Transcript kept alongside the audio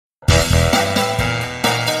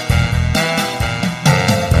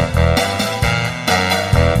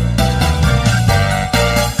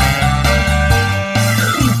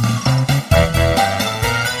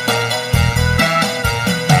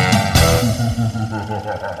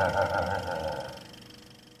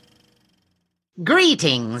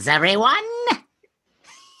Greetings, everyone,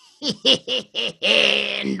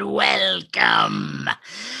 and welcome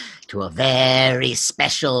to a very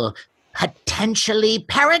special, potentially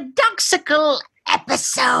paradoxical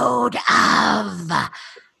episode of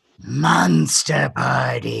Monster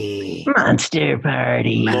Party. Monster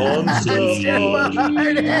Party. Monster Party.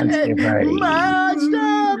 Monster Party.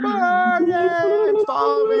 Monster Party.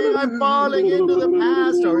 I'm falling into the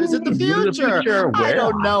past, or is it the future? I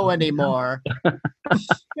don't know anymore.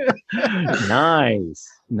 Nice.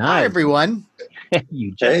 Hi, everyone.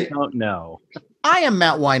 You just don't know. I am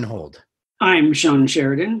Matt Weinhold. I'm SHAWN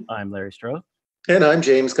Sheridan. I'm Larry Stroth. And I'm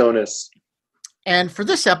James GONIS. And for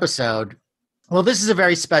this episode, well, this is a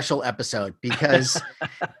very special episode because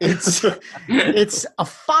it's a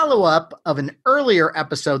follow-up of an earlier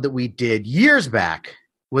episode that we did years back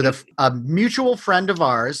with a mutual friend of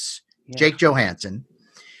ours, JAKE Johansson.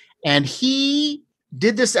 And he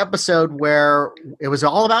did this episode where it was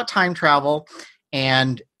all about time travel,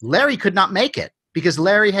 and Larry could not make it because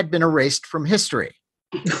Larry had been erased from history,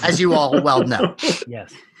 as you all well know.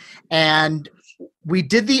 Yes. And we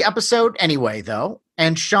did the episode anyway, though.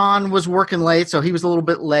 And Sean was working late, so he was a little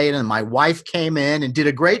bit late. And my wife came in and did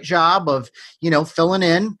a great job of, filling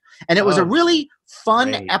in. And it was a really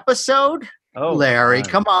fun episode. Oh, Larry,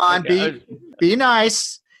 come on, be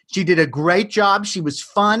nice. She did a great job. She was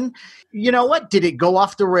fun. You know what? Did it go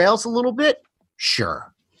off the rails a little bit?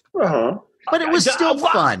 Sure. Uh-huh. But it was still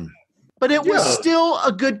fun. But it was still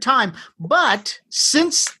a good time. But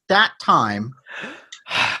since that time,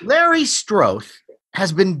 Larry Stroth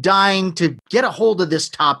has been dying to get a hold of this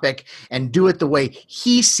topic and do it the way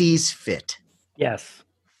he sees fit. Yes.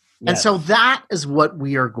 And so that is what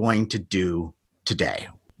we are going to do today.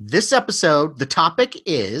 This episode, the topic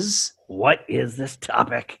is... What is this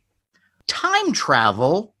topic? Time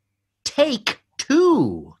travel, take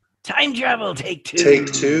two. Time travel, take two.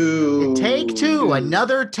 Take two. Take two.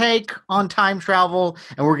 Another take on time travel.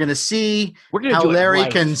 And we're going to see how Larry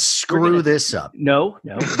can screw this up. No.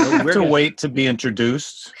 We're to wait to be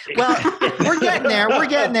introduced. Well, we're getting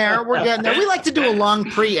there. We like to do a long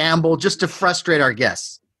preamble just to frustrate our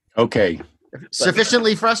guests. Okay.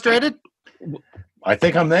 Sufficiently frustrated? I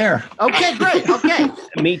think I'm there. Okay, great. Okay.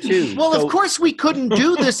 Me too. Well, of course we couldn't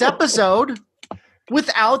do this episode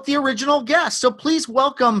without the original guest. So please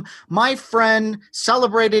welcome my friend,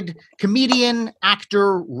 celebrated comedian,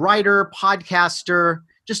 actor, writer, podcaster,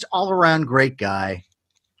 just all-around great guy,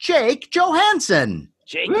 JAKE Johansson.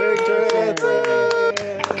 JAKE.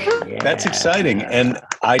 That's exciting. And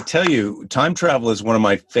I tell you, time travel is one of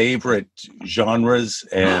my favorite genres.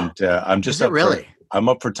 And I'm just I'm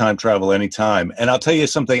up for time travel anytime. And I'll tell you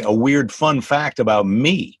something, a weird fun fact about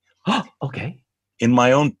me. Okay. In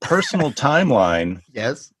my own personal timeline,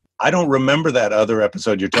 yes, I don't remember that other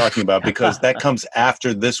episode you're talking about because that comes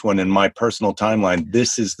after this one in my personal timeline.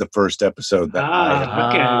 This is the first episode that I have.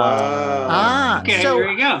 Okay. Wow. Okay, here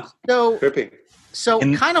we go. So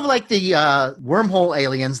kind of like the wormhole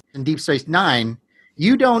aliens in Deep Space Nine,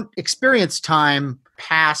 you don't experience time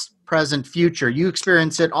past, present, future. You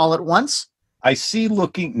experience it all at once? I see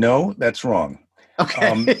looking... No, that's wrong.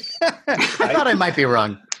 Okay. I thought I might be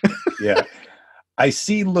wrong. Yeah. I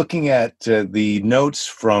see looking at the notes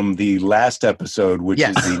from the last episode, which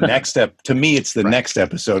is the next step. To me, it's the next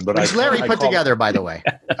episode. But which Larry put together, by the way.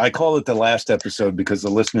 I call it the last episode because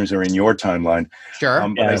the listeners are in your timeline. Sure.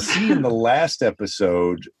 But I see in the last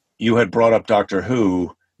episode, you had brought up Doctor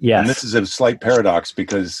Who. Yes. And this is a slight paradox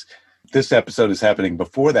because this episode is happening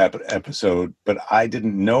before that episode, but I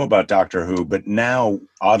didn't know about Doctor Who. But now,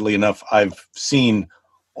 oddly enough, I've seen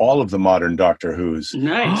all of the modern Doctor Who's.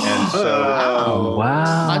 Nice. And so,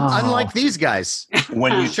 wow. Unlike these guys,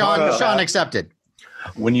 when you Sean accepted.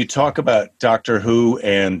 When you talk about Doctor Who,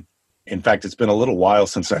 and in fact, it's been a little while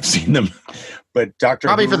since I've seen them, but Doctor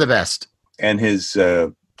Probably Who for the best. And his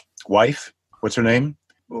wife, what's her name?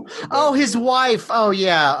 Oh, his wife. Oh,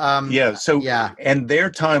 yeah. And their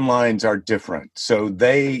timelines are different. So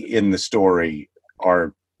they, in the story,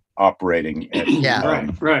 are operating at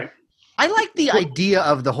Right. I like the idea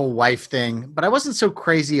of the whole wife thing, but I wasn't so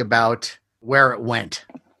crazy about where it went.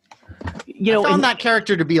 I found that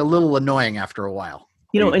character to be a little annoying after a while.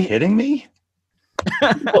 Are you kidding me?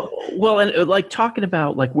 Well, and like talking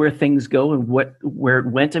about like where things go and where it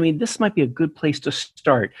went. I mean, this might be a good place to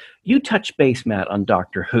start. You touched base, Matt, on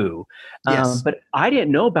Doctor Who, but I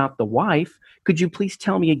didn't know about the wife. Could you please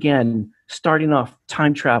tell me again, starting off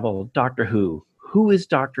time travel, Doctor Who? Who is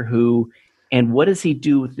Doctor Who, and what does he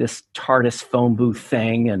do with this TARDIS phone booth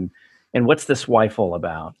thing, and what's this wife all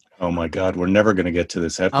about? Oh my God, we're never going to get to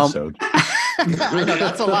this episode. I know,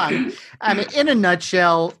 that's a lot. I mean, in a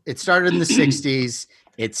nutshell, it started in the 60s.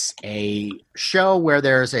 It's a show where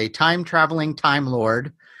there's a time-traveling Time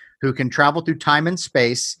Lord who can travel through time and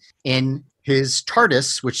space in his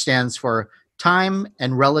TARDIS, which stands for Time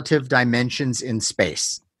and Relative Dimensions in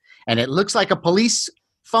Space. And it looks like a police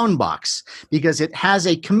phone box because it has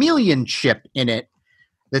a chameleon chip in it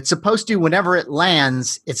that's supposed to, whenever it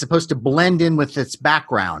lands, it's supposed to blend in with its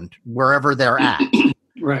background wherever they're at.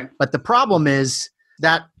 Right. But the problem is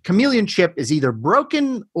that chameleon chip is either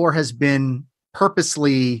broken or has been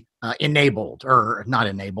purposely enabled, or not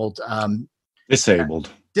enabled. Disabled.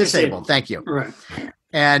 Disabled. Thank you. Right.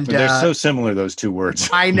 And they're so similar, those two words.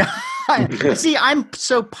 I know. See, I'm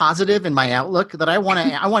so positive in my outlook that I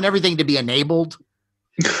want everything to be enabled.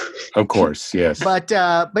 Of course, yes. But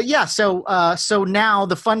yeah. So now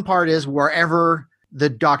the fun part is wherever the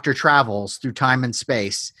Doctor travels through time and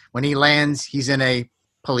space, when he lands, he's in a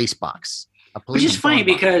police box. Which is funny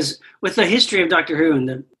because with the history of Doctor Who and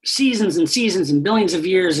the seasons and seasons and billions of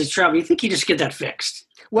years of travel, you think you just get that fixed.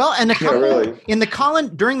 Well, and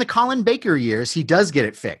during the Colin Baker years, he does get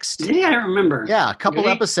it fixed. Yeah, I remember. Yeah, a couple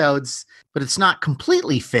episodes, but it's not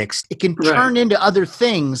completely fixed. It can turn into other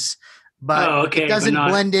things, but it doesn't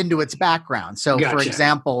blend into its background. So, for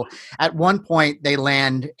example, at one point they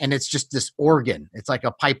land and it's just this organ. It's like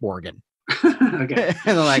a pipe organ. Okay.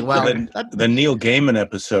 And they're like, well, the Neil Gaiman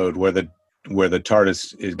episode where the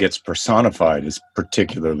TARDIS gets personified is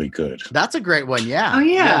particularly good. That's a great one. Yeah. Oh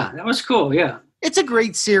yeah. That was cool. Yeah. It's a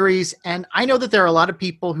great series, and I know that there are a lot of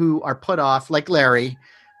people who are put off, like Larry,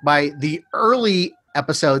 by the early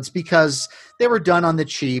episodes because they were done on the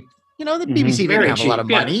cheap. You know, the BBC didn't have a lot of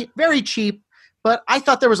money. Very cheap, but I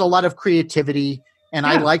thought there was a lot of creativity, and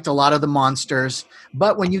I liked a lot of the monsters.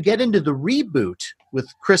 But when you get into the reboot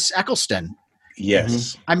with Chris Eccleston,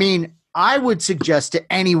 yes, I mean, I would suggest to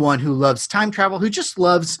anyone who loves time travel, who just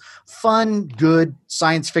loves fun, good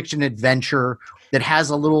science fiction adventure that has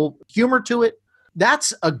a little humor to it,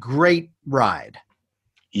 that's a great ride.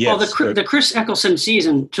 Yes. Well, the Chris Eccleston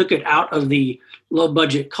season took it out of the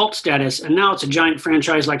low-budget cult status, and now it's a giant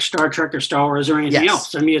franchise like Star Trek or Star Wars or anything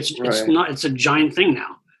else. I mean, it's a giant thing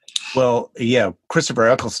now. Well, yeah, Christopher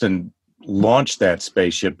Eccleston launched that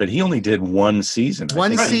spaceship, but he only did one season.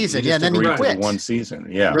 One season, and then he quit. One season,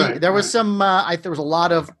 yeah. Right. There was some. There was a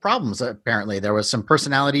lot of problems. Apparently, there was some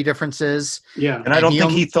personality differences. Yeah, and I don't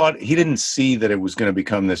think he didn't see that it was going to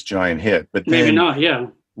become this giant hit. But then, maybe not. Yeah.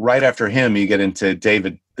 Right after him, you get into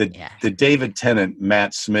the David Tennant,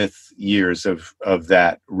 Matt Smith years of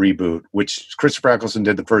that reboot, which Christopher Eccleston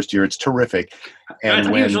did the first year. It's terrific.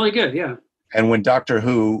 And he was really good. Yeah. And when Doctor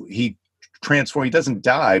Who, he doesn't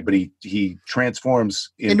die, but he transforms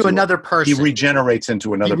into another person. He regenerates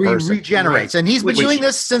into another person. Regenerates. And he's been doing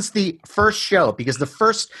this since the first show, because the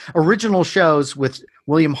first original shows with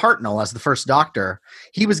William Hartnell as the first Doctor,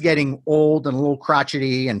 he was getting old and a little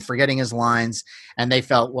crotchety and forgetting his lines. And they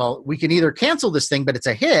felt, well, we can either cancel this thing, but it's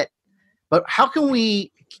a hit, but how can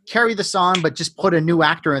we carry this on, but just put a new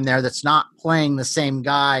actor in there that's not playing the same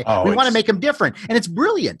guy? We want to make him different. And it's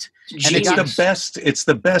brilliant. And it's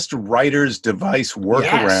the best writer's device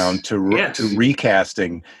workaround to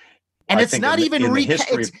recasting. And it's not even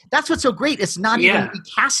recasting. That's what's so great. It's not even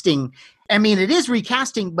recasting. I mean, it is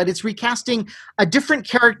recasting, but it's recasting a different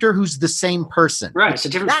character who's the same person. Right. It's a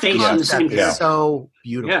different face on the same person. Is so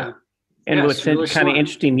beautiful. Yeah. And what's really kind of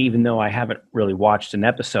interesting, even though I haven't really watched an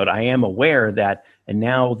episode, I am aware that, and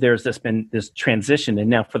now there's been this transition, and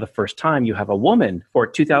now for the first time you have a woman for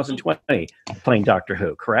 2020 playing Doctor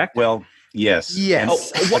Who, correct? Well, yes.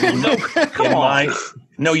 Yes. Come on.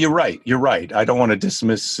 No, you're right. You're right. I don't want to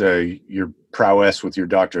dismiss your prowess with your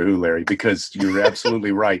Doctor Who, Larry, because you're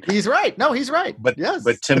absolutely right. He's right. No, he's right. But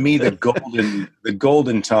to me, the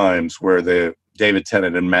golden times were the David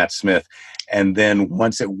Tennant and Matt Smith. And then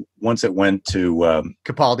once it went to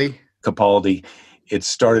Capaldi, it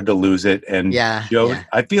started to lose it. And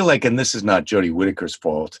I feel like, and this is not Jodie Whittaker's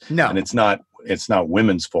fault. No, and it's not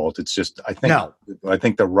women's fault. It's just I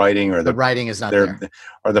think the writing or the writing is not there,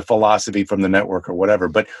 or the philosophy from the network or whatever.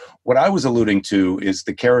 But what I was alluding to is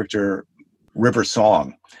the character River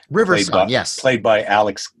Song, played by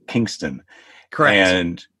Alex Kingston, correct,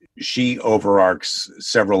 and she overarcs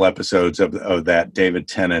several episodes of that David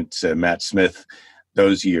Tennant, Matt Smith,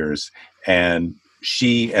 those years. And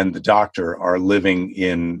she and the Doctor are living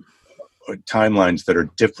in timelines that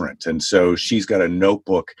are different. And so she's got a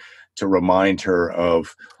notebook to remind her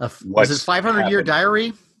of was it 500-Year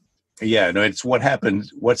Diary? Yeah, no, it's what's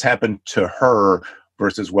happened to her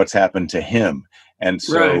versus what's happened to him. And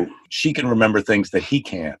so she can remember things that he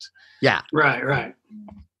can't. Yeah. Right.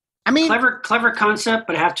 I mean, clever concept,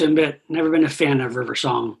 but I have to admit, never been a fan of River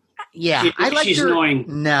Song. Yeah, I like she's her. Annoying.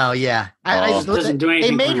 No, yeah, doesn't do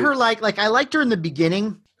anything. They made her like I liked her in the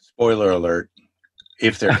beginning. Spoiler alert.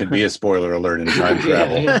 If there could be a spoiler alert in time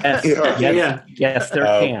travel. Yes, there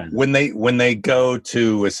can. When they go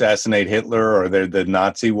to assassinate Hitler or they're the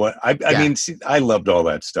Nazi one, I mean, see, I loved all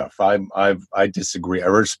that stuff. I disagree. I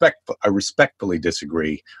respectfully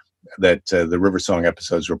disagree that the River Song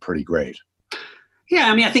episodes were pretty great.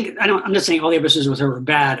 Yeah, I mean, I'm not saying all the episodes with her were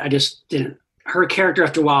bad. I just didn't. Her character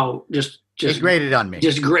after a while just grated on me.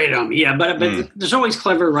 Just grated on me. Yeah, but there's always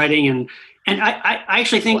clever writing and I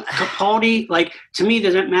actually think Capaldi, like, to me,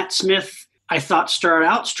 that Matt Smith, I thought started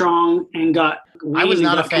out strong and got weak. I was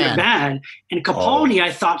not a fan. Kind of bad. And Capaldi,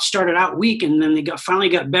 I thought started out weak, and then they finally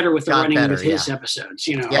got better with the writing with his episodes.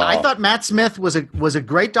 You know. Yeah, I thought Matt Smith was a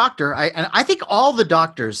great doctor. I think all the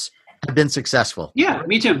doctors have been successful. Yeah,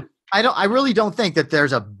 me too. I really don't think that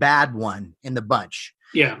there's a bad one in the bunch.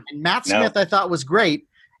 Yeah. And Matt Smith, I thought, was great,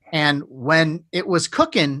 and when it was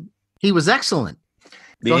cooking, he was excellent.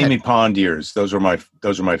 The Amy Pond years, those are my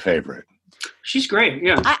favorite. She's great,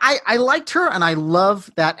 yeah. I liked her, and I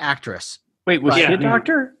love that actress. Wait, was she a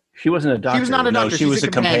doctor? She wasn't a doctor. She was not a doctor. No, she was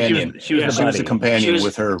a companion. She was a companion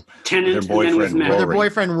with her boyfriend Rory. Their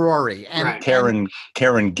boyfriend Rory and Karen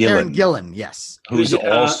Gillan. Karen Gillan, yes. Who's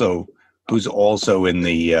also in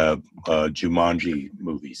the Jumanji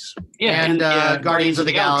movies. Yeah, and Guardians of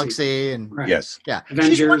the Galaxy. And yes. Yeah.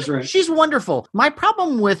 Avengers, she's wonderful. My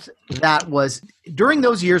problem with that was during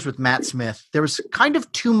those years with Matt Smith, there was kind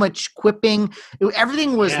of too much quipping.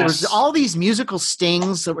 Everything was, there was all these musical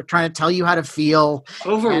stings that were trying to tell you how to feel.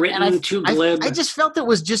 Overwritten, too glib. I just felt it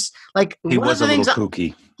was just like, he was a little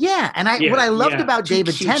kooky. Yeah. And what I loved about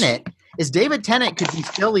David Tennant is David Tennant could be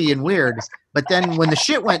silly and weird, but then when the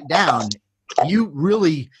shit went down, you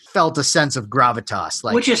really felt a sense of gravitas.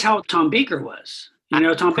 Which is how Tom Baker was. You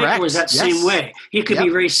know, Tom Baker was that same way. He could be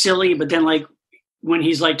very silly, but then like when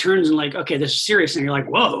he's like turns and like, okay, this is serious, and you're like,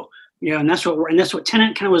 whoa. Yeah, and that's what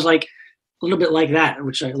Tennant kind of was like, a little bit like that,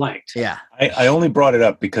 which I liked. Yeah. I only brought it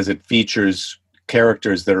up because it features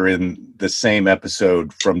characters that are in the same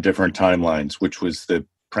episode from different timelines, which was the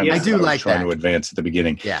premise I was trying to advance at the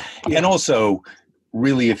beginning. Yeah. And also,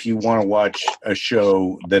 really, if you want to watch a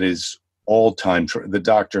show that is all time, the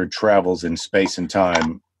Doctor travels in space and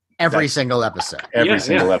time. Every single episode. Every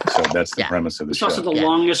single episode. That's the premise of the show. It's also the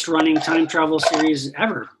longest running time travel series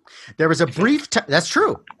ever. There was a brief, that's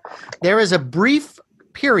true. There is a brief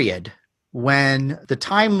period when the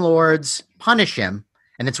Time Lords punish him,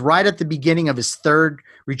 and it's right at the beginning of his third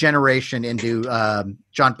regeneration into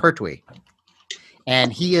John Pertwee.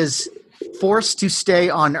 And he is forced to stay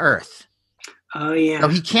on Earth. Oh, yeah. So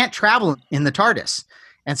he can't travel in the TARDIS.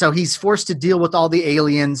 And so he's forced to deal with all the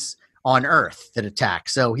aliens on Earth that attack.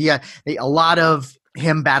 So he had a lot of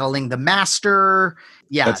him battling the Master.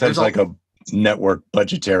 Yeah. That sounds like a network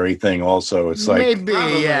budgetary thing also. It's like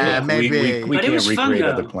maybe. We can't recreate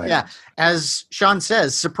other planets. Yeah. As Sean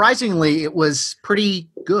says, surprisingly, it was pretty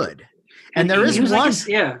good. And there is one.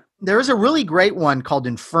 There is a really great one called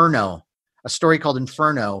Inferno, a story called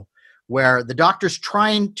Inferno, where the Doctor's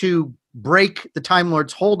trying to break the Time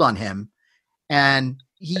Lord's hold on him. And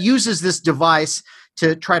he uses this device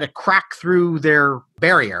to try to crack through their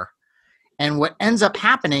barrier. And what ends up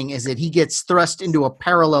happening is that he gets thrust into a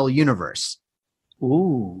parallel universe.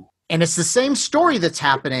 Ooh. And it's the same story that's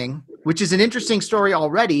happening, which is an interesting story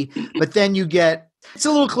already. But then you get, it's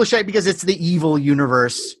a little cliche because it's the evil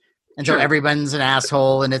universe. And so everyone's an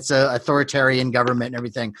asshole and it's an authoritarian government and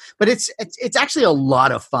everything. But it's actually a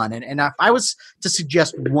lot of fun. And if I was to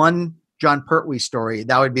suggest one John Pertwee story,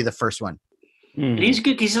 that would be the first one. And he's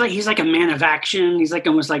good. He's like a man of action. He's like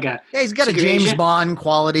almost like a he's got a James Bond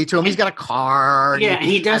quality to him. He's got a car. Yeah, and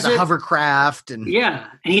he does a hovercraft. And and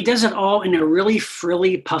he does it all in a really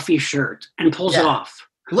frilly, puffy shirt and pulls it off.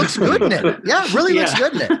 Looks good in it. Yeah, really looks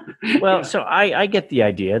good in it. Well, so I get the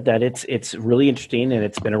idea that it's really interesting and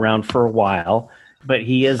it's been around for a while. But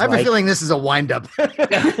he is. I have a feeling this is a wind-up. No,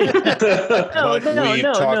 we've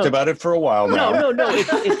talked about it for a while now. No.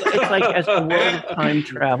 It's like as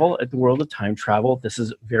the world of time travel, this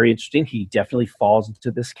is very interesting. He definitely falls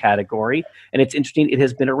into this category, and it's interesting. It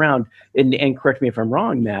has been around, and correct me if I'm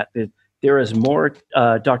wrong, Matt. There is more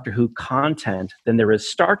Doctor Who content than there is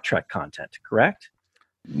Star Trek content. Correct?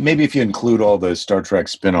 Maybe if you include all the Star Trek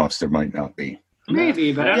spin-offs, there might not be.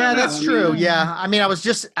 Maybe, but I don't know. That's true. Yeah, I mean, I was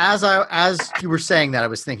just as you were saying that, I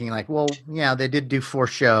was thinking like, well, yeah, they did do 4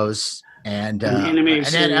 shows, and then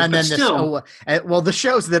this. Well, the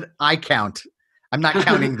shows that I count, I'm not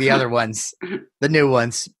counting the other ones, the new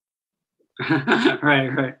ones.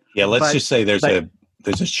 Right. Yeah, let's just say there's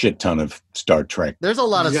there's a shit ton of Star Trek. There's a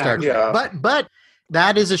lot of Star Trek, but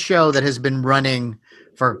that is a show that has been running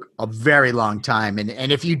for a very long time.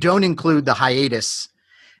 And if you don't include the hiatus,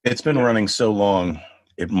 it's been running so long,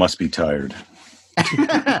 it must be tired.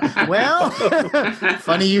 Well,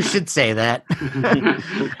 funny you should say that.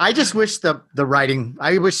 I just wish the writing,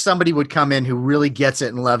 I wish somebody would come in who really gets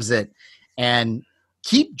it and loves it and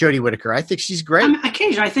keep Jodie Whittaker. I think she's great.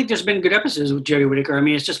 Occasionally, I think there's been good episodes with Jodie Whittaker. I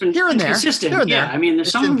mean, it's just been here and there. Consistent. Here and there. Yeah, I mean,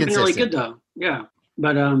 there's some been really good though. Yeah,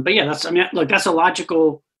 but yeah, that's. I mean, look, that's a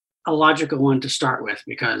logical one to start with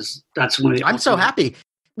because that's one of the. I'm so happy.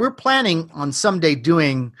 We're planning on someday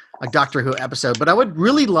doing a Doctor Who episode, but I would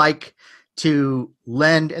really like to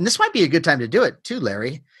lend, and this might be a good time to do it too,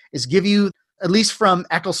 Larry, is give you at least from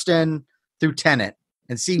Eccleston through Tennant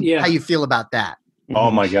and see how you feel about that. Oh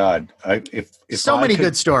my God. If so many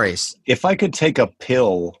good stories. If I could take a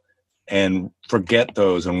pill and forget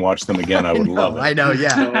those and watch them again, I would love it. I know.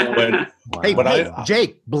 Yeah. But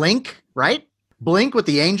Jake, Blink, right? Blink with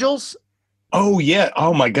the Angels. Oh yeah.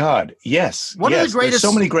 Oh my God. Yes. One of the greatest.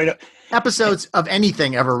 There's so many great episodes of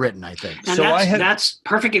anything ever written, I think. And so that's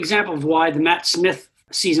perfect example of why the Matt Smith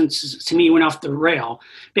seasons to me went off the rail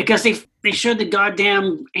because they showed the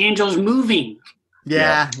goddamn angels moving.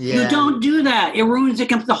 Yeah. You don't do that. It ruins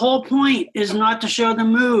the whole point is not to show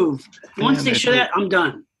them move. Once they show that, I'm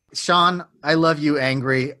done. Sean, I love you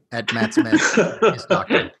angry at Matt Smith. His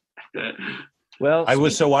doctor. Well, I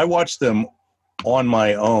watched them on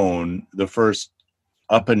my own the first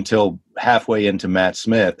up until halfway into Matt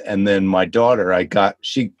Smith, and then my daughter,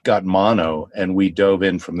 she got mono, and we dove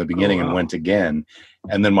in from the beginning and went again,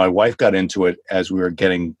 and then my wife got into it as we were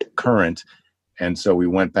getting current, and so we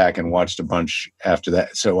went back and watched a bunch after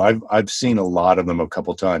that. So I've seen a lot of them a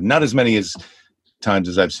couple times, not as many times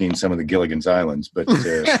as I've seen some of the Gilligan's Islands, but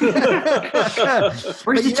where's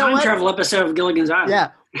the time travel episode of Gilligan's Island? Yeah,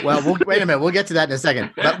 well, wait a minute, we'll get to that in a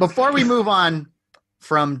second. But before we move on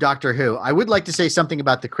from Doctor Who, I would like to say something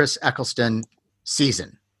about the Chris Eccleston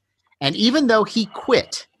season. And even though he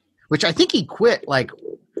quit, which I think he quit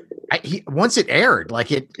once it aired,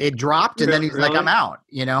 like it dropped and then he's like, I'm out,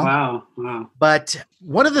 you know? Wow. But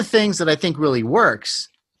one of the things that I think really works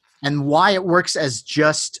and why it works as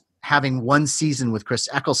just having one season with Chris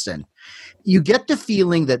Eccleston, you get the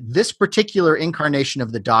feeling that this particular incarnation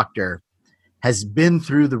of the Doctor has been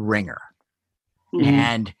through the ringer. Mm-hmm.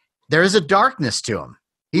 And there is a darkness to him.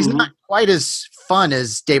 He's not quite as fun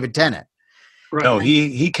as David Tennant. Right. No,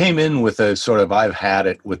 he came in with a sort of I've had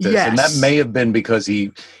it with this, and that may have been because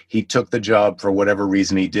he took the job for whatever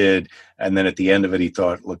reason he did, and then at the end of it he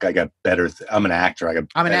thought, "Look, I got better. I'm an actor. I got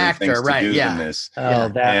better things to do than this." Oh,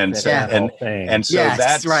 that's and so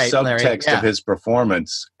that subtext of his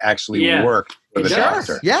performance actually worked for the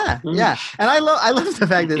Doctor. Yeah. And I love the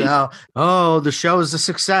fact that the show is a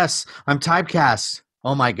success. I'm typecast.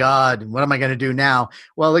 Oh my God, what am I going to do now?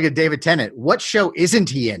 Well, look at David Tennant. What show isn't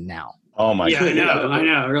he in now? Oh my God. I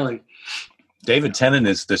know, really. David Tennant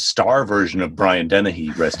is the star version of Brian Dennehy,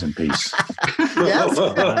 rest in peace. Yes.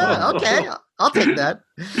 Okay, I'll take that.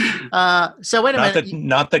 So wait a minute.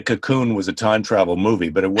 Not that Cocoon was a time travel movie,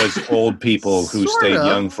 but it was old people who stayed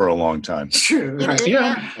young for a long time. True.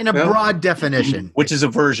 In a broad definition. Which is a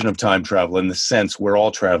version of time travel in the sense we're all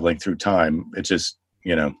traveling through time. It's just,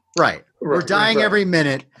 Right. We're dying every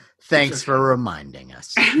minute. Thanks for reminding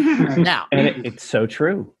us. Now, and it's so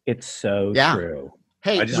true. It's so true.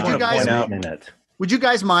 Hey, I just want to point out. Would you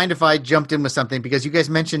guys mind if I jumped in with something? Because you guys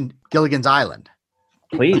mentioned Gilligan's Island.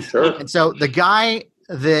 Please. Sure. And so the guy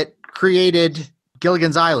that created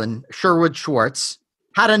Gilligan's Island, Sherwood Schwartz,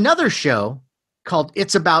 had another show called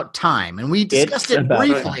It's About Time. And we discussed it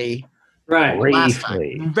briefly. Right. Last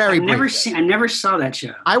time. Very briefly. I never saw that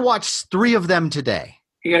show. I watched 3 of them today.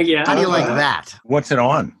 Yeah. How do you like that? What's it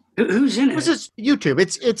on? Who's in it? This is YouTube.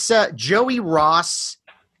 It's Joey Ross.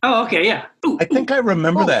 Oh, okay, yeah. Ooh, I think I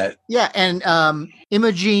remember that. Yeah, and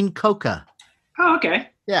Imogene Coca. Oh, okay.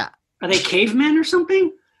 Yeah. Are they cavemen or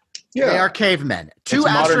something? Yeah. They are cavemen. 2 it's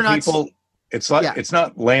astronauts. People, it's like it's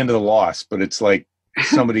not Land of the Lost, but it's like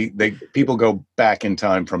people go back in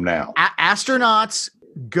time from now. Astronauts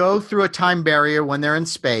go through a time barrier when they're in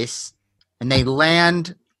space, and they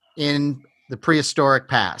land in the prehistoric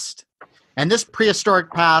past. And this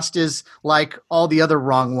prehistoric past is like all the other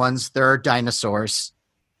wrong ones. There are dinosaurs.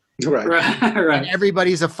 Right. And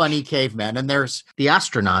everybody's a funny caveman. And there's the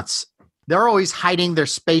astronauts. They're always hiding their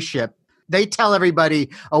spaceship. They tell everybody,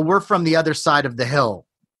 we're from the other side of the hill.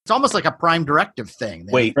 It's almost like a Prime Directive thing.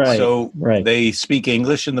 Wait, they speak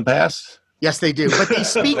English in the past? Yes, they do. But they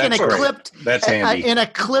speak in a clipped, that's handy. In a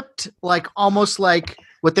clipped, like almost like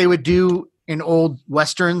what they would do in old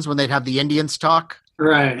Westerns when they'd have the Indians talk.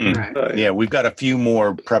 Right. Yeah, we've got a few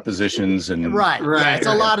more prepositions and right. Yeah, it's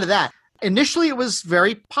a lot of that. Initially, it was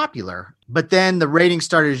very popular, but then the ratings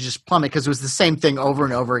started to just plummet because it was the same thing over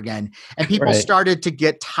and over again, and people started to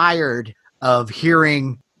get tired of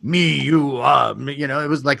hearing me, you, you know, it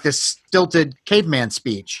was like this stilted caveman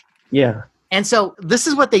speech. Yeah. And so this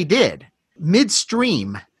is what they did.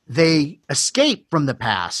 Midstream, they escape from the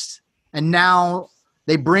past, and now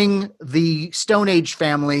they bring the Stone Age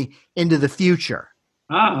family into the future.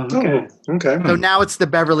 Oh, okay. Okay. So now it's the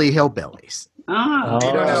Beverly Hillbillies. Oh,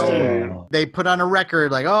 They don't know. They put on a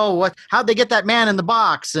record like, oh, how'd they get that man in the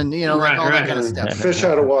box? And, you know, like all that kind of stuff. Fish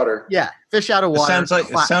out of water. Yeah, fish out of water.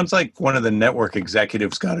 It sounds like one of the network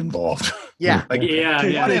executives got involved. Yeah. Like,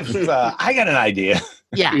 yeah. What if I got an idea?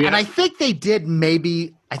 Yeah, and I think they did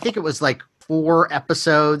I think it was like 4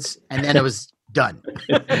 episodes, and then it was done.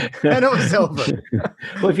 And it was over.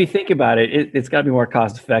 Well, if you think about it, it's got to be more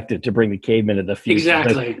cost effective to bring the cavemen to the future.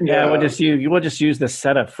 Exactly. We'll just use the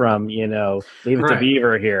setup from, you know, Leave It to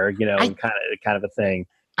Beaver here, you know, kind of a thing.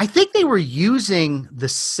 I think they were using the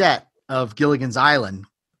set of Gilligan's Island.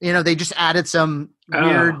 You know, they just added some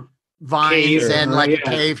weird vines and like a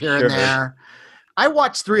cave here and there. I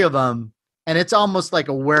watched 3 of them, and it's almost like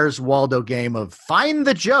a Where's Waldo game of find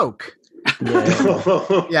the joke.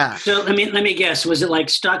 Yeah. So let me guess. Was it like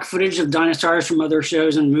stock footage of dinosaurs from other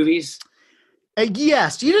shows and movies?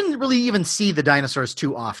 Yes. You didn't really even see the dinosaurs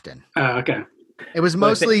too often. Oh, okay. It was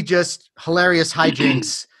mostly just hilarious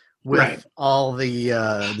hijinks with all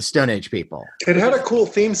the Stone Age people. It had a cool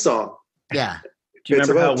theme song. Yeah. Do you It's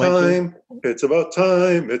remember about time. It's about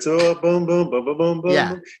time. It's about boom, boom, boom, boom, boom, boom.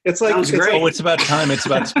 Yeah. It's like Sounds great. Oh, it's about time. It's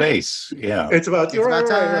about space. Yeah. It's about time.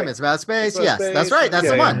 Right. It's about space. It's about Yes, space. that's right. That's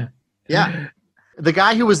the one. Yeah. The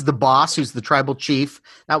guy who was the boss, who's the tribal chief,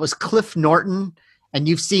 that was Cliff Norton. And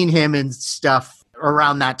you've seen him in stuff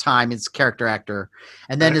around that time, his character actor.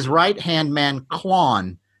 And then his right-hand man,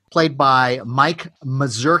 Klon, played by Mike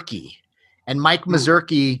Mazurki. And Mike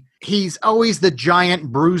Mazurki, he's always the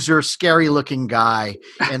giant bruiser, scary-looking guy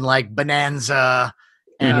in like Bonanza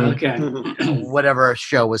and whatever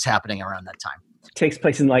show was happening around that time. Takes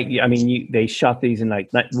place in they shot these in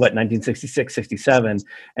 1966, 67.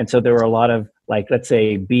 And so there were a lot of let's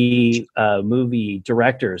say B movie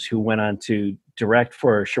directors who went on to direct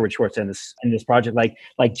for Sherwood Schwartz and this project,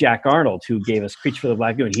 like Jack Arnold, who gave us Creature for the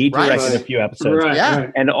Black Moon. He directed a few episodes.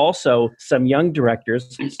 And also some young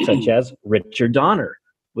directors such as Richard Donner.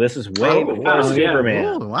 This is way before Superman.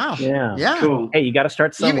 Oh, wow. Yeah. Cool. Hey, you got to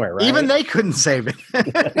start somewhere, right? Even they couldn't save it.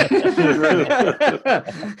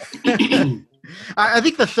 I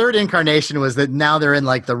think the third incarnation was that now they're in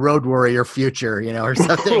like the Road Warrior future, you know, or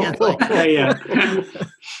something.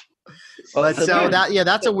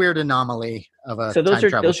 That's a weird anomaly of a time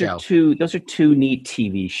travel show. Those are two neat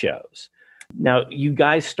TV shows. Now, you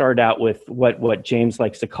guys start out with what James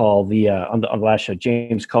likes to call on the last show.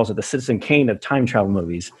 James calls it the Citizen Kane of time travel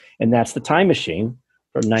movies, and that's The Time Machine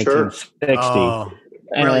from 1960. Oh,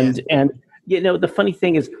 and you know, the funny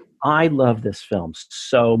thing is, I love this film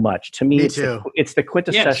so much. To me, it's the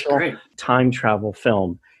quintessential time travel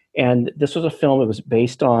film. And this was a film that was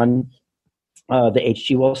based on the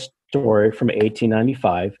H.G. Wells story from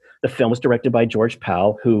 1895. The film was directed by George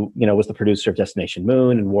Pal, who, you know, was the producer of Destination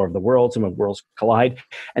Moon and War of the Worlds and When Worlds Collide.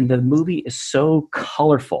 And the movie is so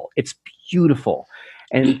colorful. It's beautiful.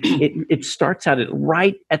 And it starts out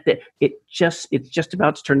it's just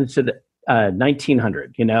about to turn into the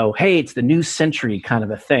 1900, you know, hey, it's the new century kind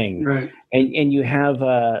of a thing. Right. And you have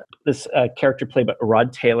this character played by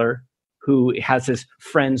Rod Taylor, who has his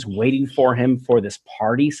friends waiting for him for this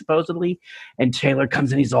party, supposedly. And Taylor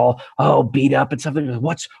comes in, he's all, beat up and something.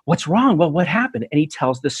 What's wrong? Well, what happened? And he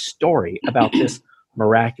tells this story about this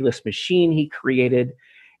miraculous machine he created.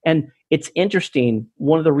 And it's interesting.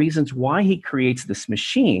 One of the reasons why he creates this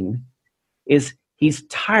machine is he's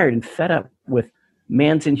tired and fed up with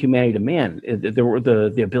man's inhumanity to man,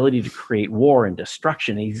 the ability to create war and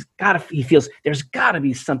destruction. He feels there's got to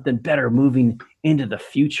be something better moving into the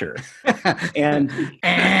future. And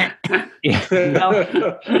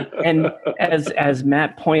and as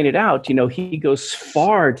Matt pointed out, you know, he goes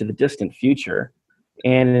far to the distant future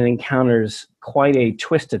and encounters quite a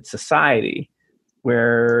twisted society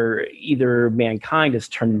where either mankind is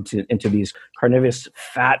turned into these carnivorous,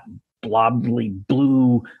 fat, blobbly,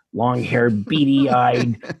 blue, long-haired,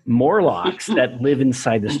 beady-eyed Morlocks that live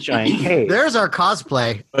inside this giant cave. There's our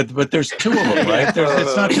cosplay. But there's 2 of them, right?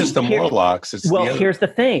 It's not just the Morlocks. Here's the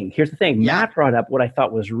thing. Yeah. Matt brought up what I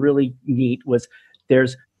thought was really neat was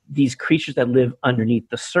there's these creatures that live underneath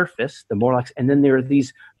the surface, the Morlocks, and then there are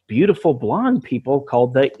these beautiful blonde people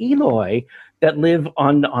called the Eloi that live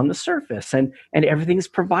on the surface, and everything's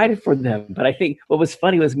provided for them. But I think what was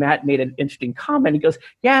funny was Matt made an interesting comment. He goes,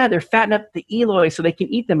 yeah, they're fattening up the Eloi so they can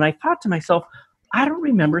eat them. And I thought to myself, I don't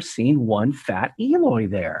remember seeing one fat Eloi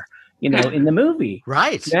there, in the movie.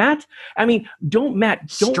 Right. Matt? I mean,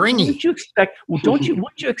 Stringy. Would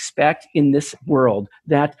you expect in this world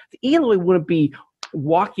that the Eloi wouldn't be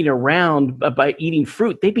walking around by eating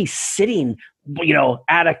fruit? They'd be sitting,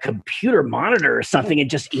 at a computer monitor or something and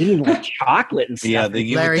just eating like chocolate and stuff. Yeah,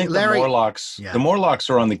 the Morlocks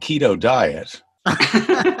are on the keto diet.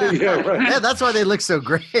 Yeah, right. Yeah, that's why they look so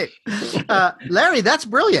great. Larry, that's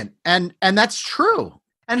brilliant. And that's true.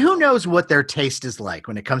 And who knows what their taste is like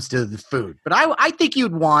when it comes to the food. But I think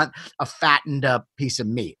you'd want a fattened up piece of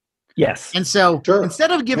meat. Yes. And so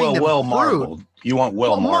instead of giving them fruit, marbled. You want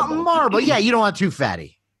marbled. Marbled. Yeah, you don't want too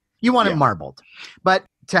fatty. You want it marbled. But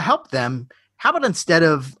to help them, how about instead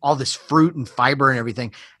of all this fruit and fiber and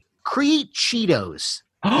everything, create Cheetos?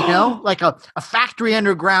 Like a factory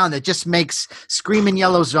underground that just makes screaming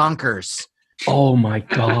yellow zonkers. Oh my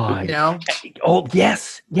God! Oh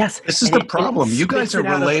yes. This is the problem. You guys are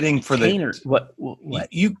relating for the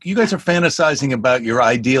what? You guys are fantasizing about your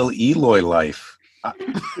ideal Eloi life.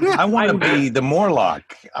 I want to be the Morlock.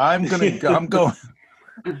 I'm going.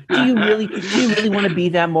 Do you really want to be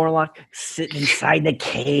that Morlock sitting inside the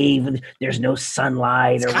cave and there's no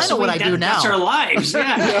sunlight? It's kind of what I do now. That's our lives.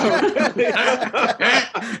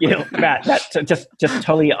 Yeah. Matt, that's just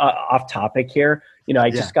totally off topic here. I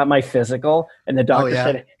just got my physical, and the doctor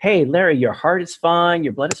said, "Hey, Larry, your heart is fine,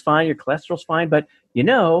 your blood is fine, your cholesterol's fine, but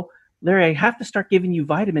Larry, I have to start giving you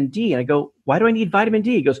vitamin D." And I go, "Why do I need vitamin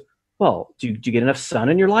D?" He goes, "Well, do you get enough sun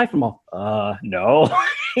in your life?" I'm all, no.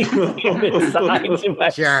 Sure,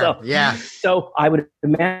 yeah. So I would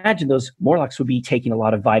imagine those Morlocks would be taking a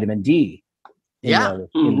lot of vitamin D.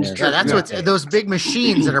 That's what those big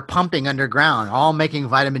machines that are pumping underground, all making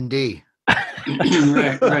vitamin D.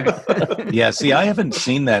 Right. Yeah, see, I haven't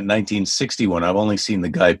seen that 1960 one. I've only seen the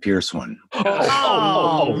Guy Pearce one.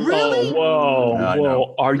 Really?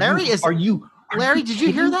 Whoa. Larry, did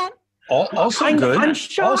you hear that? Also good. I'm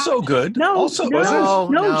shocked. Also good. No, Jake.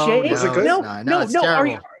 No.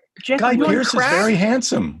 Guy Pearce is very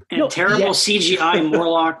handsome. And terrible CGI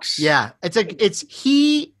Morlocks. Yeah,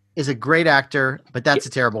 he is a great actor, but that's a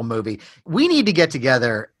terrible movie. We need to get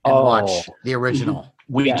together and watch the original.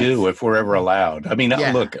 We do, if we're ever allowed. I mean,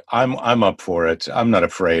 look, I'm up for it. I'm not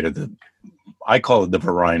afraid of I call it the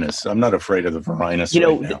Varinus. I'm not afraid of the Varinus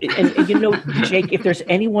right now. Jake, if there's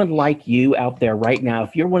anyone like you out there right now,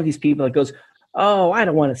 if you're one of these people that goes, "Oh, I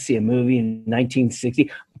don't want to see a movie in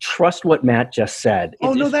 1960," trust what Matt just said.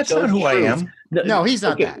 That's not who I am. No, he's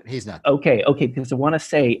not that. He's not. Okay, because I want to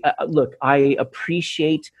say, look, I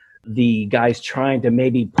appreciate the guys trying to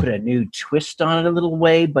maybe put a new twist on it a little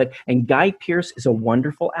way, and Guy Pearce is a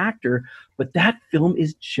wonderful actor, but that film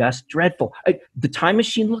is just dreadful. The Time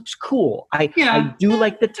Machine looks cool. I do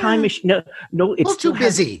like the Time Machine. No, it's too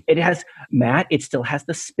busy. It still has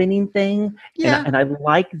the spinning thing, and I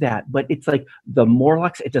like that. But it's like the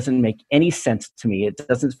Morlocks. It doesn't make any sense to me. It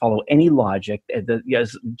doesn't follow any logic.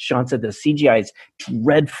 As Sean said, the CGI is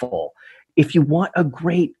dreadful. If you want a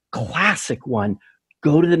great classic one,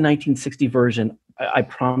 go to the 1960 version. I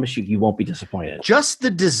promise you won't be disappointed. Just the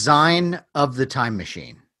design of the Time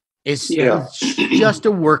Machine is just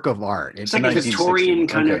a work of art. It's like a Victorian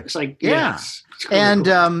kind of. It's like it's and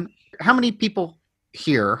cool. How many people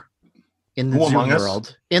here in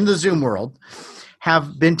the Zoom world,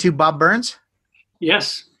 have been to Bob Burns?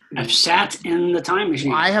 Yes, I've sat in the Time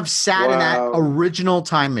Machine. I have sat in that original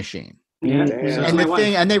Time Maching. Yeah,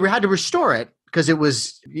 and they had to restore it. Because it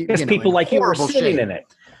was, people like you were sitting in it.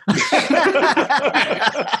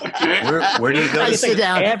 Where do you go? I sit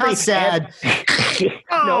down. How sad.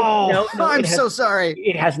 No, I'm so sorry.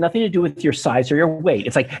 It has nothing to do with your size or your weight.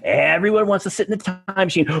 It's like everyone wants to sit in the Time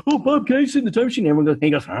Machine. Oh, Bob, can you sit in the Time Machine? Everyone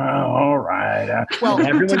goes, oh, all right. Well,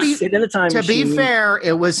 everyone's sitting in the Time Machine. To be fair,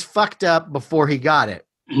 it was fucked up before he got it.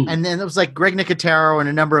 And then it was like Greg Nicotero and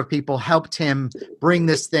a number of people helped him bring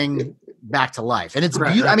this thing back to life. And it's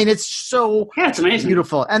beautiful. I mean, it's so it's amazing.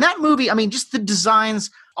 Beautiful. And that movie, I mean, just the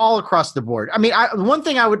designs all across the board. I mean, one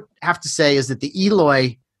thing I would have to say is that the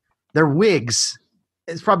Eloi, their wigs,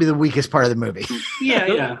 is probably the weakest part of the movie.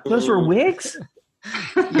 Yeah. Those were wigs?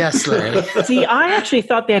 Yes, Larry. See, I actually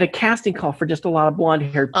thought they had a casting call for just a lot of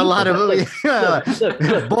blonde-haired people. A lot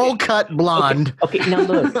of bowl cut blonde. Okay, now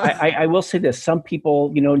look, I will say this. Some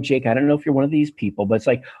people, Jake, I don't know if you're one of these people, but it's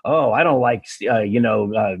like, oh, I don't like,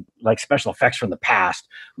 like special effects from the past.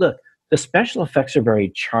 Look, the special effects are very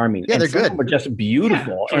charming. Yeah, and they're good. They're just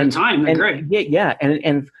beautiful. Yeah, for the time, they're great. Yeah,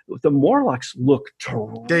 and the Morlocks look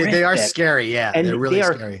terrific. They are scary, yeah. And they're really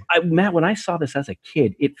scary. Matt, when I saw this as a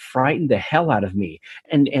kid, it frightened the hell out of me.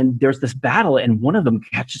 And there's this battle, and one of them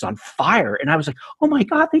catches on fire. And I was like, oh my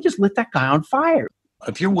God, they just lit that guy on fire.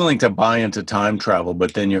 If you're willing to buy into time travel,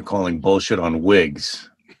 but then you're calling bullshit on wigs,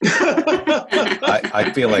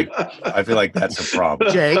 I feel like that's a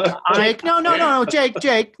problem. Jake, no,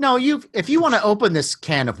 Jake, no. If you want to open this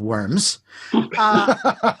can of worms,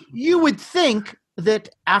 you would think that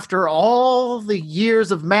after all the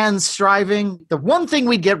years of man's striving, the one thing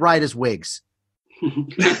we'd get right is wigs.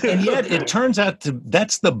 And yet, it turns out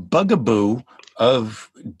that's the bugaboo of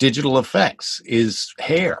digital effects is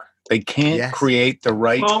hair. They can't create the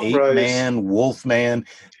right ape-man, wolf-man.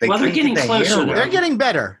 They're getting closer. They're getting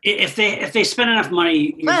better. If they spend enough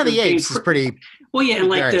money. Planet of the Apes is pretty. Well, yeah, and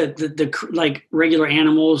like the like regular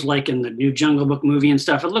animals, like in the new Jungle Book movie and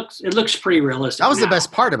stuff, it looks pretty realistic. That was the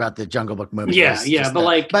best part about the Jungle Book movie. Yeah,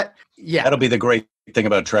 but that'll be the great thing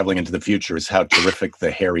about traveling into the future is how terrific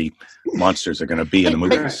the hairy monsters are going to be in the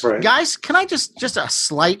movies. Right. Guys, can I just a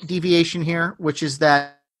slight deviation here, which is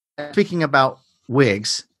that speaking about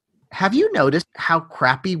wigs. Have you noticed how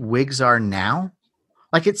crappy wigs are now?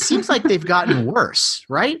 Like, it seems like they've gotten worse,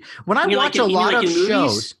 right? When I watch a lot of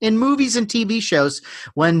shows, in movies and TV shows,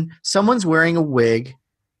 when someone's wearing a wig,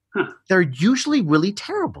 they're usually really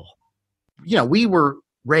terrible. You know, we were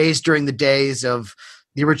raised during the days of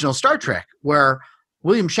the original Star Trek, where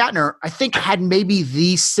William Shatner, I think, had maybe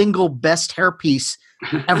the single best hairpiece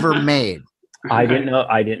ever made. I didn't know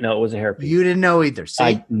it was a hairpiece. You didn't know either. See?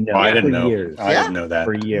 I didn't know. Years. I didn't know that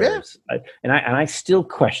for years. Yeah. And I still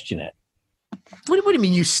question it. What do you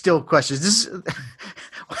mean you still question this?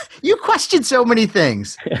 You question so many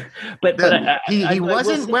things. but he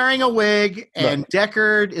wasn't wearing a wig, and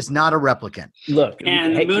Deckard is not a replicant. Look,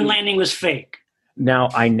 and the moon landing was fake. Now,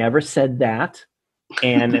 I never said that.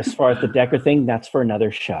 And as far as the Deckard thing, that's for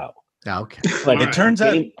another show. Okay. But it turns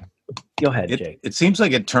out. Go ahead, Jake. It seems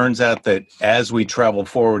like it turns out that as we travel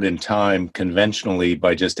forward in time conventionally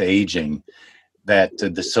by just aging, that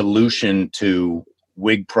the solution to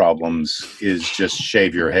wig problems is just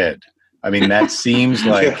shave your head. I mean, that seems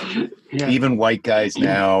like even white guys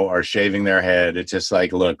now are shaving their head. It's just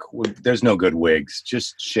like, look, there's no good wigs.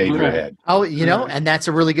 Just shave your head. Oh, and that's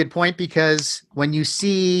a really good point, because when you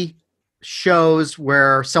see shows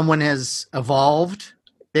where someone has evolved,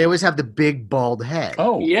 they always have the big bald head.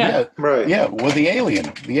 Oh, yeah. Right. Yeah, well, the aliens,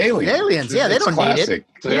 they don't need it.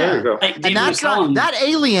 There you go. Like and that's not,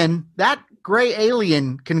 that gray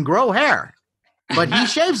alien can grow hair, but he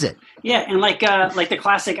shaves it. Yeah, and like the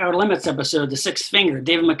classic Outer Limits episode, The Sixth Finger,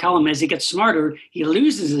 David McCallum, as he gets smarter, he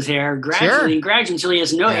loses his hair gradually until he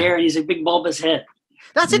has no hair and he's a big bulbous head.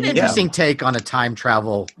 That's an interesting take on a time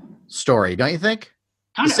travel story, don't you think?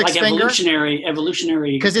 Kind of like evolutionary.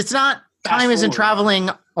 Because it's not, time isn't traveling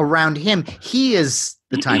around him. He is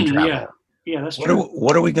the time traveler. Yeah, that's true.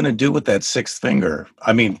 What are we going to do with that sixth finger?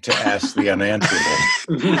 I mean, to ask the unanswerable.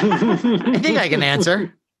 I think I can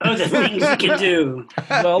answer. Oh, the things you can do.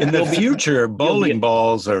 Well, in the future, bowling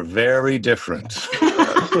balls are very different.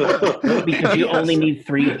 Because you only need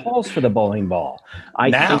 3 holes for the bowling ball. I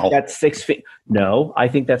think that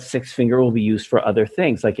sixth finger will be used for other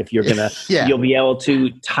things. Like if you're gonna, you'll be able to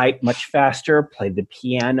type much faster, play the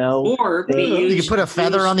piano, or you can put a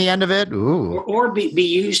feather on the end of it. Ooh. Or be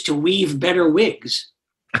used to weave better wigs.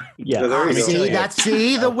 Yeah,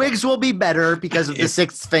 the wigs will be better because of the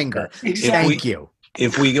sixth finger. Exactly. Thank you.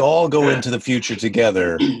 If we all go into the future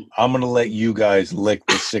together, I'm going to let you guys lick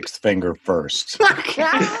the sixth finger first.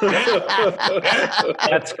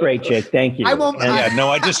 That's great, Jake. Thank you. I won't.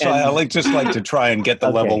 I just like to try and get the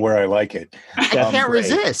level where I like it. I can't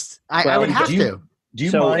resist. I would have to. Do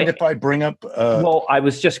you mind if I bring up? Well, I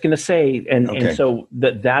was just going to say, and so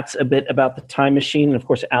that's a bit about the time machine, and of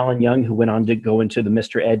course, Alan Young, who went on to go into the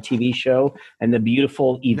Mr. Ed TV show, and the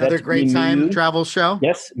beautiful Yvette. Another great Mimieux. Time travel show.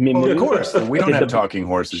 Yes, of course. We don't have talking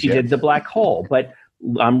horses. She did the black hole, but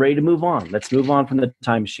I'm ready to move on. Let's move on from the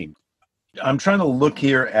time machine. I'm trying to look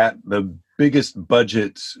here at the biggest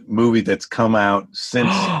budget movie that's come out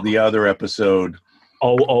since the other episode.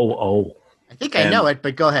 Oh! I think I know it,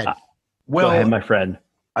 but go ahead. Well, go ahead, my friend.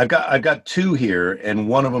 I've got 2 here, and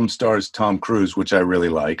one of them stars Tom Cruise, which I really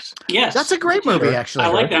liked. Yes, that's a great movie. Actually, I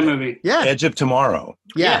like that movie. Yeah, Edge of Tomorrow.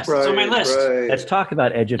 Yes, it's on my list. Right. Let's talk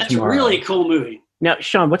about Edge of Tomorrow. That's a really cool movie. Now,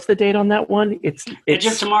 Sean, what's the date on that one? It's Edge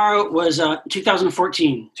of Tomorrow was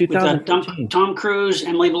 2014. 2014. With Tom Cruise,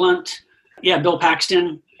 Emily Blunt, Bill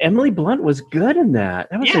Paxton. Emily Blunt was good in that.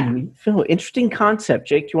 That was a interesting concept.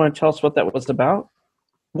 Jake, do you want to tell us what that was about?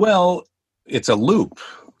 Well, it's a loop.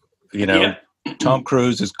 You know, Tom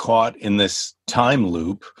Cruise is caught in this time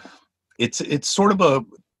loop. It's sort of a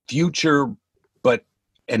future, but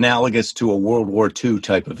analogous to a World War II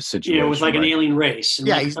type of a situation. Yeah, with like an alien race. And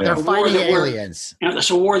they're fighting aliens. It's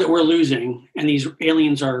a war that we're losing, and these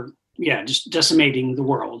aliens are just decimating the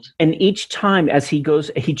world. And each time as he goes,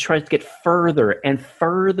 he tries to get further and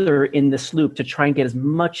further in this loop to try and get as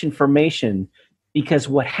much information, because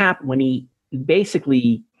what happened when he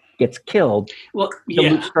basically gets killed, the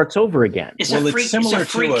loop starts over again. It's a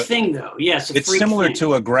freak thing, though. Yes, it's similar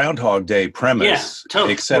to a Groundhog Day premise,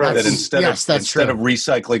 totally. Except that instead of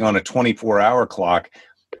recycling on a 24-hour clock,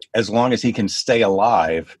 as long as he can stay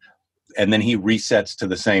alive, and then he resets to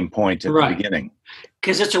the same point at the beginning.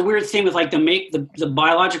 Because it's a weird thing with like the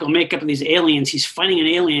biological makeup of these aliens. He's fighting an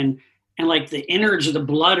alien, and like the innards or the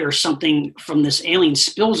blood or something from this alien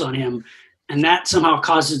spills on him, and that somehow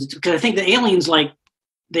causes. Because I think the aliens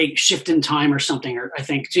they shift in time or something, or I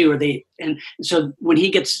think too, and so when he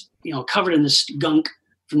gets covered in this gunk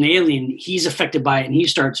from the alien, he's affected by it, and he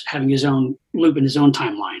starts having his own loop in his own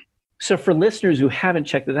timeline. So for listeners who haven't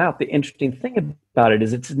checked it out, the interesting thing about it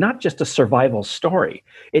is it's not just a survival story.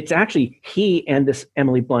 It's actually he and this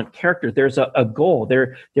Emily Blunt character. There's a goal.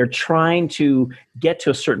 They're trying to get to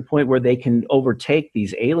a certain point where they can overtake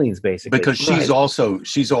these aliens, basically. Because she's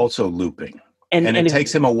also looping. And it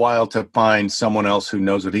takes him a while to find someone else who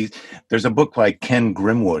knows what there's a book by Ken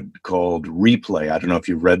Grimwood called Replay. I don't know if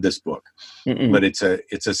you've read this book, but it's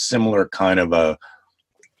a similar kind of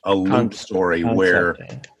a loop story where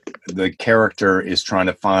the character is trying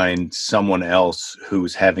to find someone else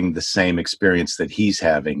who's having the same experience that he's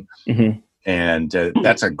having. And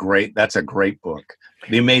that's a great book.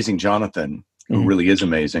 The Amazing Jonathan, who really is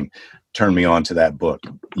amazing, turned me on to that book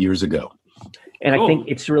years ago. And I think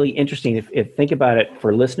it's really interesting if think about it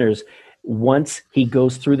for listeners. Once he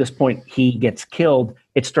goes through this point, he gets killed,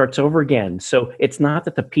 it starts over again. So it's not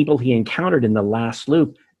that the people he encountered in the last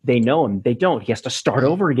loop, they know him. They don't. He has to start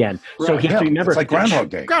over again. Right. So he has to remember. It's like Groundhog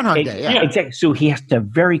Day. Exactly. So he has to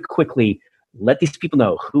very quickly let these people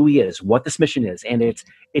know who he is, what this mission is. And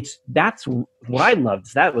that's what I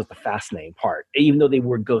loved. That was the fascinating part. Even though they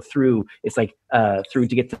would go through, it's like through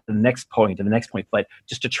to get to the next point and the next point, but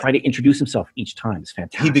just to try to introduce himself each time is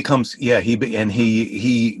fantastic. He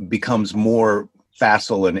becomes more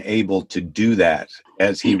facile and able to do that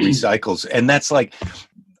as he recycles. And that's like,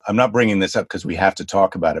 I'm not bringing this up because we have to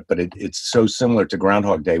talk about it, but it's so similar to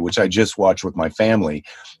Groundhog Day, which I just watched with my family.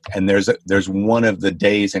 And there's one of the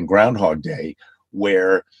days in Groundhog Day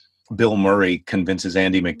where Bill Murray convinces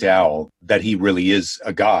Andy McDowell that he really is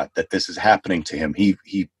a god, that this is happening to him. He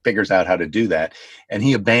figures out how to do that, and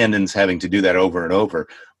he abandons having to do that over and over.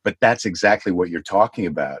 But that's exactly what you're talking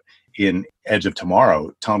about in Edge of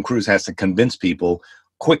Tomorrow. Tom Cruise has to convince people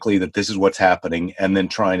quickly that this is what's happening, and then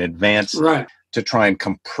try and advance to try and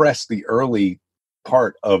compress the early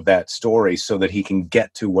part of that story so that he can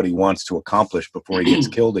get to what he wants to accomplish before he gets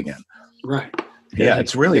killed again. Right. Yeah,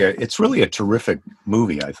 it's really a terrific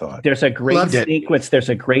movie, I thought. There's a great sequence. There's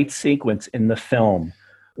a great sequence in the film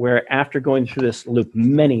where after going through this loop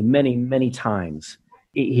many, many, many times,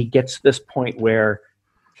 he gets to this point where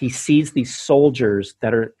he sees these soldiers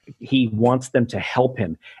he wants them to help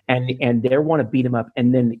him, and they want to beat him up.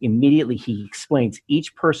 And then immediately he explains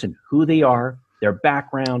each person, who they are, their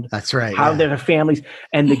background. That's right. How their families,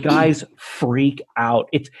 and the guys freak out.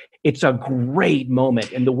 It's a great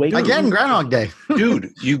moment. And the way Groundhog Day.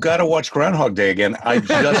 Dude, you got to watch Groundhog Day again. I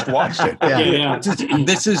just watched it.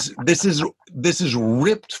 This is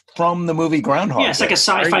ripped from the movie Groundhog Day. Yeah, it's like a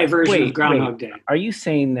sci-fi version of Groundhog Day. Are you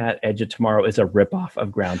saying that Edge of Tomorrow is a ripoff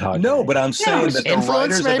of Groundhog Day? No, but I'm saying that the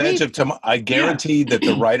writers of Edge of Tomorrow, I guarantee that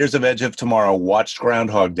the writers of Edge of Tomorrow watched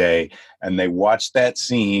Groundhog Day, and they watched that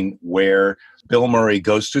scene where Bill Murray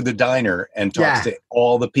goes through the diner and talks to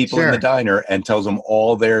all the people in the diner and tells them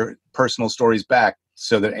all their personal stories back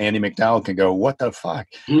so that Andy McDowell can go, what the fuck?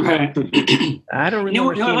 Right. I don't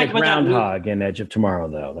remember seeing a groundhog in Edge of Tomorrow,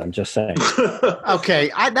 though. I'm just saying. Okay,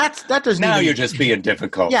 that doesn't. Now you're just being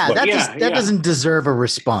difficult. Yeah, that doesn't deserve a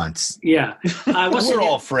response. Yeah, we're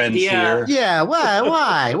all friends here. Yeah, why?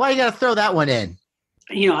 Why you got to throw that one in?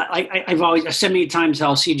 I've said many times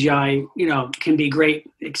how CGI, can be great.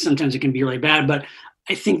 Sometimes it can be really bad, but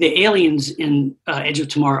I think the aliens in Edge of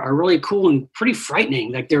Tomorrow are really cool and pretty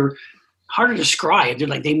frightening. Like they're hard to describe. They're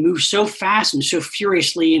like, they move so fast and so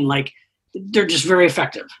furiously, and like, they're just very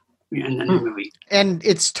effective in the movie. And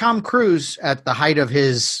it's Tom Cruise at the height of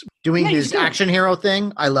his action hero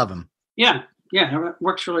thing. I love him. Yeah. Yeah, it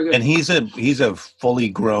works really good. And he's a fully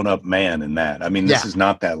grown up man in that. I mean, this is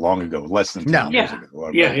not that long ago, less than 10 years ago.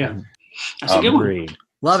 Yeah. That's a good one.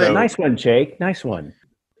 Love it. Nice one, Jake. Nice one.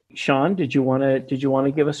 Sean, did you want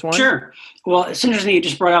to give us one? Sure. Well, it's interesting you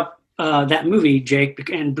just brought up that movie, Jake,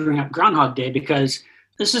 and bring up Groundhog Day, because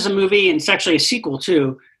this is a movie, and it's actually a sequel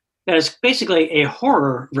too, that is basically a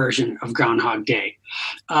horror version of Groundhog Day.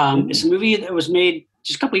 It's a movie that was made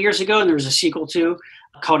just a couple of years ago, and there was a sequel too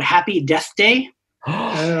called Happy Death Day.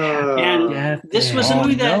 And this was a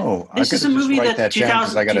movie this is a movie that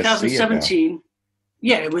 2017.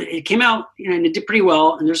 Yeah, it came out and it did pretty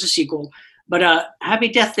well, and there's a sequel. But Happy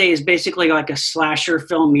Death Day is basically like a slasher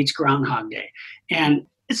film meets Groundhog Day. And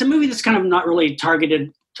it's a movie that's kind of not really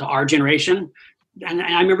targeted to our generation. And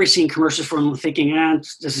I remember seeing commercials for them thinking,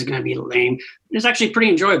 this is going to be lame. It's actually pretty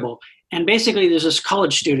enjoyable. And basically there's this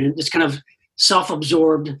college student, this kind of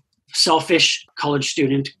self-absorbed, selfish college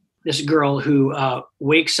student, this girl who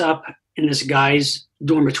wakes up in this guy's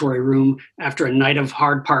dormitory room after a night of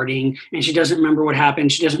hard partying, and she doesn't remember what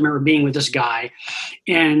happened. She doesn't remember being with this guy,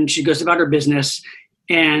 and she goes about her business,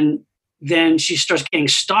 and then she starts getting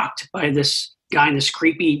stalked by this guy in this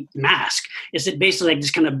creepy mask. It's basically like this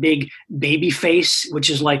kind of big baby face, which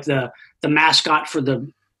is like the mascot for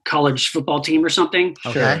the college football team or something.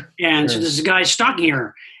 Okay. And so this guy stalking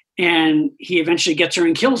her, and he eventually gets her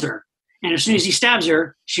and kills her. And as soon as he stabs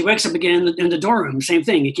her, she wakes up again in the dorm room. Same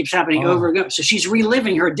thing. It keeps happening over and over. So she's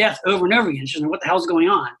reliving her death over and over again. She doesn't know what the hell's going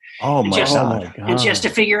on. Oh my God. And she has to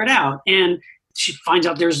figure it out. And she finds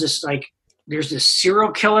out there's this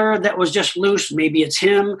serial killer that was just loose. Maybe it's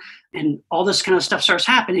him. And all this kind of stuff starts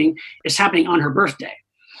happening. It's happening on her birthday.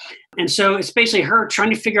 And so it's basically her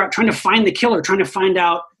trying to find the killer, trying to find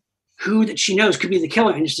out who that she knows could be the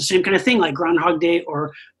killer. And it's the same kind of thing like Groundhog Day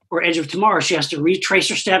or Edge of Tomorrow. She has to retrace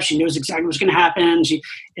her steps. She knows exactly what's going to happen.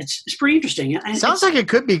 It's pretty interesting. And sounds like it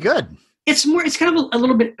could be good. It's kind of a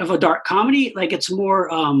little bit of a dark comedy. Like it's more,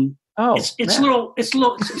 it's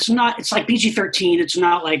like PG-13. It's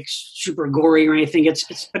not like super gory or anything. But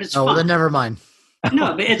it's fun. Well, then never mind.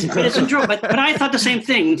 No, but it's enjoyable. But I thought the same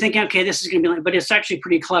thing, thinking, okay, this is going to be like, but it's actually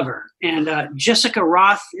pretty clever. And Jessica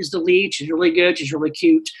Roth is the lead. She's really good. She's really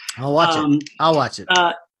cute. I'll watch it.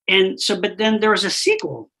 But then there was a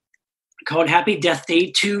sequel called Happy Death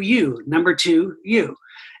Day 2U, number 2U. It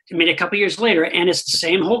made a couple years later, and it's the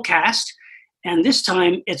same whole cast. And this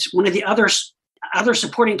time, it's one of the other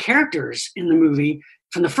supporting characters in the movie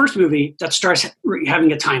from the first movie that starts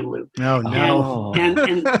having a time loop. Oh no! And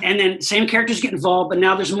then same characters get involved, but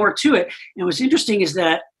now there's more to it. And what's interesting is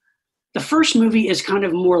that the first movie is kind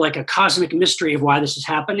of more like a cosmic mystery of why this is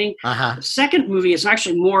happening. Uh-huh. The second movie is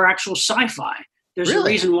actually more actual sci-fi. There's a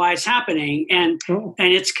reason why it's happening, and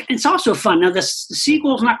it's also fun. Now the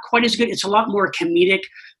sequel is not quite as good. It's a lot more comedic.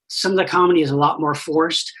 Some of the comedy is a lot more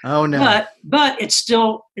forced. Oh no! But it's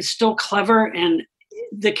still clever, and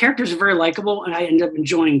the characters are very likable. And I ended up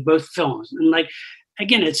enjoying both films. And like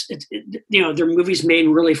again, it's they're movies made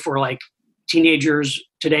really for like teenagers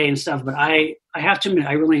today and stuff. But I have to admit,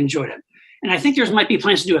 I really enjoyed it, and I think might be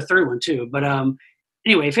plans to do a third one too. But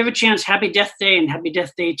anyway, if you have a chance, Happy Death Day and Happy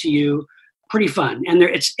Death Day to You. Pretty fun, and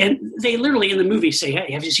they literally in the movie say,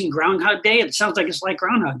 "Hey, have you seen Groundhog Day?" It sounds like it's like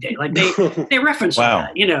Groundhog Day, like they reference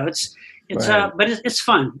that. But it's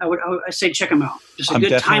fun. I say check them out. Just a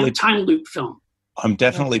good time loop film. I'm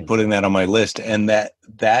definitely putting that on my list, and that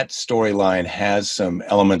storyline has some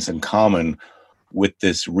elements in common with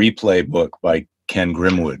this Replay book by Ken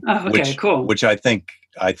Grimwood. Oh, okay, cool. Which I think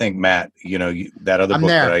Matt, that other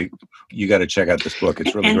book you got to check out this book.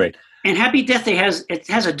 It's really great. And Happy Death Day has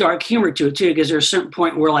a dark humor to it too, because there's a certain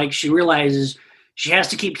point where like she realizes she has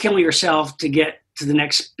to keep killing herself to get to the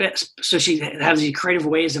next bit. So she has these creative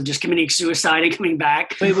ways of just committing suicide and coming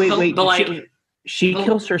back. Wait. But like she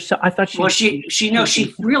kills herself. I thought she. Well,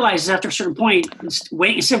 she realizes after a certain point,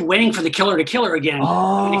 instead of waiting for the killer to kill her again,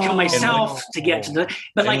 I'm going to kill myself to get to the.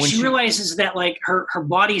 But like she realizes that like her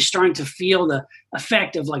body's starting to feel the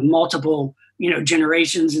effect of like multiple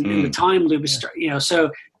generations and the time loop is so.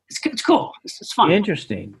 It's cool. It's fun.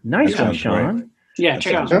 Interesting. Nice one, Sean. Great. Yeah,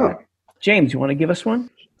 check it out. James, you want to give us one?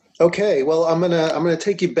 Okay. Well, I'm gonna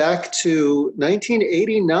take you back to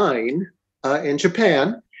 1989 in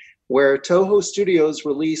Japan, where Toho Studios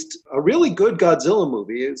released a really good Godzilla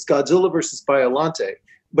movie. It's Godzilla vs. Biollante,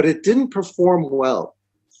 but it didn't perform well.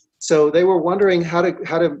 So they were wondering how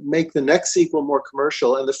to make the next sequel more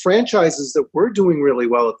commercial. And the franchises that were doing really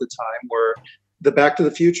well at the time were the Back to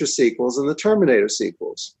the Future sequels and the Terminator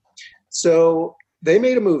sequels. So Toho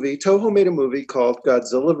made a movie called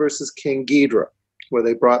Godzilla vs. King Ghidorah, where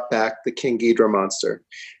they brought back the King Ghidorah monster.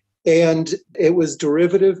 And it was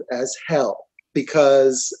derivative as hell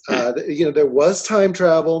because, there was time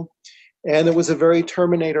travel and there was a very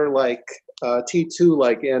Terminator-like,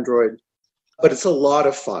 T2-like android but it's a lot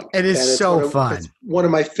of fun. It is so fun. It's one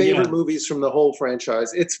of my favorite movies from the whole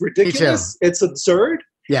franchise. It's ridiculous. It's absurd.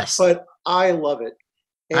 Yes. But I love it.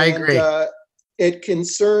 And, I agree. It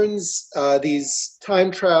concerns these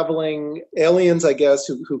time-traveling aliens, I guess,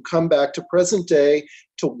 who come back to present day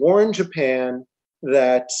to warn Japan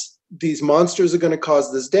that these monsters are going to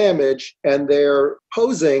cause this damage, and they're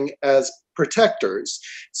posing as protectors.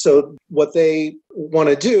 So what they want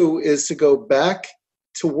to do is to go back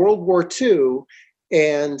to World War II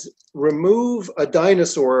and remove a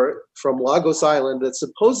dinosaur from Lagos Island that's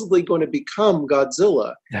supposedly going to become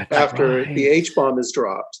Godzilla after the H-bomb is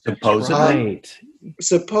dropped.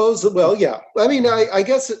 Supposedly. Well, yeah. I mean, I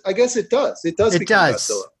guess it does. It does become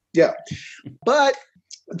Godzilla. Yeah. But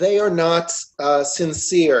they are not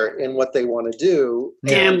sincere in what they want to do.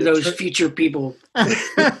 Damn those future people.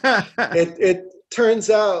 It turns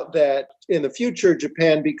out that in the future,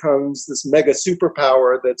 Japan becomes this mega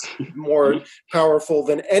superpower that's more powerful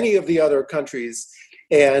than any of the other countries.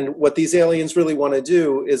 And what these aliens really want to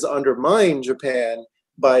do is undermine Japan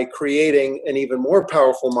by creating an even more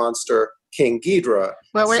powerful monster, King Ghidorah.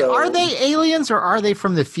 Well, wait, are they aliens or are they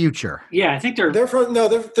from the future? Yeah, I think they're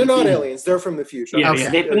not aliens. They're from the future. Yeah,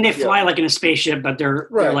 okay. They fly like in a spaceship, but they're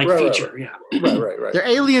like future. Right. Yeah. Right. They're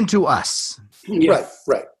alien to us. Yeah.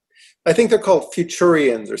 Right. I think they're called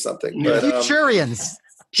Futurians or something. But, Futurians.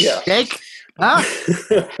 Yeah. Jake? Huh?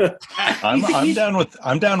 I'm down with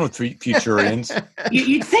Futurians.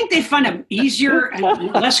 You'd think they'd find an easier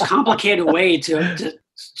and less complicated way to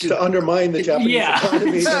undermine the Japanese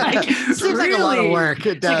economy. Seems like a lot of work.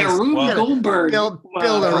 It does. Like a Rube Goldberg. Build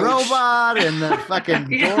a robot and the fucking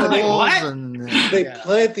They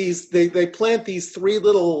plant these. They plant these three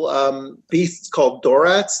little beasts called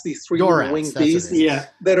Dorats. These three little winged beasts.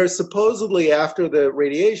 That are supposedly after the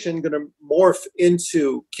radiation going to morph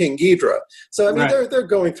into King Ghidorah. So I mean, they're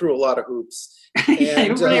going through a lot of hoops.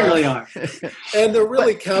 And, they really are. And they're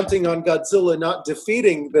really counting on Godzilla not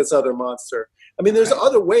defeating this other monster. I mean, there's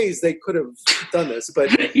other ways they could have done this, but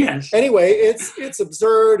anyway, it's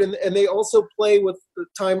absurd, and they also play with the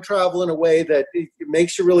time travel in a way that it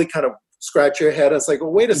makes you really kind of scratch your head. It's like, well,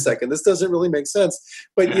 wait a second, this doesn't really make sense.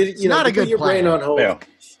 But you know, put your brain on hold. Yeah.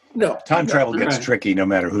 No, time travel gets tricky no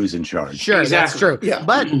matter who's in charge. Sure, that's true. Yeah,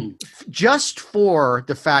 but just for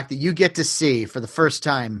the fact that you get to see for the first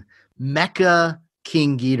time Mecha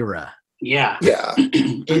King Ghidorah,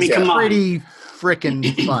 it's pretty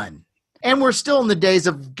freaking fun. And we're still in the days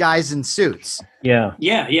of guys in suits. Yeah.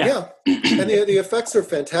 And the effects are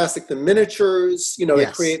fantastic. The miniatures, they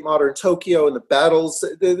create modern Tokyo, and the battles,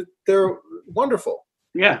 they're wonderful.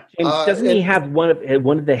 Yeah. And doesn't he have one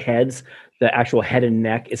of the heads? The actual head and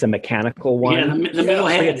neck is a mechanical one. Yeah, the middle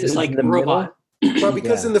head is like the robot. Well,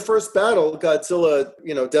 because in the first battle, Godzilla,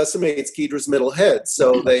 decimates Ghidorah's middle head,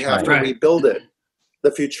 so they have to rebuild it.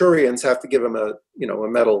 The Futurians have to give him a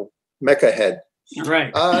metal mecha head.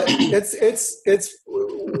 Right. It's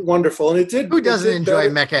wonderful, and it did. Who doesn't enjoy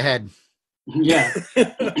Mecha Head? Yeah.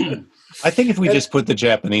 I think if we just put the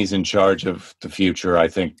Japanese in charge of the future, I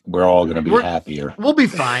think we're all going to be happier. We'll be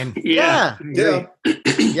fine. Yeah.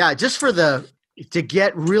 Just to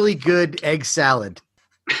get really good egg salad.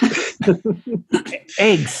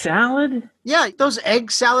 Egg salad? Yeah, those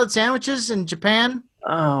egg salad sandwiches in Japan.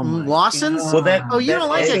 Lawson's? Well, you don't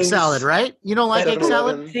like egg salad, right? You don't like egg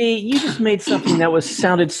salad? See, you just made something that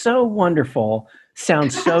sounded so wonderful,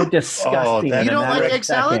 sound so disgusting. You don't like egg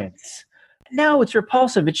salad? No, it's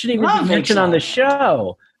repulsive. It shouldn't even be mentioned on the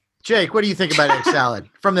show. Jake, what do you think about egg salad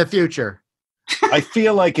from the future? I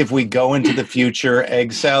feel like if we go into the future,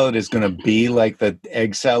 egg salad is going to be like the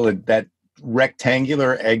egg salad, that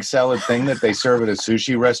rectangular egg salad thing that they serve at a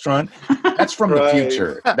sushi restaurant. That's from the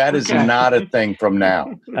future. That is not a thing from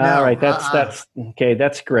now. All right, that's okay.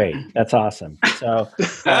 That's great. That's awesome. So,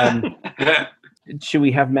 should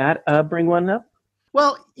we have Matt bring one up?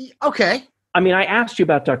 Well, okay. I mean, I asked you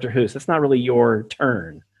about Dr. Who. So that's not really your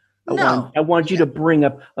turn. I want you to bring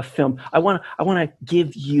up a film. I want to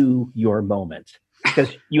give you your moment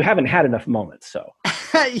because you haven't had enough moments. So.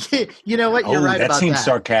 You know what? You're right about that. That seems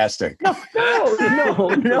sarcastic. No.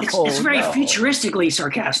 It's very futuristically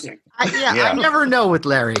sarcastic. I never know with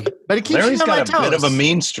Larry, but it keeps Larry's me on my got toes. a bit of a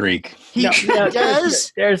mean streak. He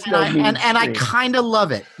does. There's no mean and I kind of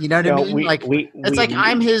love it. You know what I mean? Like it's like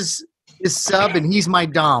I'm his sub and he's my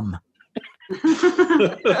dom.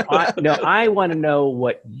 I want to know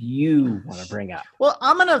what you want to bring up. Well,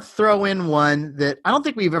 I'm going to throw in one that I don't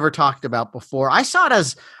think we've ever talked about before. I saw it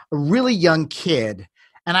as a really young kid,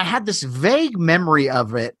 and I had this vague memory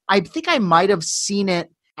of it. I think I might have seen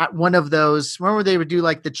it at one of those. Remember they would do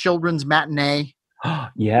like the children's matinee?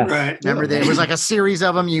 Yes. Right. Remember, there was like a series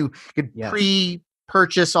of them. You could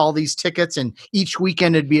pre-purchase all these tickets, and each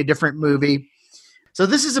weekend it'd be a different movie. So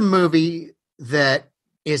this is a movie that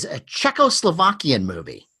is a Czechoslovakian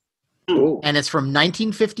movie. Ooh. And it's from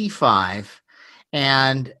 1955.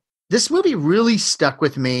 And this movie really stuck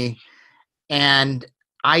with me. And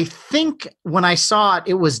I think when I saw it,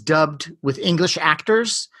 it was dubbed with English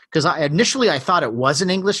actors, because initially I thought it was an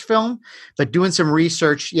English film, but doing some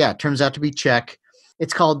research, it turns out to be Czech.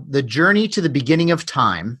 It's called The Journey to the Beginning of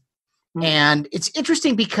Time. Mm-hmm. And it's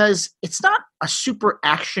interesting because it's not a super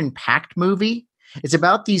action-packed movie. It's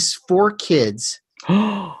about these 4 kids,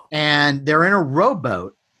 and they're in a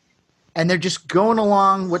rowboat, and they're just going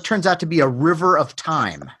along what turns out to be a river of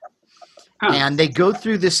time. And they go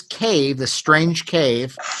through this cave, this strange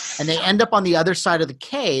cave, and they end up on the other side of the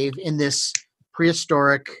cave in this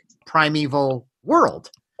prehistoric, primeval world.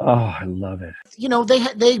 Oh, I love it. You know, they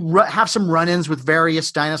have some run-ins with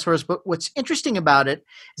various dinosaurs, but what's interesting about it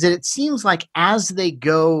is that it seems like as they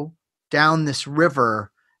go down this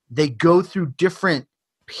river, they go through different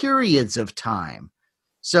periods of time.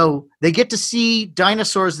 So they get to see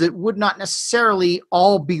dinosaurs that would not necessarily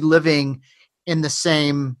all be living in the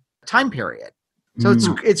same time period. So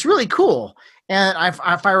it's really cool. And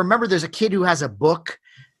if I remember, there's a kid who has a book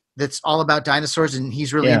that's all about dinosaurs, and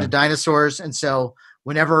he's really into dinosaurs. And so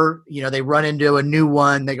whenever, they run into a new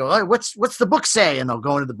one, they go, "Oh, what's the book say?" And they'll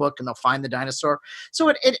go into the book and they'll find the dinosaur. So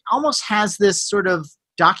it almost has this sort of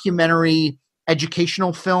documentary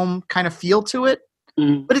educational film kind of feel to it.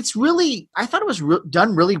 But it's really, I thought it was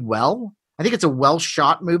done really well. I think it's a well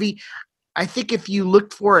shot movie. I think if you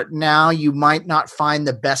looked for it now, you might not find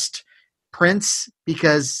the best prints,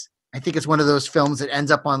 because I think it's one of those films that ends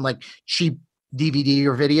up on like cheap DVD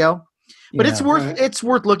or video. But it's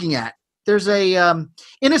worth looking at. There's a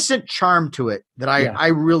innocent charm to it that I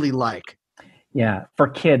really like. Yeah, for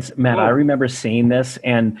kids, Matt, I remember seeing this,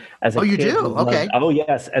 and as a kid, you do? Okay.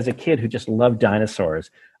 Yes, as a kid who just loved dinosaurs.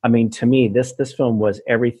 I mean, to me, this film was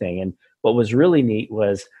everything. And what was really neat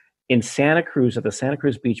was in Santa Cruz, at the Santa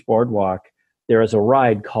Cruz Beach Boardwalk, there is a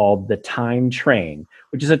ride called the Time Train,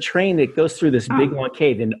 which is a train that goes through this big long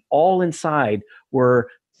cave, and all inside were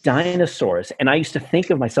dinosaurs. And I used to think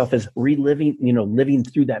of myself as reliving, living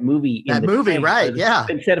through that movie. Right? Yeah.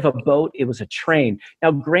 Instead of a boat, it was a train. Now,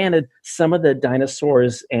 granted, some of the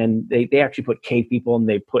dinosaurs, and they actually put cave people, and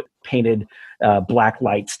they painted black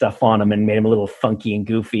light stuff on them and made them a little funky and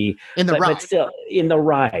goofy in the ride. But still in the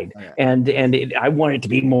ride. Oh, yeah. And I wanted it to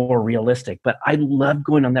be more realistic, but I loved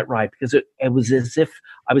going on that ride because it was as if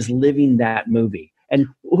I was living that movie. And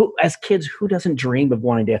as kids, who doesn't dream of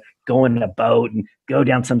wanting to go in a boat and go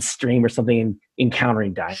down some stream or something and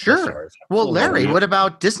encountering dinosaurs? Sure. Well, Larry, what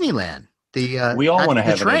about Disneyland? We all want to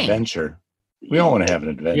have an adventure. We all want to have an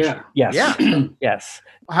adventure. Yeah. Yes. Yeah. Yes.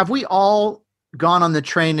 Have we all gone on the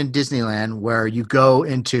train in Disneyland where you go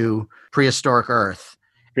into prehistoric Earth?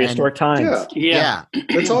 Prehistoric times. Yeah.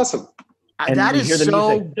 That's awesome. And that is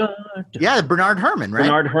so... Music. Bernard Herrmann, right?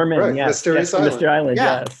 Bernard Herrmann, right. Yes. Mysterious Island. Mr. Island,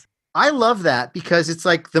 yes. I love that because it's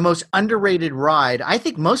like the most underrated ride. I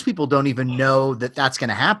think most people don't even know that that's going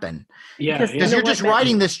to happen. Yeah. Because you're just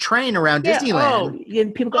riding this train around Disneyland.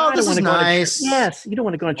 And people go, this is nice. Yes, you don't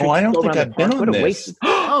want to go on a trip. I don't think I've been on this.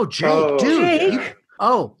 Jake, dude.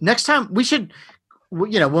 Next time we should,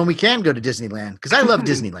 when we can go to Disneyland, because I love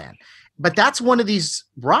Disneyland. But that's one of these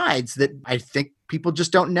rides that I think people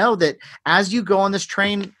just don't know, that as you go on this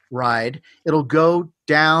train ride, it'll go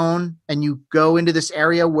down and you go into this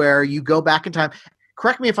area where you go back in time.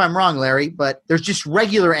 Correct me if I'm wrong, Larry, but there's just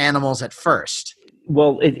regular animals at first.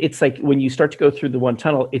 Well, it's like when you start to go through the one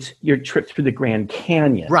tunnel, it's your trip through the Grand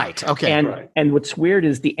Canyon. Right. Okay. And what's weird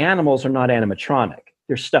is the animals are not animatronic.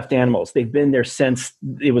 They're stuffed animals. They've been there since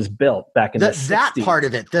it was built back in the 60s. That part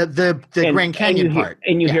of it, the Grand Canyon part.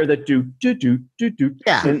 And you hear the do.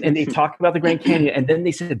 Yeah. And they talk about the Grand Canyon. And then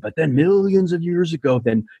they said, but then millions of years ago,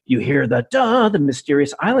 then you hear the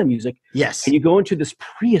mysterious island music. Yes. And you go into this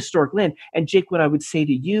prehistoric land. And Jake, what I would say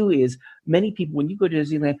to you is, many people, when you go to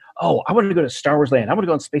Disneyland, I want to go to Star Wars Land. I want to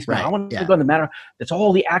go on Space Mountain. I want to go on the Matter. That's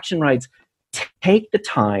all the action rides. Take the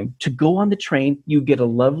time to go on the train. You get a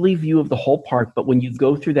lovely view of the whole park. But when you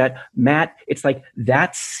go through that, Matt, it's like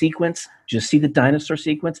that sequence. Just see the dinosaur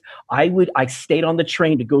sequence. I stayed on the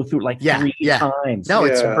train to go through it 3 times. No,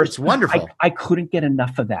 it's wonderful. I couldn't get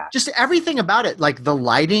enough of that. Just everything about it, like the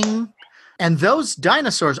lighting, and those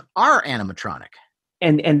dinosaurs are animatronic.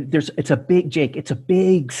 it's a big, Jake, it's a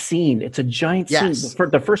big scene. It's a giant scene.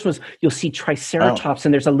 The first one is you'll see Triceratops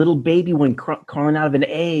and there's a little baby one crawling out of an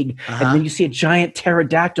egg. And then you see a giant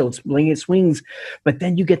pterodactyl. It's laying its wings. But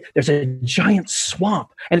then there's a giant swamp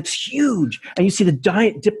and it's huge. And you see the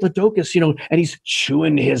giant Diplodocus, and he's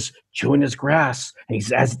chewing his grass. And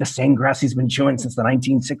he's as the same grass he's been chewing since the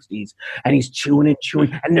 1960s. And he's chewing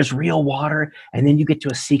and there's real water. And then you get to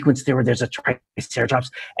a sequence there where there's a Triceratops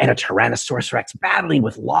and a Tyrannosaurus Rex battling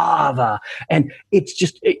with lava, and it's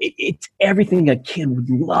just it's everything a kid would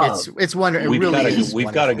love. It's wonderful. We've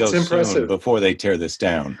got to go soon before they tear this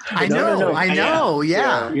down. I know.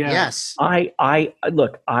 Yeah. Yes.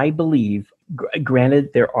 I believe.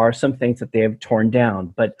 Granted, there are some things that they have torn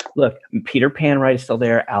down, but look, Peter Pan ride is still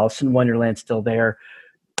there. Alice in Wonderland's still there.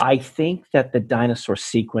 I think that the dinosaur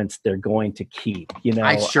sequence they're going to keep.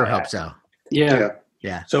 I sure hope so. Yeah.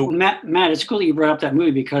 Yeah. So Matt, it's cool that you brought up that movie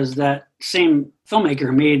because that same filmmaker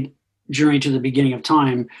who made Journey to the Beginning of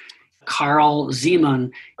Time, Carl Zeman,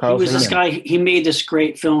 this guy. He made this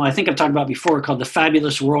great film I think I've talked about before called The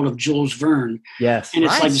Fabulous World of Jules Verne. Yes. And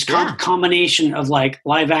it's like this combination of like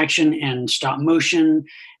live action and stop motion,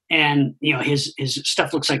 and his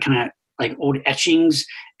stuff looks like kind of like old etchings,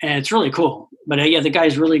 and it's really cool. But the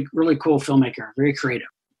guy's really, really cool filmmaker, very creative.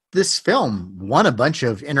 This film won a bunch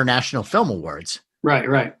of international film awards.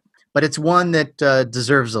 Right. But it's one that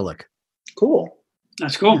deserves a look. Cool.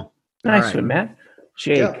 That's cool. Nice one, Matt.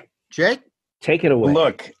 Jake, take it away.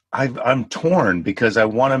 Look, I'm torn because I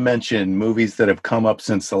want to mention movies that have come up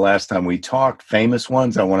since the last time we talked, famous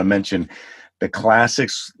ones. I want to mention the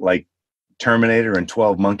classics like Terminator and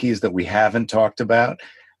 12 Monkeys that we haven't talked about.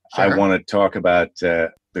 Sure. I want to talk about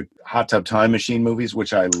the Hot Tub Time Machine movies,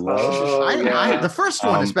 which I love. The first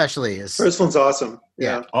one especially is. First one's awesome.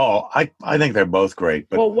 Yeah. Oh, I think they're both great.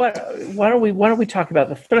 But why don't we talk about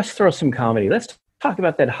let's throw some comedy. Let's talk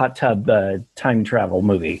about that Hot Tub time travel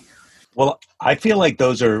movie. Well, I feel like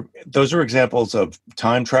those are examples of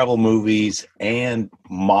time travel movies and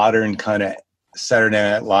modern kind of Saturday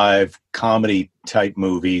Night Live comedy type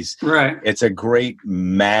movies. Right. It's a great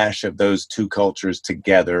mash of those two cultures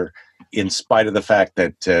together, in spite of the fact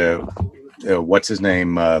that what's his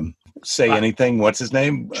name? Say anything. What's his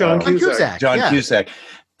name? John Cusack. Cusack.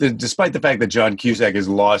 Despite the fact that John Cusack has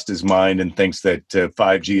lost his mind and thinks that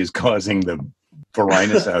 5G is causing the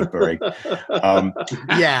Varinus outbreak.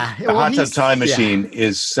 The Hot Tub Time Machine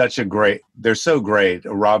is such a great. They're so great.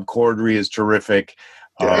 Rob Corddry is terrific.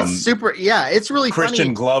 It's super. Yeah, it's really Christian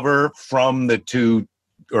funny. Glover from the 2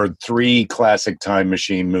 or 3 classic time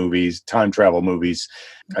machine movies, time travel movies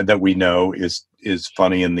that we know is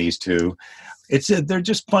funny in these two. They're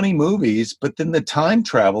just funny movies, but then the time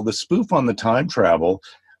travel, the spoof on the time travel.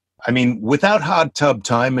 I mean, without Hot Tub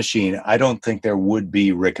Time Machine, I don't think there would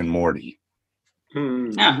be Rick and Morty.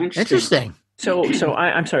 Yeah, interesting. So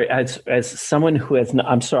I'm sorry, as someone who has not,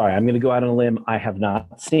 I'm sorry, I'm going to go out on a limb. I have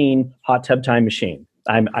not seen Hot Tub Time Machine.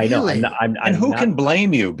 I know. Really? And who can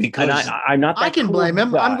blame you? Because I'm not. That I can blame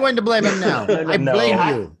him. guy. I'm going to blame him now. I blame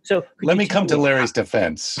you. So let me come to Larry's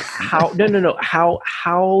defense. No.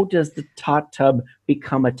 How does the hot tub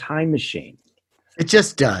become a time machine? It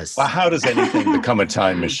just does. Well, how does anything become a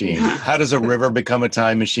time machine? How does a river become a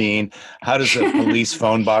time machine? How does a police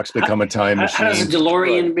phone box become a time machine? How does a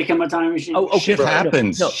DeLorean become a time machine? Oh, okay. Shit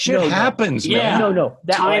happens. Shit happens, man. Yeah. No.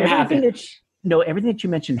 Time happens. Everything that you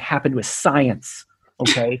mentioned happened with science.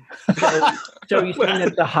 Okay, so you're saying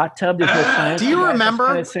that the hot tub is no science? Do you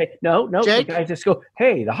remember? Say, no. Jake? The guys just go,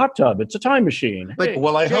 "Hey, the hot tub, it's a time machine." But hey.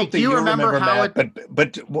 Well, I Jake, hope that you remember that.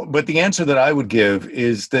 But the answer that I would give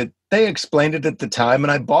is that they explained it at the time, and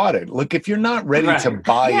I bought it. Look, if you're not ready to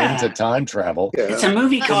buy into time travel, it's a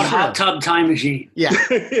movie called Hot Tub Time Machine. Yeah.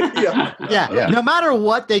 Yeah. No matter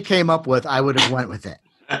what they came up with, I would have went with it.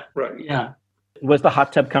 Right. Yeah. Was the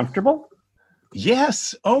hot tub comfortable?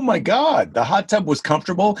 yes. Oh my God. The hot tub was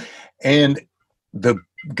comfortable. And the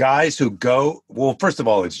guys who go, well, first of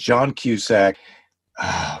all, it's John Cusack.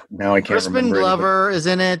 Now I can't Crispin remember. Glover is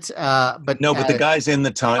in it. But the guys in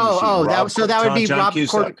the time machine. that would be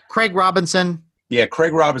Craig Robinson. Yeah,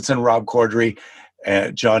 Craig Robinson, Rob Corddry,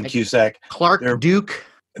 John Cusack. Clark Duke.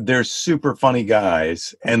 They're super funny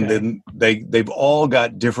guys. And then they've all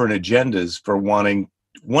got different agendas for wanting,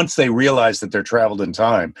 once they realize that they're traveled in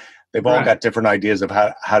time, they've all got different ideas of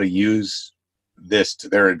how to use this to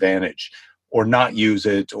their advantage or not use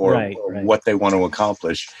it or what they want to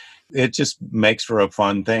accomplish. It just makes for a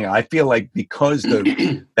fun thing. I feel like because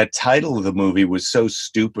that title of the movie was so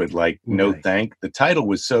stupid, like the title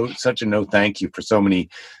was such a no thank you for so many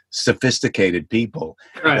sophisticated people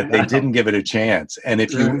that they didn't give it a chance. And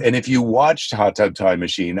if you watched Hot Tub Time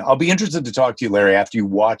Machine, I'll be interested to talk to you, Larry, after you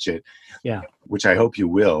watch it. Yeah, which I hope you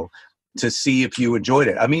will, to see if you enjoyed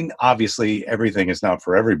it. I mean, obviously everything is not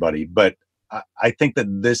for everybody, but I think that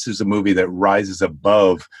this is a movie that rises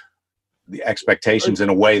above the expectations in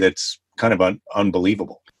a way that's kind of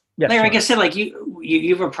unbelievable. Yeah, Larry, like I said, like you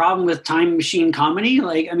have a problem with time machine comedy?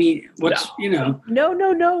 Like, I mean, what's No.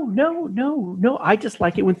 I just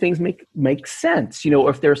like it when things make sense. You know,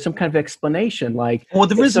 if there's some kind of explanation, like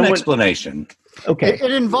there is an explanation. Okay,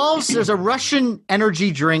 it involves there's a Russian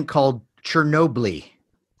energy drink called Chernobyl.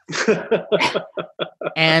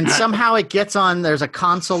 And somehow it gets on. There's a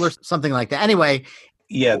console or something like that. Anyway.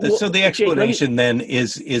 Yeah, so the explanation then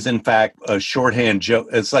is in fact a shorthand joke.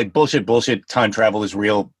 It's like bullshit. Time travel is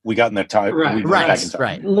real. We got in that time.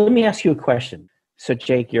 Right. Let me ask you a question. So,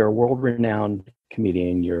 Jake, you're a world-renowned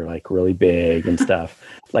comedian. You're like really big and stuff.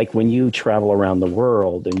 Like when you travel around the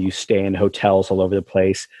world and you stay in hotels all over the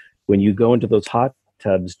place, when you go into those hot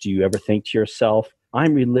tubs, do you ever think to yourself,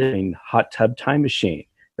 "I'm reliving Hot Tub Time Machine"?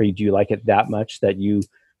 Or do you like it that much that you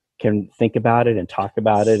can think about it and talk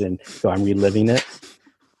about it and go, "I'm reliving it"?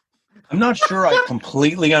 I'm not sure I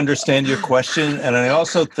completely understand your question, and I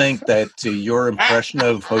also think that your impression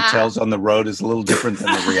of hotels on the road is a little different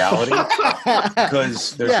than the reality,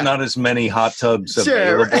 because there's not as many hot tubs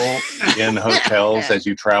available in hotels as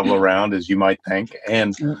you travel around as you might think,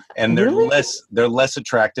 and they're less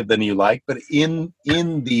attractive than you like. But in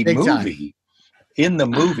the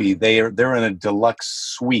movie, they're in a deluxe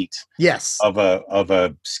suite, of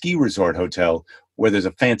a ski resort hotel where there's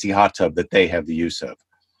a fancy hot tub that they have the use of.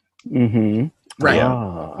 Mm-hmm. Right.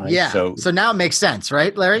 So now it makes sense,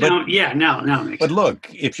 right, Larry? Now it makes sense. But look,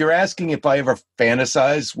 if you're asking if I ever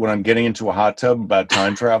fantasize when I'm getting into a hot tub about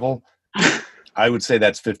time travel, I would say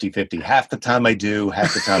that's 50-50. Half the time I do,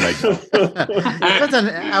 half the time I don't.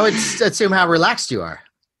 I would assume how relaxed you are.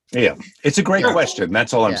 Yeah. It's a great question.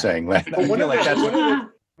 That's all I'm saying. One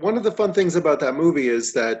of the fun things about that movie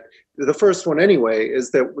is that the first one anyway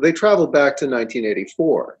is that they traveled back to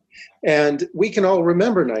 1984, and we can all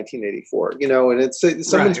remember 1984, and it's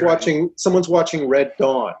someone's watching Red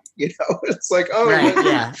Dawn, it's like, or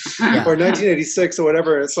 1986 or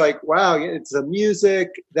whatever. And it's like, wow, it's the music.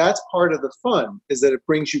 That's part of the fun, is that it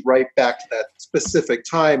brings you right back to that specific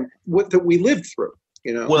time that we lived through.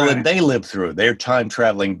 And they lived through. They're time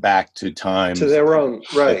traveling back to time to their own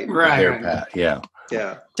path. Yeah.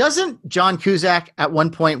 Doesn't John Cusack at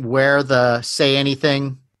one point wear the Say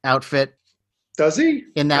Anything outfit? Does he?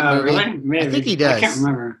 In that movie? Really? I think he does. I can't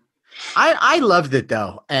remember. I loved it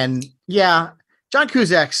though. And John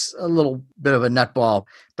Cusack's a little bit of a nutball,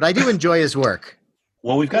 but I do enjoy his work.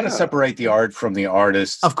 Well, we've got to separate the art from the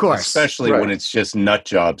artist. Of course. Especially when it's just nut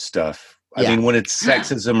job stuff. I mean, when it's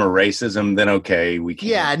sexism or racism, then okay, we can.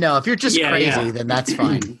 Yeah, no, if you're just crazy, then that's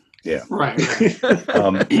fine. Yeah. Right.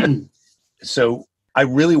 So I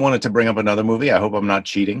really wanted to bring up another movie. I hope I'm not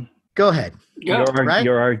cheating. Go ahead.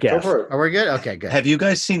 You're our guest. Are we good? Okay, good. Have you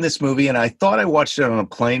guys seen this movie? And I thought I watched it on a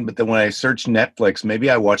plane, but then when I searched Netflix, maybe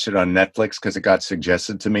I watched it on Netflix because it got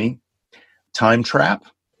suggested to me. Time Trap.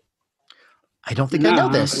 I don't think I know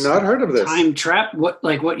this. I've not heard of this. Time Trap?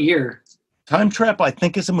 What year? Time Trap, I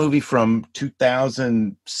think, is a movie from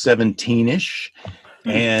 2017-ish.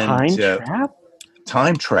 And Time Trap?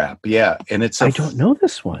 Time Trap, yeah. And I don't know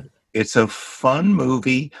this one. It's a fun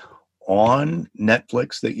movie on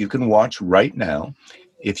Netflix that you can watch right now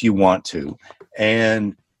if you want to.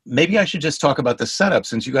 And maybe I should just talk about the setup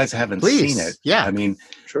since you guys haven't seen it. Yeah. I mean,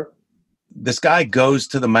 sure. This guy goes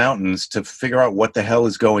to the mountains to figure out what the hell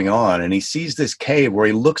is going on. And he sees this cave where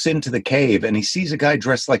he looks into the cave and he sees a guy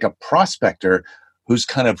dressed like a prospector who's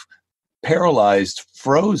kind of paralyzed,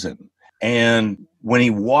 frozen. And when he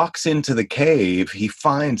walks into the cave, he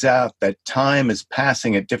finds out that time is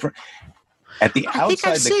passing at different. I think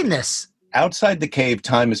I've seen this. Outside the cave,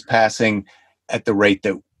 time is passing at the rate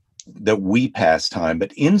that we pass time,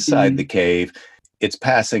 but inside the cave, it's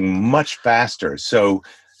passing much faster. So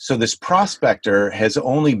this prospector has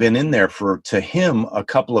only been in there to him a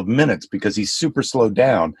couple of minutes because he's super slowed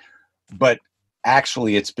down, but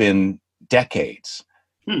actually it's been decades.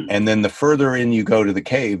 And then the further in you go to the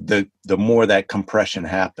cave, the more that compression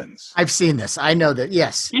happens. I've seen this. I know that.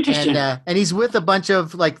 Yes. Interesting. And he's with a bunch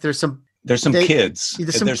of there's some kids.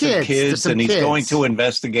 And he's going to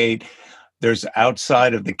investigate. There's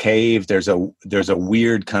outside of the cave. There's a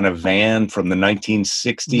weird kind of van from the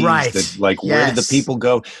 1960s. Right. That, where did the people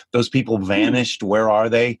go? Those people vanished. Where are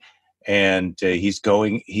they? and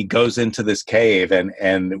he goes into this cave,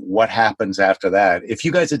 and what happens after that. If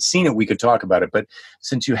you guys had seen it, we could talk about it, but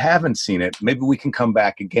since you haven't seen it, maybe we can come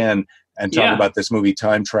back again and talk about this movie,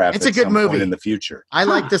 Time Trap. It's a good movie in the future. I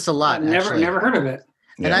like this a lot. Never heard of it.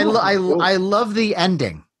 And I love the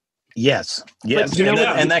ending. Yes.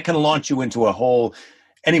 And that can launch you into a whole.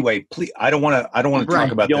 Anyway, please, I don't want to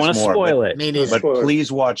talk about this more. You don't want to spoil it. But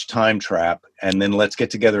please watch Time Trap, and then let's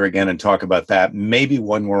get together again and talk about that. Maybe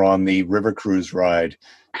when we're on the river cruise ride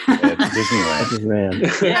at Disneyland.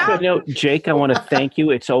 Jake, I want to thank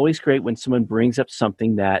you. It's always great when someone brings up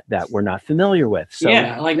something that we're not familiar with. So,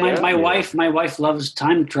 like my wife loves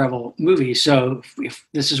time travel movies. So if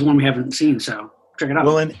this is one we haven't seen, so check it out.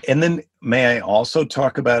 Well, and then may I also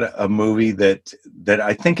talk about a movie that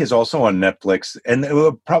I think is also on Netflix, and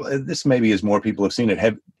probably this maybe is more people have seen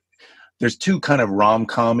it. There's two kind of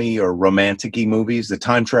rom-com-y or romantic-y movies. The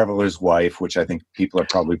Time Traveler's Wife, which I think people are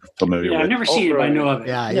probably familiar with. I've never seen it, but I know of it.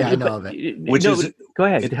 Yeah, I know of it. Go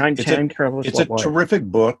ahead. Time Traveler's Wife. It's a terrific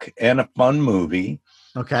book and a fun movie.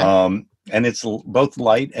 Okay. And it's both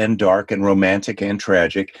light and dark and romantic and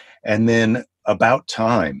tragic. And then About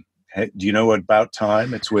Time. Do you know About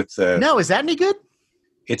Time? It's with no. Is that any good?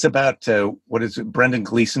 It's about what is it? Brendan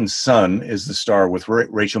Gleeson's son is the star with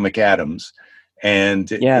Rachel McAdams, and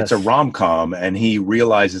it's a rom-com. And he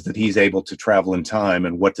realizes that he's able to travel in time,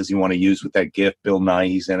 and what does he want to use with that gift? Bill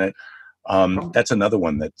Nighy's in it. That's another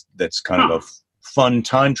one that's kind of a fun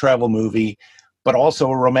time travel movie, but also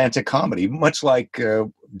a romantic comedy, much like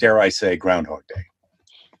dare I say Groundhog Day.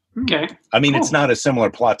 Okay. I mean, it's not a similar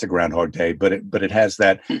plot to Groundhog Day, but it has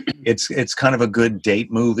that. It's kind of a good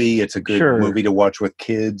date movie. It's a good movie to watch with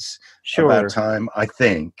kids. About time. I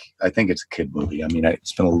think it's a kid movie. I mean,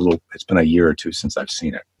 it's been a year or two since I've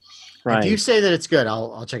seen it. Right. If you say that it's good,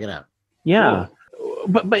 I'll check it out. Yeah. Cool.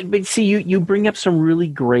 But see, you bring up some really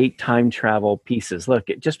great time travel pieces. Look,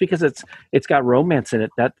 just because it's got romance in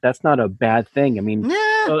it, that's not a bad thing. I mean,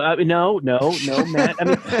 no, Matt. I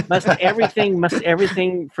mean, must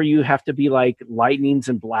everything for you have to be like lightnings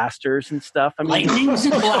and blasters and stuff? I mean, lightnings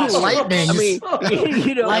and blasters. Lightnings. I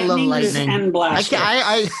mean, I love lightning and blasters.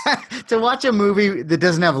 I to watch a movie that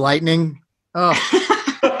doesn't have lightning. Oh,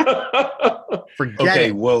 forget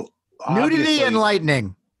it. Well, nudity and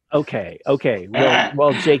lightning. Okay.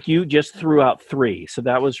 Well, Jake, you just threw out 3, so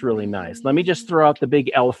that was really nice. Let me just throw out the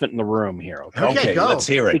big elephant in the room here. Okay, go. Let's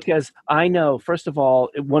hear it. Because I know, first of all,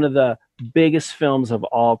 one of the biggest films of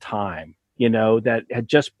all time, that had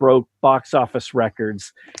just broke box office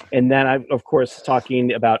records. And then I'm, of course,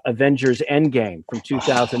 talking about Avengers Endgame from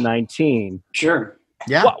 2019. Sure.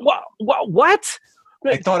 Yeah. What?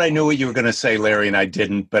 Right. I thought I knew what you were going to say, Larry, and I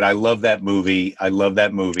didn't. But I love that movie.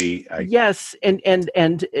 Yes,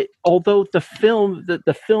 and although the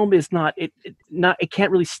film is not it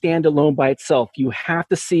can't really stand alone by itself. You have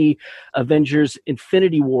to see Avengers: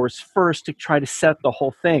 Infinity Wars first to try to set the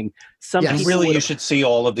whole thing. You should see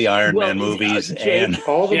all of the Iron Man movies Jake, and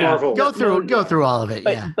all the Marvel. Go through all of it.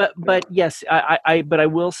 But yes, I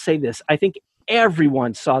will say this. I think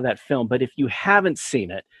everyone saw that film, but if you haven't seen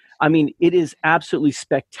it, I mean, it is absolutely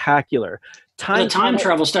spectacular. The time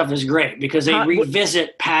travel stuff is great because they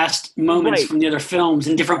revisit past moments from the other films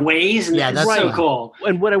in different ways, and that's so cool.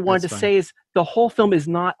 And what I wanted to say is the whole film is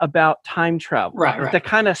not about time travel. Right. To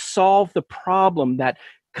kind of solve the problem that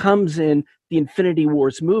comes in the Infinity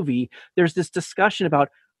Wars movie, there's this discussion about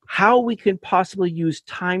how we can possibly use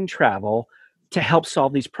time travel to help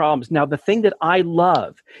solve these problems. Now, the thing that I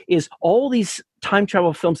love is all these time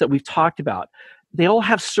travel films that we've talked about, they all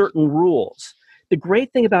have certain rules. The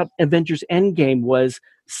great thing about Avengers Endgame was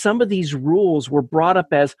some of these rules were brought up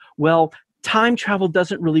as, well, time travel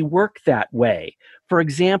doesn't really work that way. For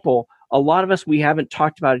example, a lot of us, we haven't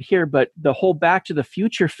talked about it here, but the whole Back to the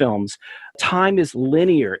Future films, time is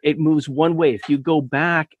linear. It moves one way. If you go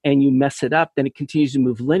back and you mess it up, then it continues to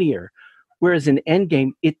move linear. Whereas in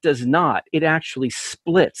Endgame, it does not. It actually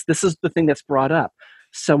splits. This is the thing that's brought up.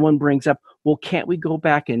 Someone brings up, well, can't we go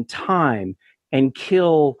back in time and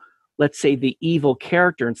kill, let's say, the evil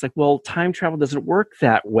character? And it's like, well, time travel doesn't work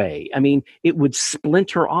that way. I mean, it would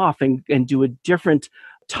splinter off and do a different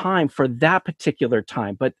time for that particular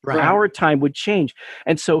time, but our time would change.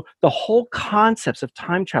 And so the whole concepts of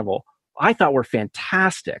time travel, I thought, were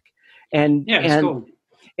fantastic. And cool.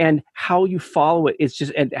 And how you follow it is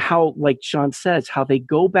just, and how, like Sean says, how they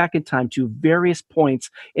go back in time to various points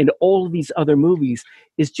in all of these other movies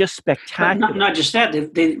is just spectacular. Not just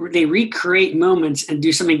that, they recreate moments and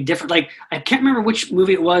do something different. Like, I can't remember which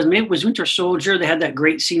movie it was. Maybe it was Winter Soldier. They had that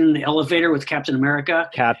great scene in the elevator with Captain America.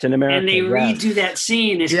 And they redo that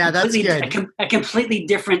scene. It's that's good. A completely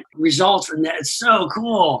different result, and that it's so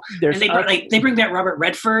cool. And they bring back Robert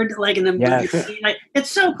Redford, like in the movie scene. Like, it's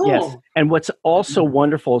so cool. Yes. And what's also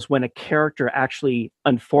wonderful is when a character actually,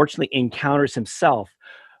 unfortunately, encounters himself,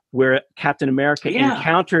 where Captain America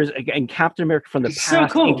encounters Captain America from the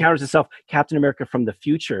past encounters himself, Captain America from the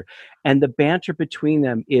future, and the banter between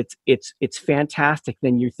them, it's fantastic.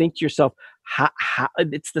 Then you think to yourself, how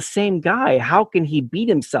it's the same guy. How can he beat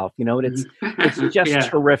himself? You know, and it's just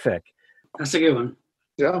terrific. That's a good one.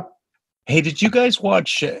 Yeah. Hey, did you guys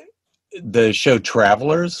watch the show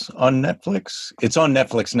Travelers on Netflix? It's on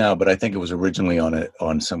Netflix now, but I think it was originally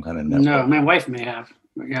on some kind of network. No, my wife may have.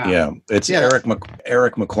 Yeah, it's Eric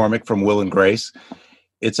McCormick from Will and Grace.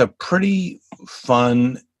 It's a pretty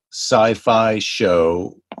fun sci-fi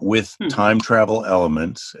show with time travel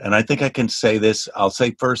elements. And I think I can say this. I'll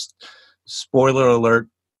say first, spoiler alert,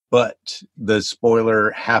 but the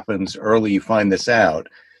spoiler happens early. You find this out.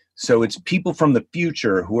 So it's people from the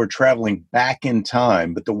future who are traveling back in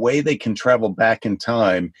time. But the way they can travel back in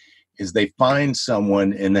time is they find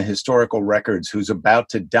someone in the historical records who's about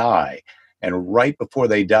to die. And right before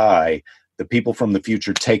they die, the people from the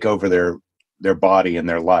future take over their body and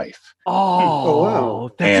their life. Oh,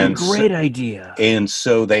 wow. That's a great idea. And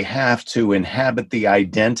so they have to inhabit the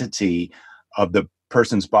identity of the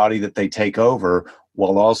person's body that they take over,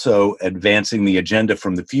 while also advancing the agenda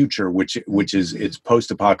from the future, which is it's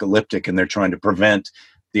post-apocalyptic, and they're trying to prevent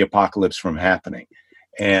the apocalypse from happening.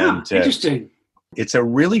 And interesting. It's a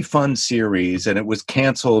really fun series, and it was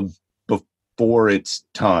canceled for its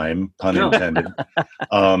time, pun intended.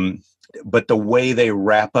 But the way they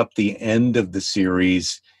wrap up the end of the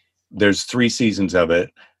series, there's 3 seasons of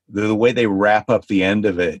it. The way they wrap up the end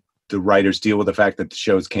of it, the writers deal with the fact that the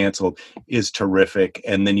show's canceled, is terrific.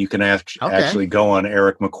 And then you can actually go on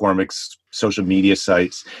Eric McCormick's social media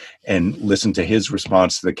sites and listen to his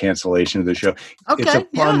response to the cancellation of the show. Okay,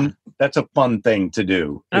 that's a fun thing to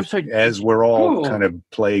do. As we're all kind of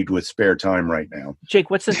plagued with spare time right now. Jake,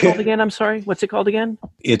 what's this called again? I'm sorry. What's it called again?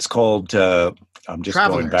 It's called, I'm just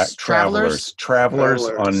going back. Travelers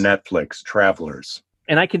on Netflix. Travelers.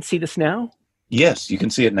 And I can see this now? Yes, you can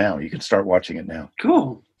see it now. You can start watching it now.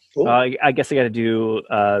 Cool. I guess I got to do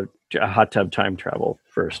a hot tub time travel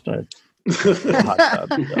first. Hot tub,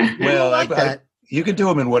 so. Well, you can do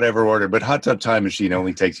them in whatever order, but Hot Tub Time Machine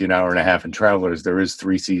only takes you an hour and a half. And Travelers, there is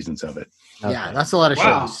 3 seasons of it. Okay. Yeah, that's a lot of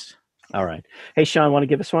shows. All right. Hey, Sean, want to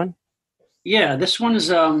give us one? Yeah, this one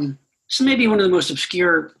is maybe one of the most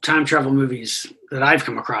obscure time travel movies that I've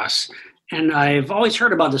come across. And I've always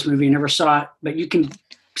heard about this movie, never saw it, but you can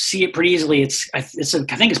see it pretty easily. I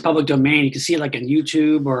think it's public domain. You can see it like on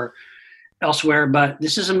YouTube or elsewhere. But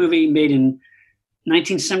this is a movie made in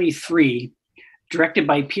 1973, directed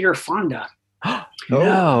by Peter Fonda.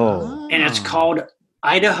 No. And it's called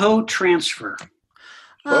Idaho Transfer.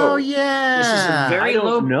 Oh, yeah. This is a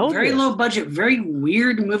very low budget, very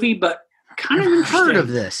weird movie, but kind of interesting. Heard of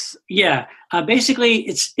this? Yeah. Basically,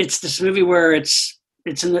 it's this movie where it's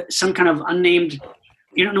in some kind of unnamed,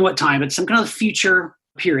 you don't know what time, it's some kind of future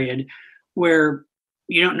period where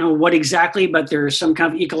you don't know what exactly, but there's some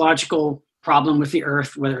kind of ecological problem with the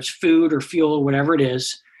earth, whether it's food or fuel or whatever it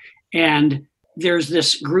is. And there's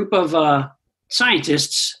this group of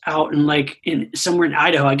scientists out in somewhere in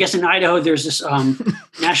Idaho. I guess in Idaho, there's this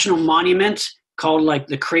national monument called like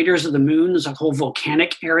the Craters of the Moon. There's a whole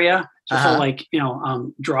volcanic area. So it's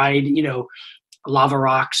all dried, lava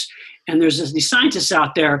rocks. And there's these scientists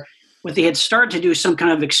out there. What they had started to do some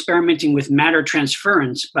kind of experimenting with matter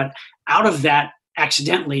transference, but out of that,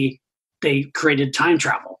 accidentally, they created time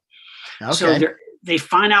travel. Okay. So they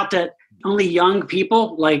find out that only young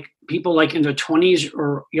people, like in their 20s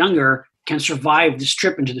or younger, can survive this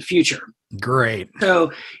trip into the future. Great.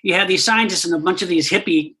 So you have these scientists and a bunch of these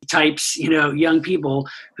hippie types, young people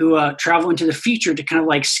who travel into the future to kind of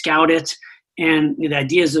like scout it. And the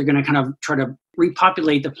idea is they're going to kind of try to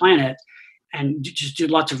repopulate the planet and just do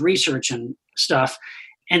lots of research and stuff.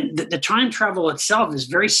 And the time travel itself is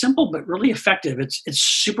very simple, but really effective. It's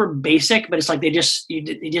super basic, but it's like they just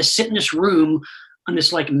sit in this room on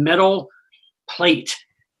this like metal plate.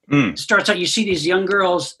 It starts out, you see these young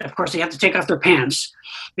girls, of course, they have to take off their pants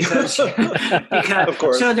because of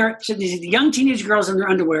course. So these young teenage girls in their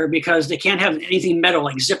underwear because they can't have anything metal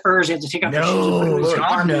like zippers. They have to take off their shoes and put them in these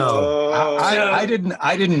compartments.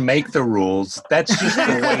 I didn't make the rules. That's just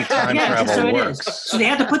the way time travel works. So they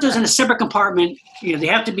have to put those in a separate compartment. They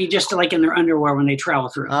have to be just like in their underwear when they travel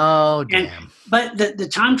through. Oh, damn. But the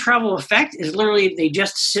time travel effect is literally they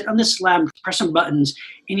just sit on this slab, press some buttons.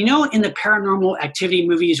 And in the paranormal activity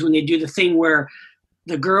movies when they do the thing where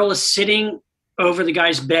the girl is sitting over the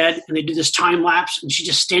guy's bed and they do this time lapse and she's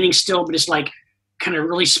just standing still, but it's like kind of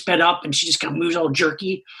really sped up and she just kind of moves all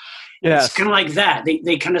jerky. Yes. It's kind of like that.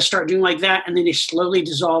 They kind of start doing like that and then they slowly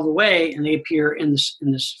dissolve away and they appear in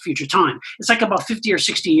this future time. It's like about 50 or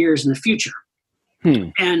 60 years in the future.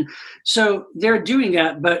 And so they're doing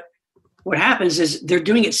that, but what happens is they're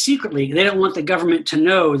doing it secretly. They don't want the government to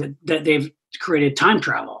know that they've created time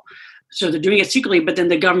travel. So they're doing it secretly, but then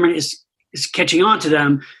the government is catching on to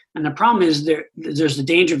them. And the problem is there's the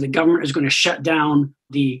danger of the government is going to shut down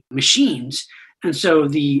the machines. And so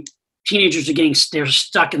the teenagers they're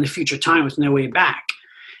stuck in the future time with no way back.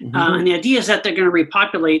 And the idea is that they're going to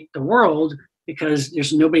repopulate the world because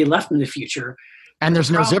there's nobody left in the future. And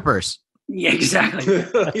there's no zippers. Yeah, exactly.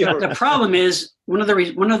 The problem is one of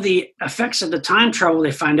the effects of the time travel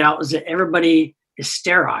they find out is that everybody is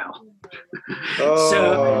sterile.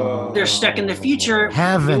 So they're stuck in the future.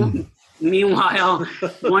 Heaven. Meanwhile,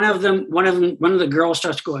 one of the girls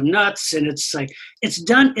starts going nuts, and it's like it's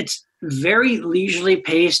very leisurely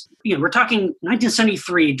paced. We're talking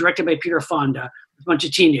 1973, directed by Peter Fonda, a bunch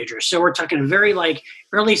of teenagers. So we're talking a very like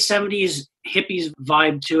early 70s hippies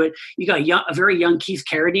vibe to it. You got a very young Keith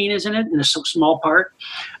Carradine is in it in a small part,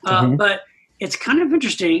 but it's kind of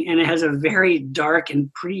interesting and it has a very dark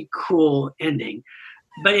and pretty cool ending.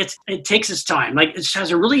 But it takes its time. Like it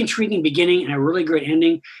has a really intriguing beginning and a really great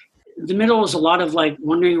ending. The middle is a lot of like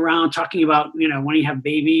wandering around talking about when you have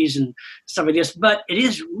babies and stuff like this. But it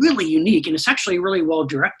is really unique and it's actually really well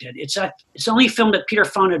directed. It's the only film that Peter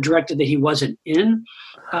Fonda directed that he wasn't in.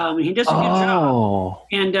 He does a good job.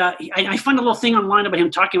 And I found a little thing online about him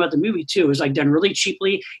talking about the movie too. It was like done really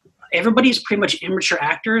cheaply. Everybody's pretty much amateur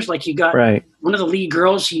actors. Like you got one of the lead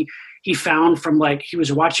girls. He found from like he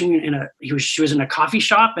was watching she was in a coffee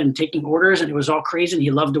shop and taking orders and it was all crazy and he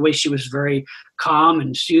loved the way she was very calm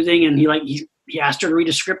and soothing and he asked her to read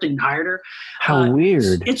a script and hired her. How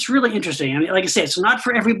weird. It's really interesting. I mean, like I said, it's not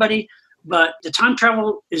for everybody, but the time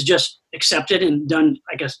travel is just accepted and done,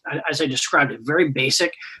 I guess, as I described it, very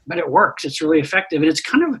basic, but it works. It's really effective. And it's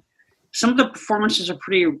kind of, some of the performances are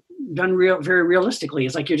done very realistically.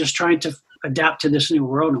 It's like you're just trying to adapt to this new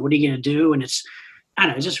world and what are you going to do? And it's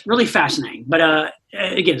just really fascinating. But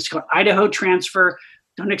again, it's called Idaho Transfer.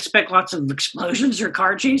 Don't expect lots of explosions or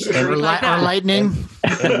car chases or lightning.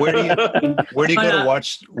 And where do you go to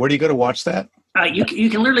watch that? You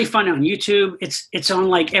can literally find it on YouTube. It's on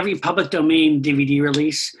like every public domain DVD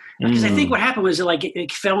release. Because I think what happened was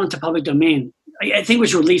it fell into public domain. I think it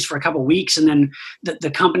was released for a couple of weeks, and then the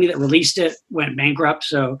company that released it went bankrupt.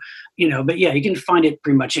 So but yeah, you can find it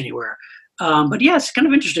pretty much anywhere. But yeah, it's kind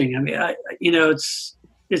of interesting. I mean,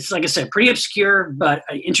 it's like I said, pretty obscure, but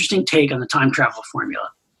an interesting take on the time travel formula.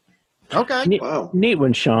 Okay. Wow. Neat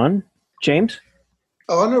one, Sean. James?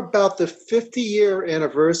 On about the 50-year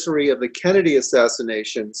anniversary of the Kennedy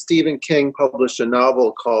assassination, Stephen King published a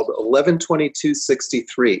novel called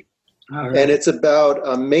 11/22/63. Right. And it's about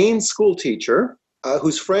a Maine school teacher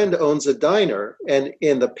whose friend owns a diner. And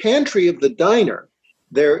in the pantry of the diner,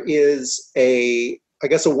 there is a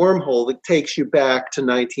wormhole that takes you back to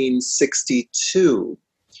 1962.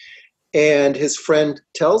 And his friend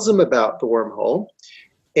tells him about the wormhole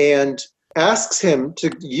and asks him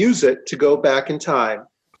to use it to go back in time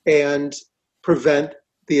and prevent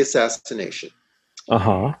the assassination.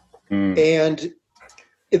 And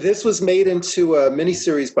this was made into a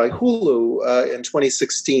miniseries by Hulu in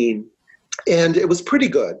 2016. And it was pretty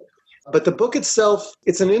good. But the book itself,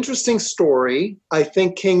 it's an interesting story. I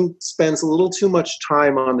think King spends a little too much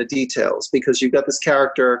time on the details because you've got this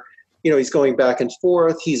character, he's going back and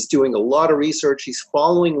forth. He's doing a lot of research. He's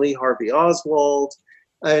following Lee Harvey Oswald.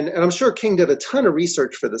 And I'm sure King did a ton of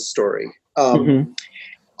research for this story.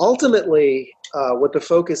 Ultimately, what the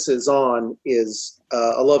focus is on is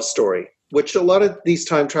a love story, which a lot of these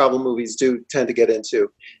time travel movies do tend to get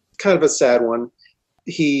into. Kind of a sad one.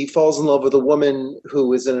 He falls in love with a woman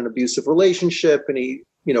who is in an abusive relationship, and he,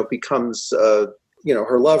 becomes,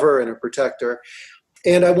 her lover and a protector.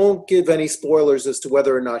 And I won't give any spoilers as to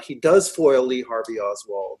whether or not he does foil Lee Harvey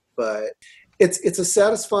Oswald, but it's a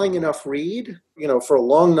satisfying enough read. For a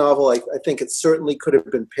long novel, I think it certainly could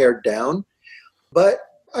have been pared down. But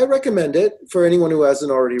I recommend it for anyone who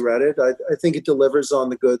hasn't already read it. I think it delivers on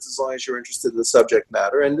the goods as long as you're interested in the subject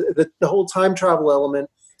matter. And the whole time travel element,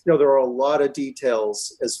 there are a lot of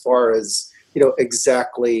details as far as,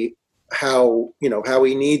 exactly how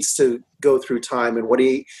he needs to go through time and what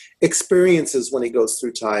he experiences when he goes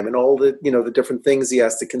through time and all the, the different things he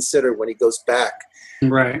has to consider when he goes back.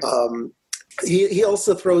 Right. He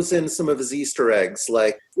also throws in some of his Easter eggs.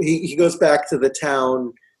 Like he goes back to the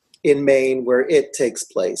town in Maine where It takes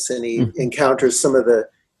place, and he encounters some of the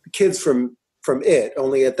kids from It.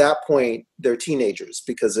 Only at that point they're teenagers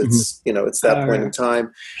because it's it's that point in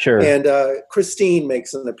time. Sure. And Christine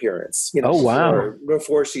makes an appearance. Oh wow!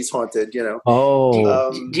 Before she's haunted.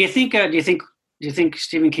 Oh. Do you think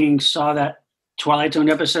Stephen King saw that Twilight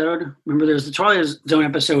Zone episode? Remember, there's the Twilight Zone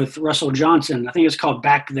episode with Russell Johnson. I think it's called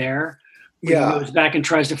Back There. Yeah. He goes back and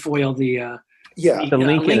tries to foil the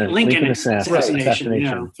Lincoln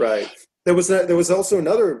assassination. Right. There was also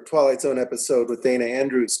another Twilight Zone episode with Dana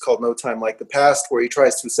Andrews called No Time Like the Past, where he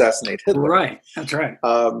tries to assassinate Hitler. Right. That's right.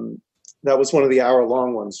 That was one of the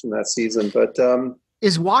hour-long ones from that season. But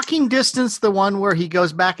is Walking Distance the one where he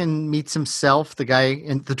goes back and meets himself? The guy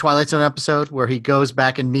in the Twilight Zone episode where he goes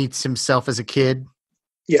back and meets himself as a kid.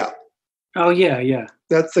 Yeah. Oh yeah.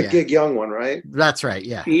 That's the Gig Young one, right? That's right.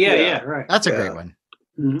 Yeah. Yeah. Right. That's a great one.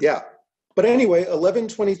 Mm-hmm. Yeah. But anyway,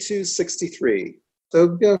 11/22/63.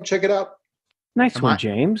 So check it out. Nice one,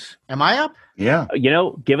 James. Am I up? Yeah.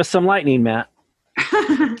 Give us some lightning, Matt.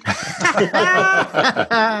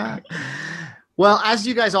 Well, as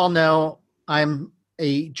you guys all know, I'm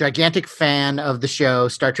a gigantic fan of the show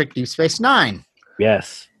Star Trek Deep Space Nine.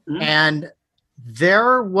 Yes. And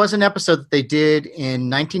there was an episode that they did in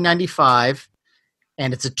 1995,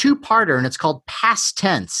 and it's a two-parter, and it's called Past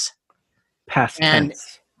Tense. Past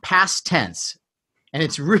Tense. And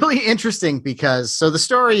it's really interesting because, so the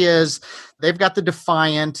story is they've got the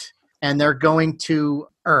Defiant and they're going to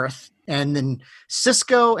Earth, and then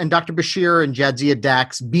Sisko and Dr. Bashir and Jadzia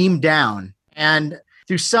Dax beam down, and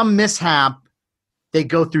through some mishap, they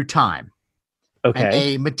go through time. Okay. And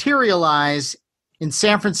they materialize in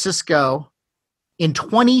San Francisco in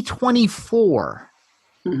 2024.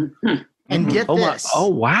 And get this. Oh,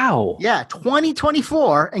 wow. Yeah,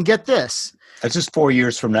 2024, and get this. That's just 4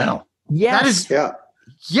 years from now. Yes.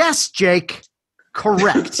 Yes, Jake.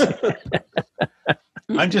 Correct.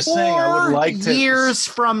 I'm just saying, I would like to. 4 years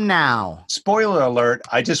from now. Spoiler alert,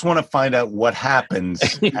 I just want to find out what happens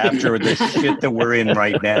after the shit that we're in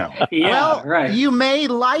right now. Yeah, right. You may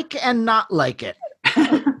like and not like it.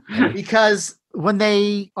 Because when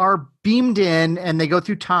they are beamed in and they go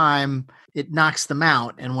through time, it knocks them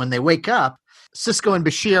out. And when they wake up, Sisko and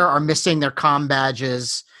Bashir are missing their comm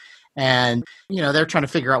badges. And, they're trying to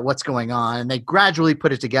figure out what's going on. And they gradually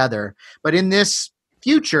put it together. But in this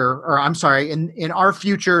future, or I'm sorry, in our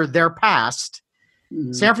future, their past,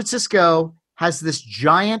 San Francisco has this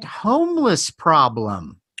giant homeless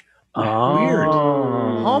problem. Weird.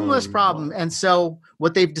 Homeless problem. And so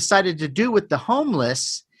what they've decided to do with the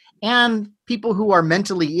homeless and people who are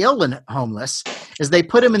mentally ill and homeless is they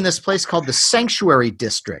put them in this place called the Sanctuary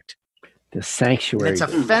District. The Sanctuary. And it's a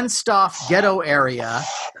fenced-off ghetto area.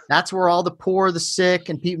 That's where all the poor, the sick,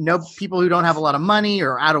 and people who don't have a lot of money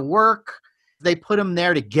or out of work, they put them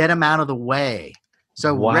there to get them out of the way.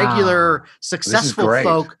 So regular, successful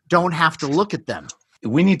folk don't have to look at them.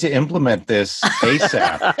 We need to implement this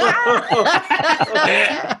ASAP.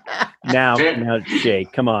 Now,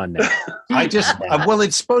 Jake, come on now.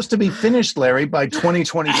 It's supposed to be finished, Larry, by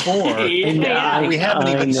 2024. Yeah. We haven't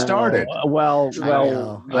even started. Okay. Well,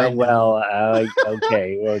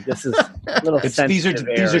 this is a little These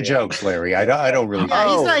are jokes, Larry. I don't really.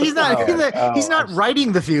 Yeah, he's not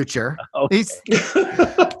writing the future. He's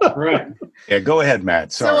right. Yeah, go ahead,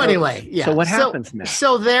 Matt. Sorry. So anyway, yeah. So what happens, Matt?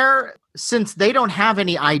 So since they don't have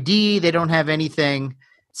any ID, they don't have anything,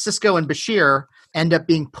 Sisko and Bashir end up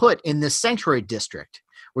being put in this sanctuary district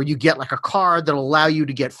where you get like a card that'll allow you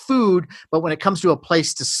to get food. But when it comes to a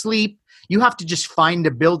place to sleep, you have to just find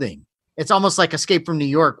a building. It's almost like Escape from New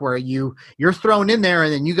York where you're thrown in there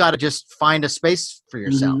and then you got to just find a space for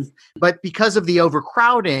yourself. But because of the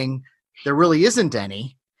overcrowding, there really isn't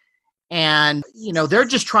any. And, they're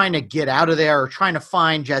just trying to get out of there or trying to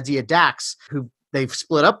find Jadzia Dax, who they've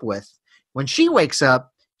split up with. When she wakes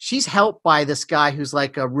up, she's helped by this guy who's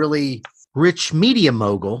like a really rich media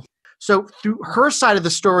mogul. So through her side of the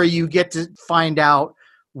story, you get to find out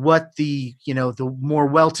what the more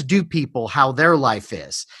well-to-do people, how their life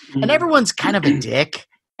is. And everyone's kind of a dick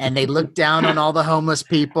and they look down on all the homeless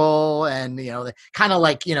people and, they kind of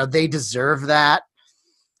like, they deserve that.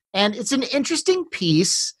 And it's an interesting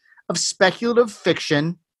piece of speculative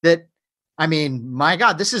fiction that I mean, my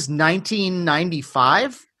God, this is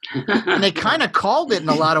 1995, and they kind of called it in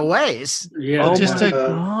a lot of ways. Yeah.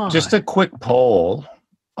 Just a quick poll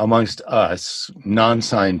amongst us,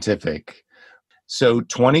 non-scientific. So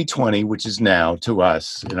 2020, which is now to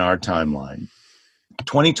us in our timeline,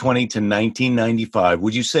 2020 to 1995,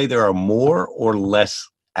 would you say there are more or less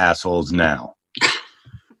assholes now?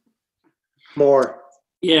 More.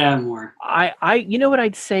 Yeah, more. You know what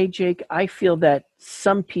I'd say, Jake? I feel that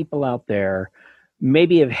some people out there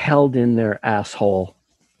maybe have held in their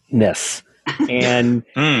assholeness, and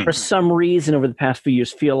for some reason over the past few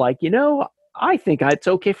years feel like, I think it's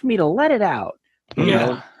okay for me to let it out. You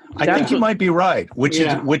know? I think you might be right, which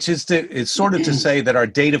is sort of to say that our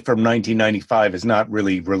data from 1995 is not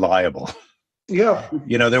really reliable. Yeah.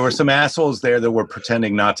 There were some assholes there that were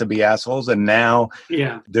pretending not to be assholes, and now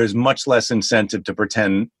there's much less incentive to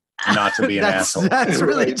pretend not to be an asshole. That's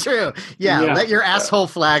really true. Yeah, let your asshole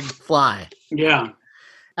flag fly. Yeah.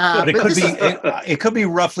 But it could be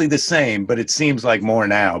roughly the same, but it seems like more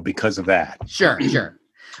now because of that. Sure.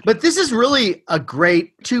 But this is really a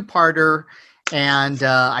great two-parter, and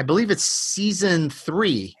I believe it's season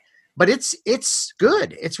 3. But it's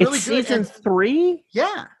good. It's really good. Season 3?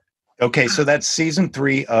 Yeah. Okay, so that's season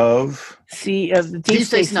 3 of Deep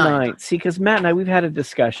Space Nine. See, because Matt and I, we've had a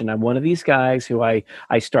discussion. I'm one of these guys who I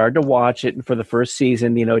started to watch it, and for the first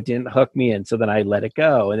season, it didn't hook me in, so then I let it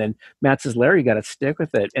go. And then Matt says, Larry, you got to stick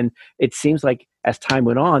with it. And it seems like as time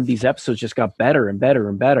went on, these episodes just got better and better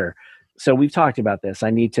and better. So we've talked about this. I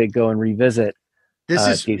need to go and revisit. This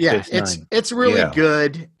is it's really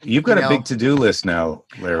good. You've got a big to-do list now,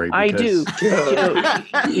 Larry. I do.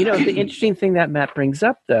 The interesting thing that Matt brings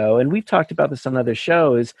up, though, and we've talked about this on other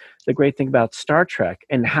shows, the great thing about Star Trek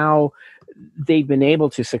and how they've been able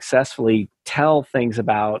to successfully tell things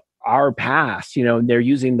about our past, and they're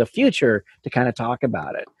using the future to kind of talk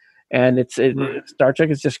about it. And Star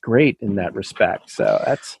Trek is just great in that respect. So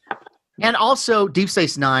that's. And also, Deep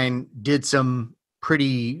Space Nine did some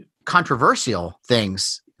pretty controversial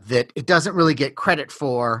things that it doesn't really get credit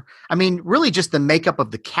for. I mean, really just the makeup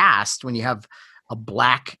of the cast when you have a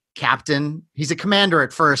black captain. He's a commander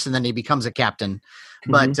at first and then he becomes a captain.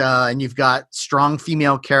 But and you've got strong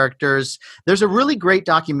female characters. There's a really great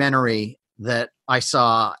documentary that I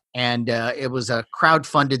saw, and it was a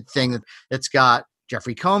crowd-funded thing that's got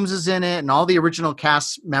Jeffrey Combs is in it and all the original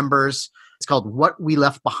cast members. It's called What We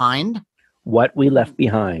Left Behind. What We Left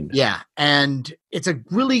Behind. Yeah. And it's a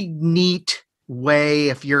really neat way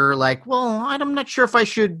if you're like, well, I'm not sure if I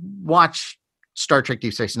should watch Star Trek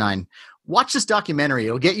Deep Space Nine. Watch this documentary.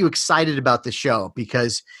 It'll get you excited about the show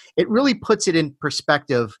because it really puts it in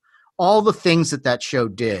perspective, all the things that show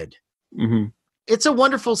did. Mm-hmm. It's a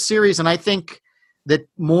wonderful series, and I think that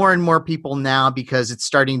more and more people now, because it's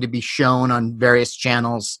starting to be shown on various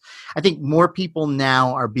channels, I think more people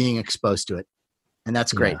now are being exposed to it, and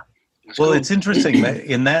that's great. Yeah. Well, it's interesting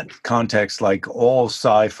in that context, like all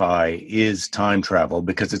sci-fi is time travel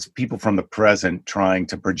because it's people from the present trying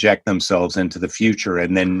to project themselves into the future.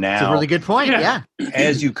 And then now, that's a really good point. Yeah.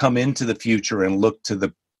 As you come into the future and look to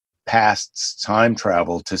the past's time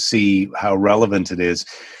travel to see how relevant it is,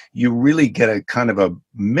 you really get a kind of a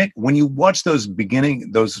mix. When you watch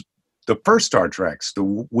the first Star Treks, the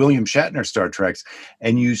William Shatner Star Treks,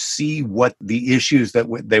 and you see what the issues that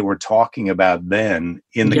they were talking about then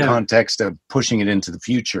in the context of pushing it into the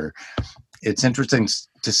future, it's interesting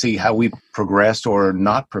to see how we progressed or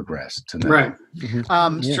not progressed to now. Right.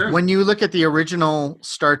 Mm-hmm. When you look at the original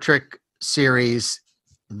Star Trek series,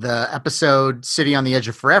 the episode City on the Edge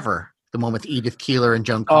of Forever, the one with Edith Keeler and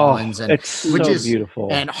Joan Collins, which is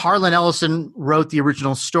beautiful. And Harlan Ellison wrote the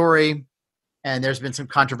original story. And there's been some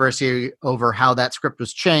controversy over how that script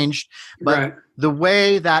was changed. But the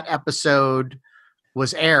way that episode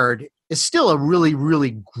was aired is still a really,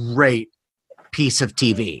 really great piece of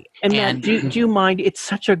TV. And Matt, do you mind? It's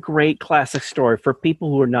such a great classic story. For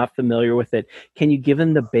people who are not familiar with it, can you give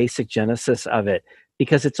them the basic genesis of it?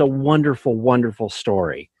 Because it's a wonderful, wonderful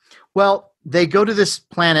story. Well, they go to this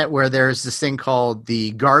planet where there's this thing called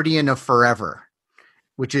the Guardian of Forever,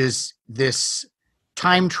 which is this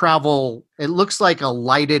time travel. It looks like a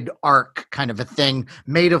lighted arc kind of a thing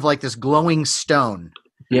made of like this glowing stone.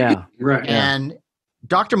 Yeah. Right. And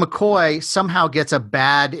Dr. McCoy somehow gets a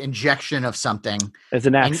bad injection of something as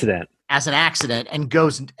an accident and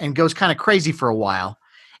goes kind of crazy for a while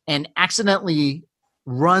and accidentally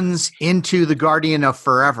runs into the Guardian of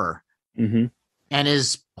Forever and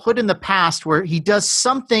is put in the past where he does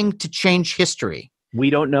something to change history. We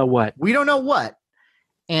don't know what.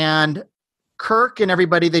 And Kirk and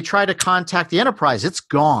everybody, they try to contact the Enterprise. It's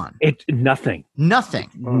gone. Nothing.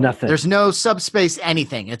 There's no subspace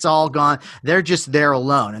anything. It's all gone. They're just there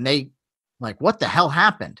alone. And they like, what the hell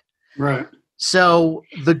happened? Right. So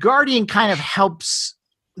the Guardian kind of helps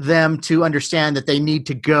them to understand that they need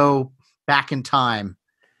to go back in time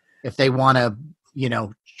if they want to,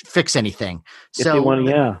 fix anything.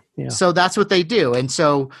 So that's what they do. And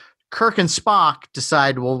so Kirk and Spock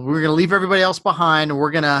decide, well, we're going to leave everybody else behind and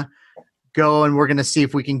we're going to go and we're going to see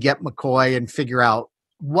if we can get McCoy and figure out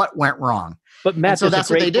what went wrong. But Matt, so that's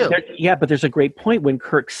what they do. But there's a great point when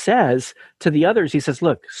Kirk says to the others, he says,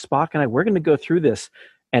 look, Spock and I, we're going to go through this.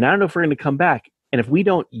 And I don't know if we're going to come back. And if we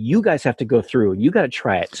don't, you guys have to go through and you got to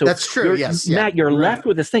try it. So that's true. Yes. Matt, you're left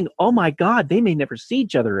with this thing. Oh my God, they may never see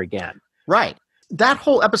each other again. Right. That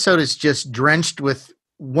whole episode is just drenched with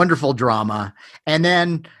wonderful drama. And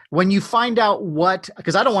then when you find out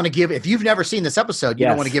because I don't want to give, if you've never seen this episode, you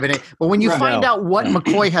don't want to give it, but when you find out what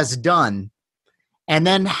McCoy has done and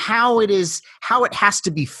then how it has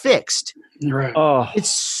to be fixed, it's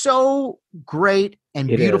so great and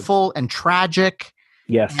beautiful and tragic.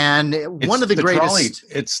 Yes. And one of the greatest.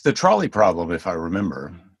 It's the trolley problem, if I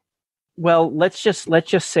remember. Well, let's just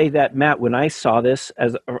say that, Matt, when I saw this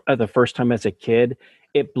as the first time as a kid,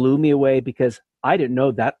 it blew me away because I didn't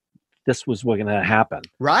know that this was going to happen.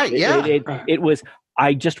 Right. It was,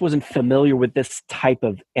 I just wasn't familiar with this type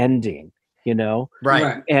of ending,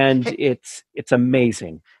 Right. And it's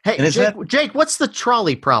amazing. Hey, Jake, what's the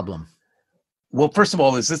trolley problem? Well, first of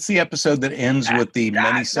all, is this the episode that ends with the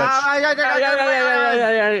many such? Well,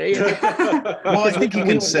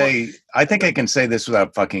 I think I can say this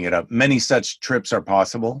without fucking it up. Many such trips are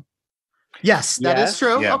possible. Yes, that is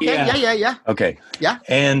true. Yeah. Okay, yeah. Okay. Yeah.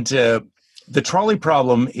 And the trolley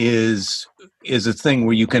problem is a thing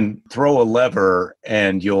where you can throw a lever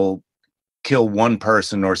and you'll kill one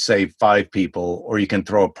person or save 5 people, or you can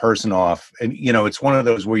throw a person off. And, it's one of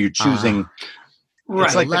those where you're choosing... Right.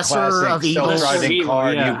 It's like lesser the classic of evil. self-driving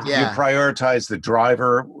car. Yeah. You prioritize the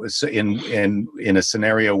driver in a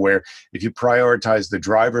scenario where if you prioritize the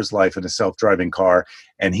driver's life in a self-driving car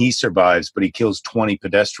and he survives, but he kills 20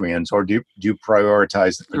 pedestrians, or do you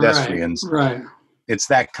prioritize the pedestrians? Right. It's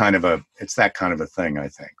that kind of a thing, I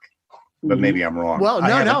think. But maybe I'm wrong. Well,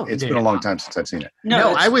 no. It's been a long time since I've seen it.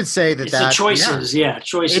 No, I would say that it's the choices. Yeah,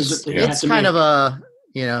 choices. It's kind of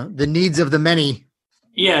the needs of the many.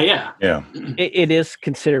 Yeah. It is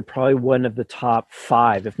considered probably one of the top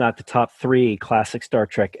 5, if not the top 3 classic Star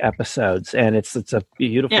Trek episodes. And it's a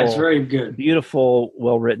beautiful, it's very good, beautiful,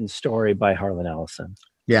 well-written story by Harlan Ellison.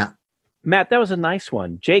 Yeah. Matt, that was a nice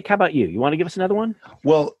one. Jake, how about you? You want to give us another one?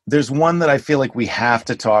 Well, there's one that I feel like we have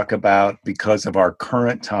to talk about because of our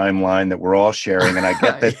current timeline that we're all sharing. And I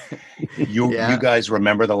get that you guys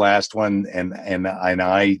remember the last one and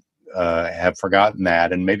I have forgotten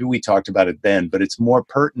that, and maybe we talked about it then, but it's more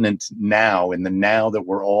pertinent now, in the now that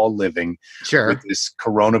we're all living with this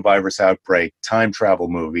coronavirus outbreak. Time travel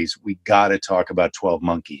movies, we got to talk about 12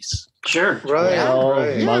 Monkeys. Sure. Right.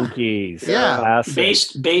 12 Monkeys. Yeah.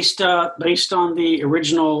 Based on the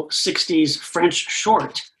original 60s French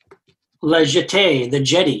short, Le Jetée, the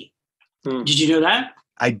jetty. Did you know that?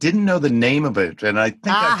 I didn't know the name of it, and I think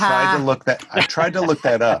I tried to look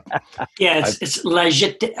that up. Yeah, it's La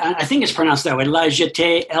Jetée. I think it's pronounced that way. La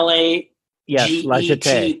Jetée, L-A-G-E-T-E-E.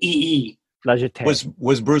 La Jetée.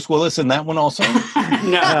 Was Bruce Willis in that one also?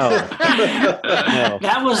 No.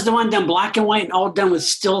 That was the one done black and white and all done with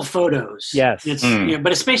still photos. Yes.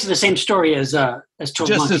 But it's basically the same story as 12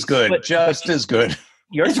 Monkeys. Just as good.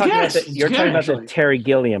 You're talking about the Terry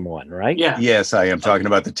Gilliam one, right? Yeah. Yes, I am talking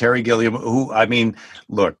about the Terry Gilliam.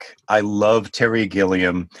 Look, I love Terry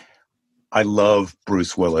Gilliam. I love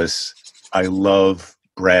Bruce Willis. I love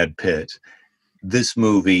Brad Pitt. This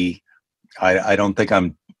movie, I don't think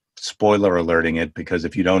I'm spoiler alerting it, because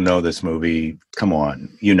if you don't know this movie, come on,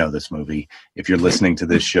 you know this movie. If you're listening to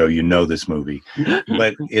this show, you know this movie.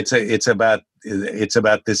 But it's about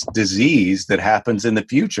this disease that happens in the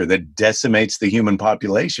future that decimates the human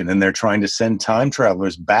population, and they're trying to send time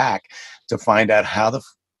travelers back to find out how the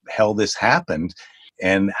hell this happened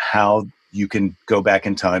and how you can go back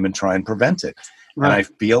in time and try and prevent it. Right. And I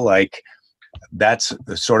feel like that's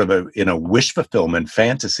sort of in a wish fulfillment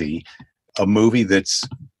fantasy, a movie that's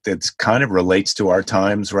kind of relates to our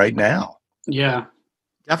times right now. Yeah,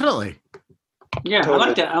 definitely. Yeah, I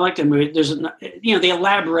like that. I like that movie. There's, they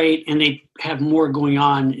elaborate and they have more going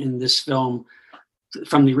on in this film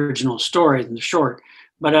from the original story than the short.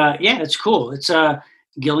 But it's cool. It's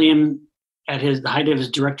Gilliam at the height of his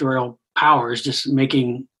directorial powers, just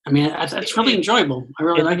making I mean, it's really enjoyable. I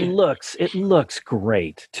really like it. It looks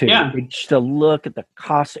great too. Yeah. The look at the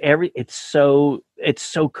cost, it's so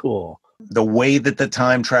cool. The way that the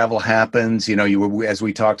time travel happens, as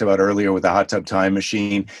we talked about earlier with the hot tub time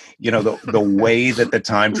machine, the way that the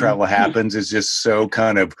time travel happens is just so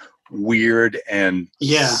kind of weird and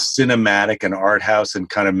cinematic and art house and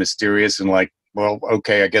kind of mysterious and like, well,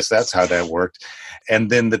 okay, I guess that's how that worked. And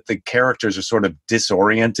then that the characters are sort of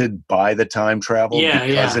disoriented by the time travel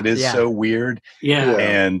because it is so weird. Yeah.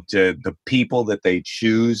 And the people that they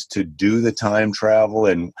choose to do the time travel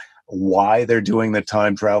and why they're doing the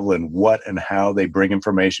time travel and what and how they bring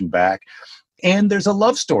information back. And there's a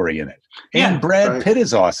love story in it. And Brad Pitt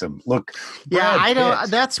is awesome. Look, I don't.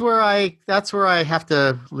 That's where I have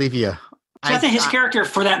to leave you. So I think his character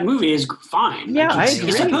for that movie is fine. Yeah, I agree.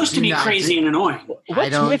 He's supposed to be crazy and annoying.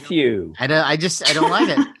 What's with you? I don't like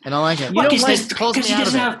it. I don't like it.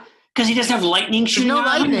 Because he doesn't have lightning shooting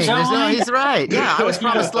out of him. He's right. Yeah, I was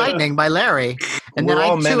promised lightning by Larry, and then I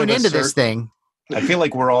tuned into this thing. I feel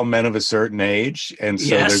like we're all men of a certain age, and so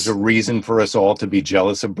there's a reason for us all to be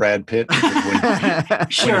jealous of Brad Pitt.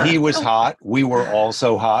 When he was hot, we were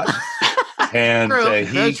also hot, and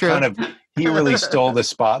he really stole the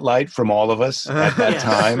spotlight from all of us at that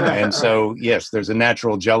time. And so, yes, there's a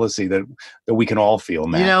natural jealousy that we can all feel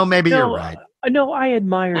now. Maybe you're right. No, I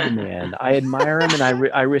admire the man. I admire him, and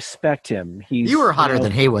I respect him. You were hotter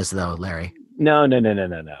than he was, though, Larry. No.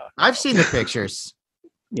 I've seen the pictures.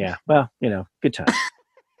 Yeah, well, good time.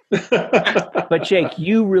 But Jake,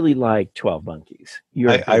 you really like 12 Monkeys.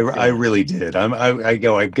 I really did. I'm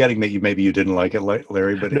getting that you didn't like it,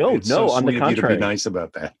 Larry, but it's so on sweet the of you to contrary. be nice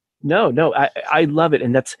about that. No, I love it,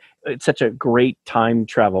 and it's such a great time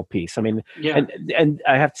travel piece. I mean, and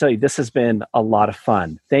I have to tell you, this has been a lot of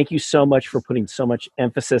fun. Thank you so much for putting so much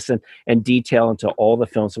emphasis and detail into all the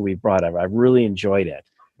films that we've brought up. I really enjoyed it.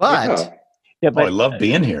 But I love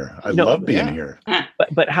being here. I love being here.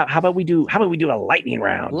 But how about we do a lightning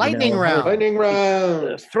round? Lightning round.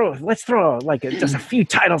 Let's throw just a few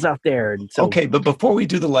titles out there. And so, okay, but before we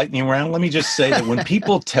do the lightning round, let me just say that when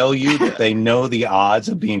people tell you that they know the odds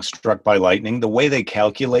of being struck by lightning, the way they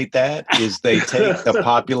calculate that is they take the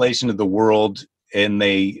population of the world and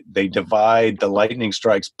they divide the lightning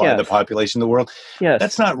strikes by the population of the world. Yes.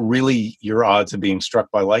 That's not really your odds of being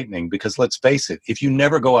struck by lightning, because let's face it, if you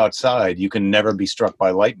never go outside, you can never be struck by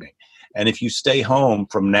lightning. And if you stay home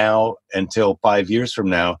from now until 5 years from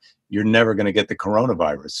now, you're never going to get the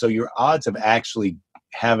coronavirus. So your odds of actually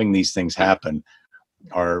having these things happen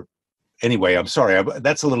are... Anyway, I'm sorry.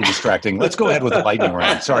 That's a little distracting. Let's go ahead with the lightning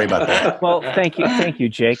round. Sorry about that. Well, thank you,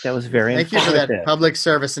 Jake. That was very informative. Thank you for that public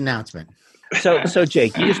service announcement. So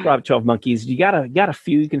Jake, you just brought up 12 Monkeys. You got a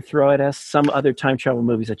few you can throw at us, some other time travel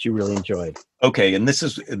movies that you really enjoyed. Okay, and this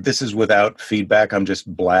is without feedback. I'm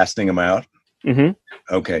just blasting them out. Mm-hmm.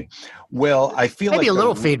 Okay. Well, I feel maybe a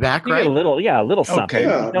little feedback, right? A little something.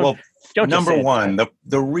 Okay. Well, number one,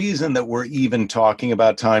 the reason that we're even talking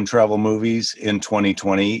about time travel movies in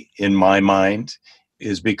 2020, in my mind,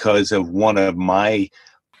 is because of one of my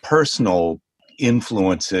personal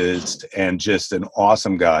influences and just an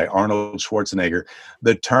awesome guy, Arnold Schwarzenegger,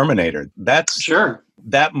 the Terminator. That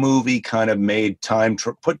movie kind of made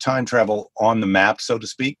put time travel on the map, so to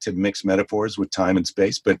speak, to mix metaphors with time and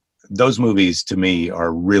space. But those movies to me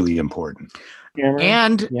are really important.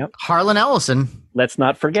 And Harlan Ellison. Let's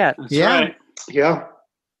not forget. That's right. Yeah.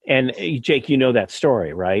 And Jake, you know that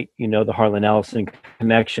story, right? You know the Harlan Ellison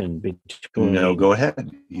connection between. No, go ahead.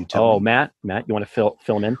 You tell me. Matt, you want to fill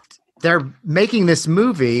him in? They're making this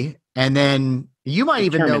movie, and then you might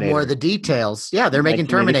even know more of the details. Yeah, they're making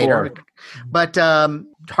Terminator. But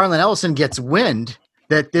Harlan Ellison gets wind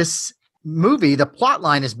that this movie, the plot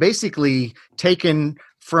line, is basically taken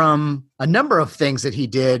from a number of things that he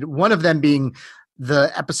did, one of them being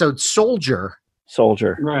the episode Soldier.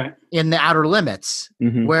 Right. In The Outer Limits,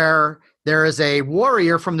 where there is a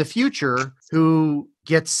warrior from the future who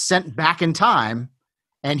gets sent back in time,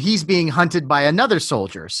 and he's being hunted by another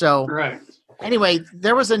soldier. So anyway,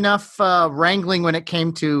 there was enough wrangling when it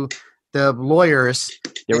came to the lawyers.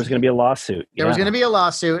 There was going to be a lawsuit. There was going to be a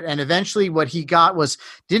lawsuit, and eventually what he got was,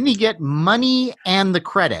 didn't he get money and the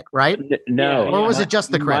credit, right? No. Or was it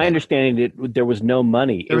just the credit? My understanding, there was no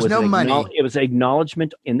money. There was no money. It was an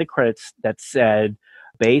acknowledgement in the credits that said,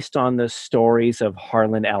 based on the stories of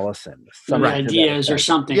Harlan Ellison. Ideas or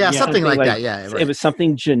something. Yeah, something like that. Yeah, right. It was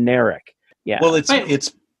something generic. Yeah. Well,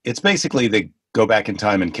 it's basically they go back in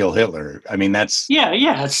time and kill Hitler. I mean, that's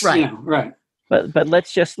it's right. Right. But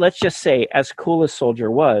let's just say, as cool as Soldier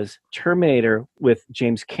was, Terminator with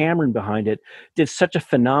James Cameron behind it did such a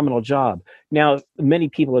phenomenal job. Now, many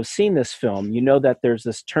people have seen this film. You know that there's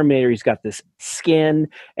this Terminator. He's got this skin,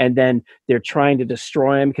 and then they're trying to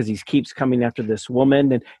destroy him because he keeps coming after this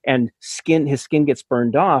woman, and his skin gets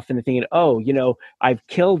burned off, and they're thinking, oh, I've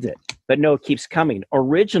killed it. But no, it keeps coming.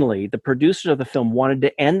 Originally, the producers of the film wanted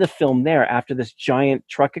to end the film there after this giant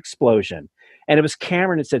truck explosion. And it was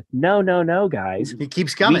Cameron that said, no, guys. It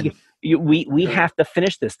keeps coming. We have to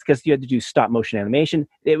finish this because you had to do stop motion animation.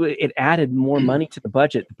 It added more money to the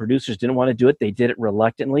budget. The producers didn't want to do it. They did it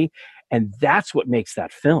reluctantly. And that's what makes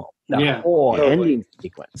that film, the whole ending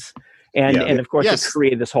sequence. And of course, it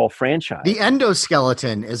created this whole franchise. The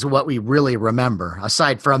endoskeleton is what we really remember,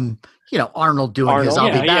 aside from, Arnold doing his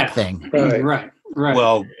I'll be back thing. Right.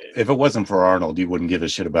 Well, if it wasn't for Arnold, you wouldn't give a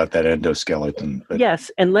shit about that endoskeleton. But.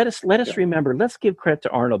 Yes, and let us remember. Let's give credit to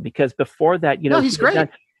Arnold, because before that, he's great.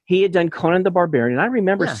 He had done Conan the Barbarian. I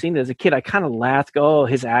remember seeing it as a kid. I kind of laughed. Oh,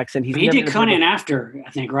 his accent. He did Conan after,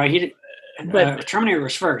 I think, right? He did. But Terminator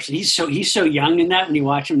was first. He's so young in that when you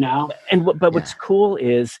watch him now. But what's cool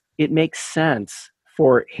is it makes sense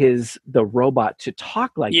for the robot to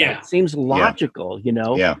talk like that. It seems logical,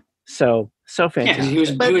 Yeah. So fantastic. Yeah, he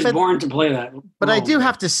was born to play that. But I do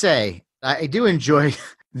have to say, I do enjoy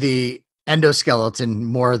the endoskeleton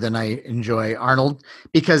more than I enjoy Arnold,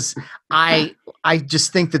 because I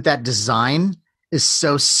just think that design is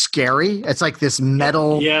so scary. It's like this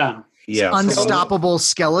metal, unstoppable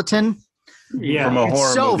skeleton. Yeah, from a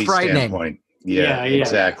horror movie frightening. standpoint. Yeah,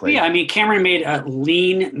 exactly. Yeah, I mean, Cameron made a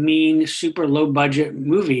lean, mean, super low budget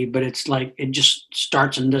movie, but it's like it just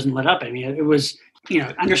starts and doesn't let up. I mean, it was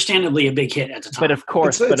understandably a big hit at the time. But of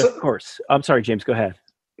course, I'm sorry, James, go ahead.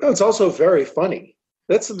 No, it's also very funny.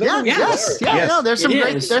 There's some great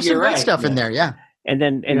stuff in there. Yeah. And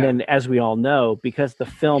then, as we all know, because the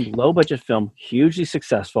film, low budget film, hugely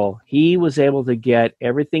successful, he was able to get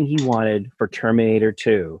everything he wanted for Terminator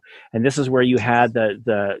 2. And this is where you had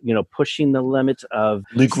the pushing the limits of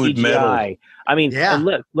liquid CGI. metal. I mean,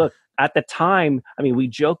 look. At the time, I mean, we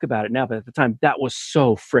joke about it now, but at the time, that was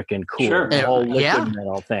so freaking cool. Sure. The whole liquid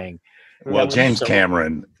metal thing. Well, James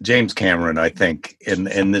Cameron, I think,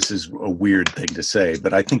 and this is a weird thing to say,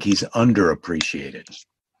 but I think he's underappreciated.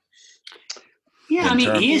 Yeah, I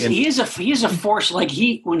mean, he is a force. Like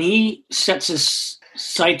when he sets his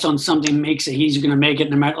sights on something, he's going to make it.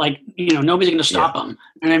 No matter, nobody's going to stop him.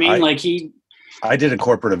 And I mean, I did a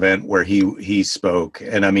corporate event where he spoke,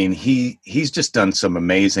 and I mean, he's just done some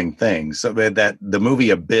amazing things. So that the movie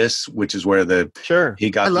Abyss, which is where he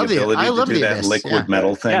got the ability to do that liquid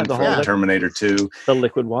metal thing for Terminator 2. The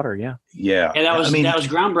liquid water, yeah. That was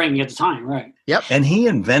groundbreaking at the time, right? Yep. And he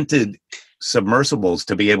invented submersibles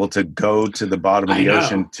to be able to go to the bottom of the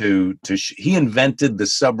ocean he invented the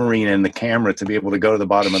submarine and the camera to be able to go to the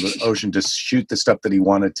bottom of the ocean to shoot the stuff that he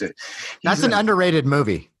wanted to. That's an underrated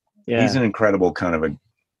movie. Yeah. He's an incredible kind of a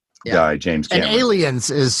guy, James Cameron. And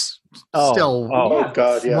Aliens is still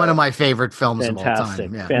one of my favorite films of all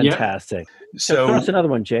time. Yeah. Fantastic. So that's another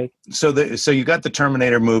one, Jake. So you got the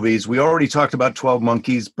Terminator movies. We already talked about 12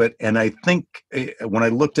 Monkeys, and I think when I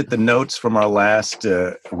looked at the notes from our last,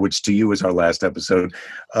 which to you is our last episode,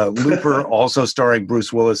 Looper also starring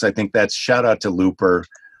Bruce Willis. I think that's shout out to Looper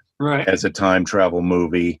as a time travel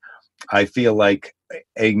movie. I feel like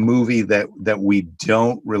a movie that we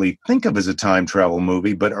don't really think of as a time travel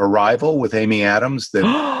movie, but Arrival with Amy Adams,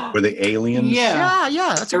 where the aliens. Yeah.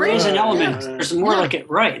 There is an element. There's more like it.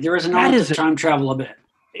 Right. There is an element of time travel a bit.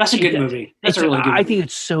 That's a good movie. That's a really good movie. I think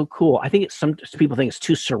it's so cool. I think some people think it's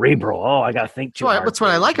too cerebral. Oh, I got to think too hard. That's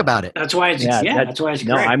what I like about it. That's why it's that's why it's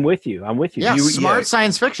great. No, I'm with you. Yeah, smart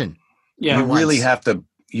science fiction. Yeah. You really have to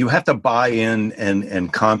buy in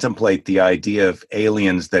and contemplate the idea of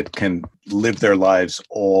aliens that can live their lives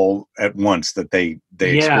all at once, that they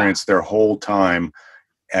experience their whole time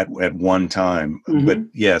at one time. Mm-hmm.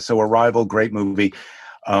 But so Arrival, great movie.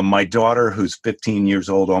 My daughter, who's 15 years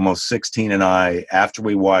old, almost 16, and I, after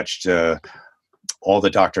we watched all the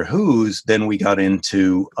Doctor Who's, then we got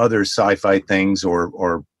into other sci-fi things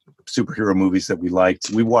or superhero movies that we liked.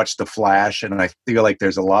 We watched The Flash, and I feel like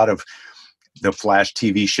there's a lot of the Flash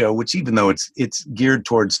TV show, which even though it's geared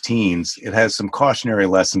towards teens, it has some cautionary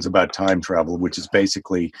lessons about time travel, which is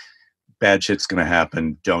basically bad shit's going to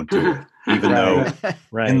happen. Don't do it. Even though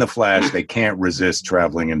in The Flash, they can't resist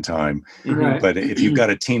traveling in time. Right. But if you've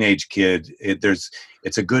got a teenage kid,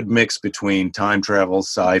 it's a good mix between time travel,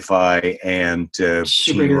 sci-fi, and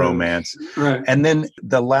teen romance. Right. And then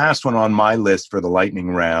the last one on my list for the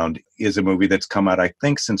lightning round is a movie that's come out, I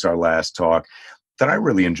think, since our last talk, that I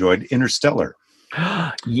really enjoyed, Interstellar.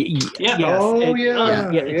 Yeah. Oh,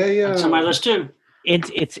 yeah. That's on my list too.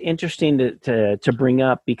 It's interesting to bring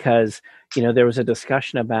up because, there was a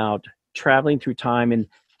discussion about traveling through time, and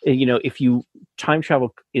if time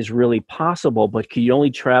travel is really possible, but you only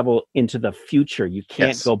travel into the future. You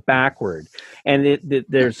can't go backward. And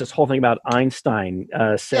there's this whole thing about Einstein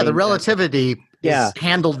saying the relativity is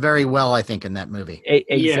handled very well, I think, in that movie.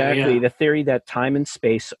 Exactly. The theory that time and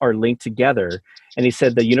space are linked together. And he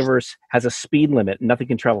said the universe has a speed limit. Nothing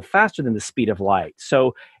can travel faster than the speed of light.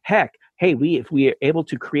 So heck, hey, if we are able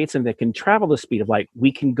to create something that can travel the speed of light,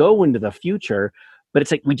 we can go into the future, but it's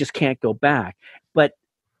like we just can't go back. But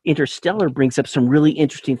Interstellar brings up some really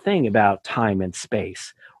interesting thing about time and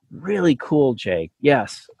space. Really cool, Jake.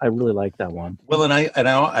 Yes, I really like that one. Well, and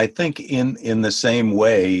I think in the same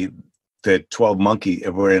way that 12 Monkey,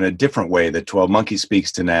 or in a different way that 12 Monkey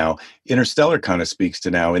speaks to now, Interstellar kind of speaks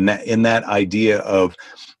to now in that idea of,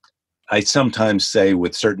 I sometimes say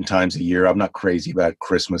with certain times of year, I'm not crazy about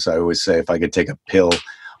Christmas. I always say if I could take a pill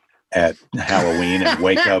at Halloween and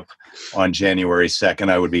wake up on January 2nd,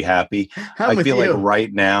 I would be happy. I feel like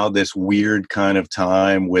right now, this weird kind of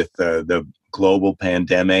time with the global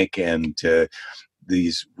pandemic and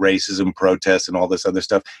these racism protests and all this other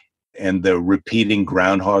stuff, and the repeating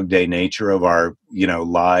Groundhog Day nature of our,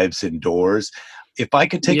 lives indoors. If I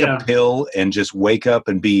could take a pill and just wake up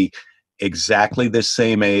and be exactly the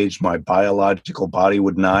same age, my biological body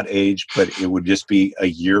would not age, but it would just be a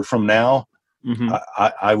year from now,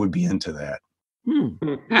 I would be into that.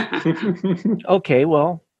 Okay,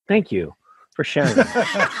 well, thank you for sharing.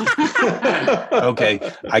 Okay,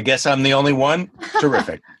 I guess I'm the only one.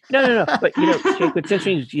 Terrific. No. But Jake, what's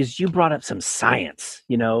interesting is you brought up some science.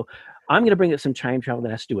 I'm going to bring up some time travel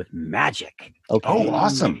that has to do with magic. Okay. Oh,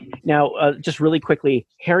 awesome. Now, just really quickly,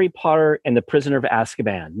 Harry Potter and the Prisoner of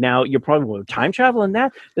Azkaban. Now, you're probably going, time travel in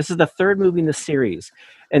that? This is the third movie in the series.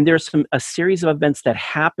 And there's a series of events that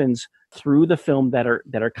happens through the film that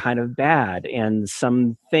are kind of bad. And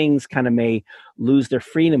some things kind of may lose their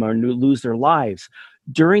freedom or lose their lives.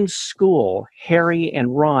 During school, Harry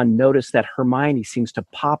and Ron notice that Hermione seems to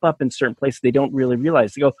pop up in certain places they don't really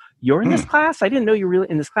realize. They go, "You're in this class? I didn't know you were really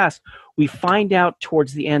in this class." We find out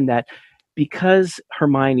towards the end that because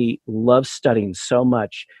Hermione loves studying so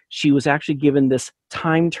much, she was actually given this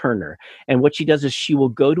time turner. And what she does is she will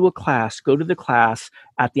go to the class,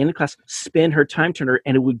 at the end of class, spin her time turner,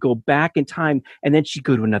 and it would go back in time, and then she'd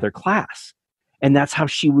go to another class. And that's how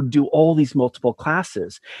she would do all these multiple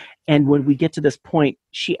classes. And when we get to this point,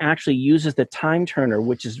 she actually uses the time turner,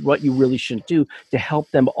 which is what you really shouldn't do, to help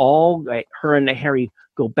them all, her and Harry,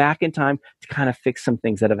 go back in time to kind of fix some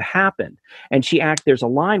things that have happened. And there's a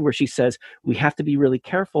line where she says, we have to be really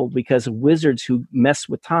careful because wizards who mess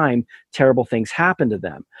with time, terrible things happen to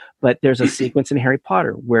them. But there's a sequence in Harry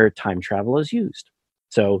Potter where time travel is used.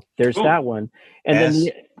 So there's that one. And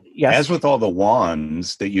then... Yes. As with all the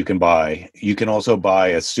wands that you can buy, you can also buy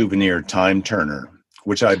a souvenir time turner,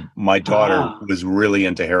 which my daughter was really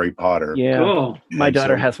into Harry Potter. Yeah, cool. My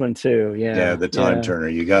daughter has one too. Yeah, the time turner.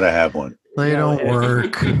 You got to have one. They don't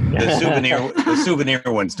work. The souvenir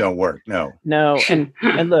ones don't work. No. And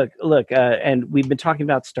look, and we've been talking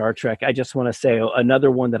about Star Trek. I just want to say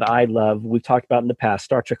another one that I love. We've talked about in the past,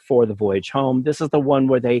 Star Trek IV: The Voyage Home. This is the one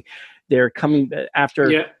where they're coming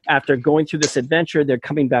after going through this adventure. They're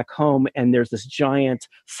coming back home, and there's this giant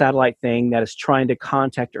satellite thing that is trying to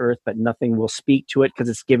contact Earth, but nothing will speak to it because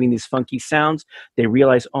it's giving these funky sounds. They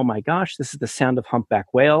realize, oh my gosh, this is the sound of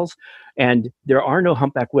humpback whales, and there are no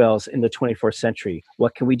humpback whales in the 24th century.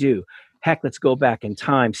 What can we do? Heck, let's go back in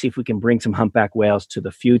time, see if we can bring some humpback whales to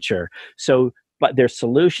the future. But their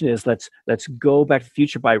solution is let's go back to the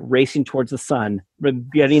future by racing towards the sun,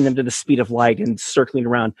 getting them to the speed of light and circling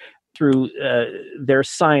around. Through their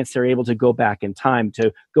science, they're able to go back in time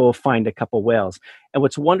to go find a couple whales. And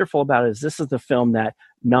what's wonderful about it is this is the film that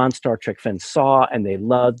non-Star Trek fans saw and they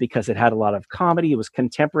loved because it had a lot of comedy. It was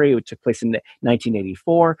contemporary. It took place in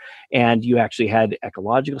 1984. And you actually had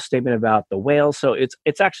ecological statement about the whales. So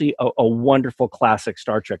it's actually a wonderful classic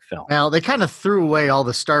Star Trek film. Well, they kind of threw away all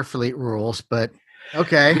the Starfleet rules, but...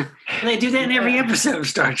 Okay. They do that in every episode of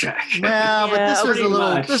Star Trek. Well, but this was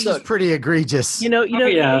this was pretty egregious. But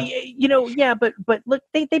look,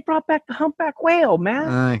 they brought back the humpback whale,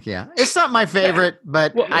 man. Yeah. It's not my favorite,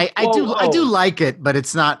 but I do like it, but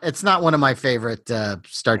it's not one of my favorite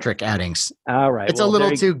Star Trek outings. All right. It's a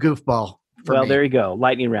little too goofball for me. There you go.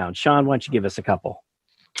 Lightning round. Sean, why don't you give us a couple?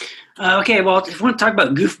 Okay, well, if you want to talk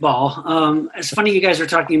about goofball, it's funny you guys are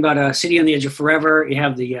talking about City on the Edge of Forever. You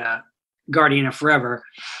have the Guardian of Forever.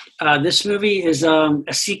 This movie is a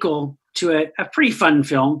sequel to a pretty fun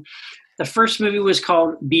film. The first movie was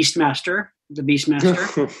called Beastmaster, the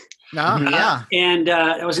Beastmaster. Yeah. And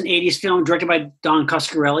it was an 80s film directed by Don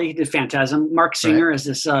Coscarelli. He did Phantasm. Mark Singer is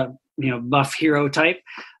this buff hero type.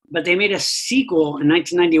 But they made a sequel in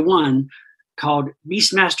 1991 called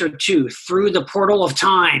Beastmaster 2, Through the Portal of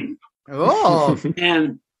Time. Oh.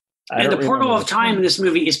 And the portal of time in this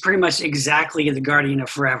movie is pretty much exactly the Guardian of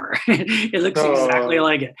Forever. It looks exactly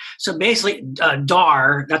like it. So basically,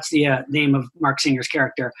 Dar, that's the name of Mark Singer's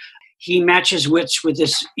character, he matches wits with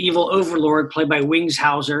this evil overlord played by Wings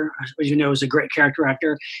Hauser, as you know, is a great character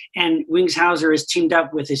actor. And Wings Hauser is teamed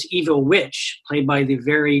up with this evil witch played by the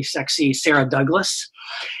very sexy Sarah Douglas.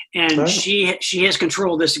 And she has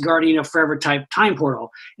control of this Guardian of Forever type time portal.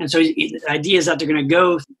 And so the idea is that they're going to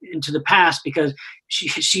go into the past because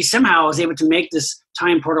she somehow is able to make this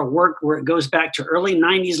time portal work where it goes back to early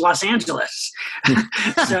 90s Los Angeles.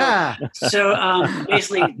 so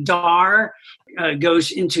basically Dar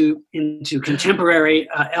goes into contemporary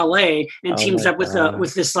LA and teams up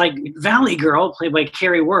with this like Valley girl played by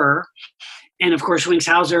Carrie Wurr. And of course, Wings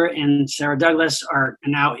Hauser and Sarah Douglas are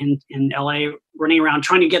now in LA running around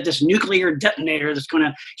trying to get this nuclear detonator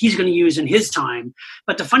he's going to use in his time.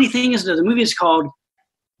 But the funny thing is that the movie is called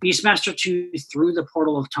Beastmaster 2 Through the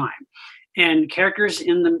Portal of Time. And characters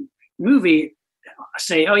in the movie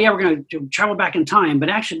say, oh yeah, we're going to travel back in time. But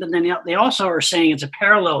actually, then they also are saying it's a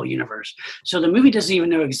parallel universe. So the movie doesn't even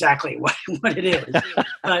know exactly what it is.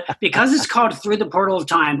 But because it's called Through the Portal of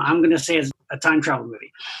Time, I'm going to say it's a time travel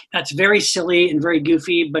movie. That's very silly and very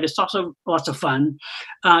goofy, but it's also lots of fun.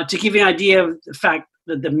 To give you an idea of the fact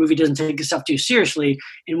that the movie doesn't take itself too seriously,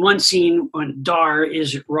 in one scene when Dar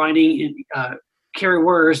is riding in Carrie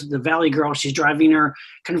Wurr's, the Valley girl, she's driving her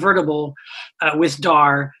convertible with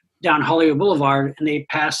Dar down Hollywood Boulevard, and they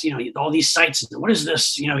pass, all these sites. What is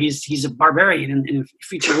this? He's a barbarian in a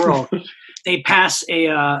future world. They pass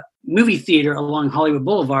a movie theater along Hollywood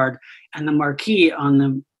Boulevard, and the marquee on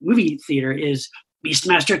the movie theater is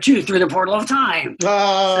Beastmaster 2 Through the Portal of Time.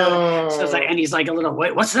 So it's like, and he's like a little,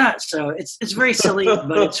 wait, what's that? So it's very silly,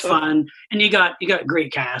 but it's fun. And you got a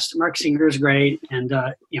great cast. Mark Singer is great, and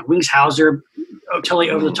Wings Hauser,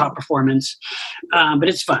 totally over the top performance. But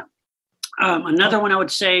it's fun. Another one I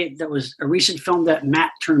would say that was a recent film that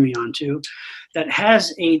Matt turned me on to that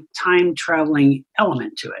has a time traveling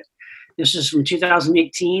element to it. This is from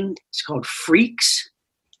 2018. It's called Freaks.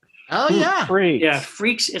 Oh yeah, Freaks. Yeah,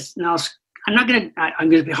 Freaks. I'm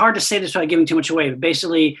gonna be hard to say this without giving too much away. But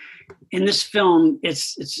basically, in this film,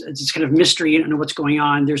 it's kind of mystery. You don't know what's going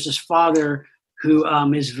on. There's this father who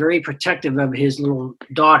is very protective of his little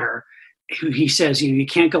daughter. Who he says, you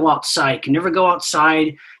can't go outside. You can never go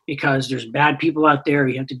outside because there's bad people out there.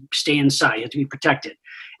 You have to stay inside. You have to be protected.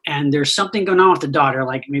 And there's something going on with the daughter,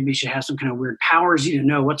 like maybe she has some kind of weird powers. You don't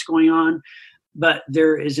know what's going on. But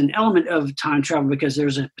there is an element of time travel because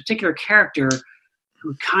there's a particular character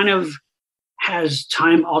who kind of has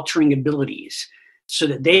time-altering abilities so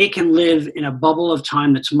that they can live in a bubble of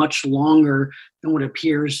time that's much longer than what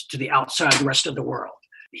appears to the outside the rest of the world.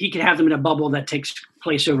 He can have them in a bubble that takes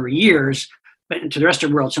place over years, but to the rest of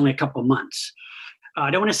the world, it's only a couple of months. I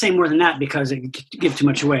don't want to say more than that because it could give too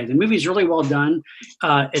much away. The movie is really well done.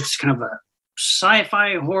 It's kind of a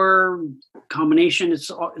sci-fi horror combination. It's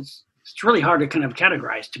really hard to kind of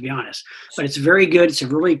categorize, to be honest. But it's very good. It's a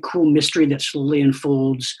really cool mystery that slowly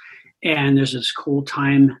unfolds, and there's this cool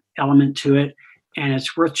time element to it, and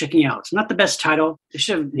it's worth checking out. It's not the best title. They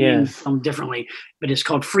should have named the film differently, but it's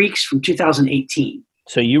called Freaks from 2018.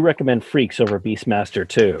 So you recommend Freaks over Beastmaster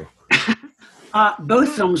 2? Both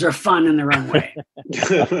films are fun in their own way.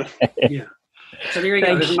 Yeah. So there you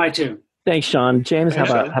go. Those are my two. Thanks, Sean. James,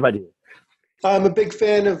 how about you? I'm a big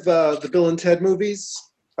fan of the Bill and Ted movies.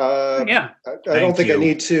 I don't think I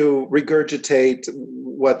need to regurgitate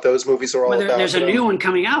what those movies are all about. There's a new one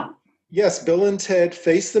coming out. Yes, Bill and Ted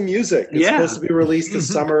Face the Music. It's supposed to be released this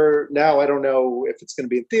summer. Now, I don't know if it's going to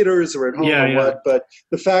be in theaters or at home or what, but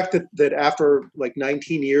the fact that after like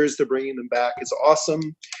 19 years, they're bringing them back is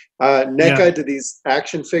awesome. NECA did these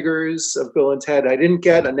action figures of Bill and Ted I didn't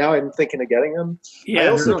get, and now I'm thinking of getting them. Yeah, I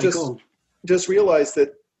also just realized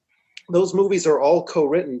that those movies are all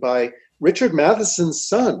co-written by Richard Matheson's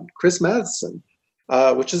son, Chris Matheson,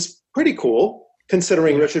 which is pretty cool.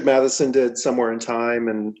 Considering Richard Matheson did Somewhere in Time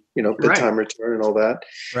and, Good Time Return and all that.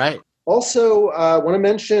 Right. Also, I want to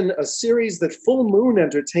mention a series that Full Moon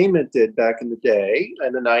Entertainment did back in the day,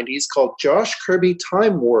 in the 90s, called Josh Kirby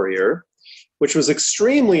Time Warrior, which was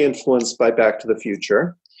extremely influenced by Back to the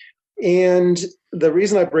Future. And the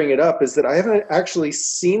reason I bring it up is that I haven't actually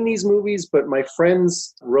seen these movies, but my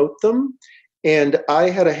friends wrote them. And I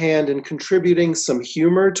had a hand in contributing some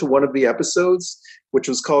humor to one of the episodes, which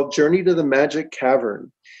was called Journey to the Magic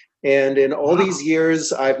Cavern. And in all these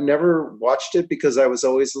years, I've never watched it because I was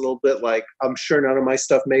always a little bit like, I'm sure none of my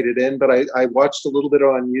stuff made it in, but I watched a little bit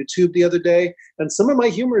on YouTube the other day, and some of my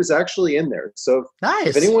humor is actually in there. So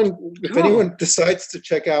if anyone decides to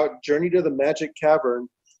check out Journey to the Magic Cavern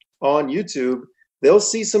on YouTube, they'll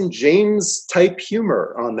see some James type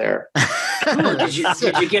humor on there. Did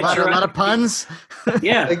you get a lot of puns?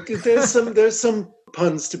 Yeah. Like, there's some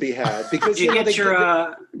puns to be had because did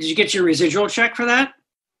you get your residual check for that?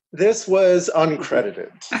 This was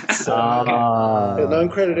uncredited. So, an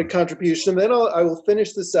uncredited contribution. Then I will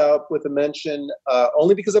finish this out with a mention,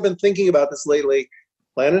 only because I've been thinking about this lately.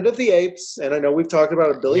 Planet of the Apes, and I know we've talked about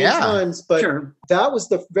it a billion times, but that was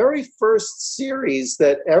the very first series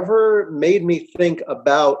that ever made me think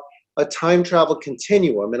about a time travel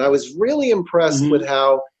continuum. And I was really impressed with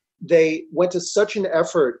how they went to such an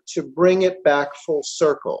effort to bring it back full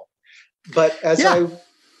circle. But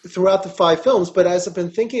throughout the 5 films, but as I've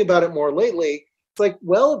been thinking about it more lately, it's like,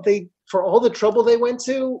 well, for all the trouble they went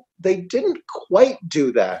to, they didn't quite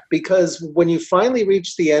do that, because when you finally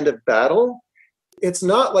reach the end of battle, it's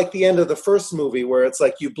not like the end of the first movie where it's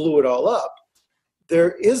like you blew it all up.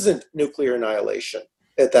 There isn't nuclear annihilation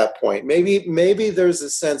at that point. Maybe there's a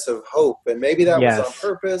sense of hope, and maybe that was on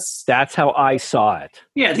purpose. That's how I saw it.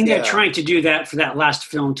 Yeah, I think they're trying to do that for that last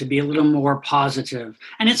film to be a little more positive.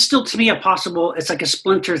 And it's still, to me, it's like a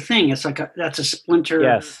splinter thing. It's like that's a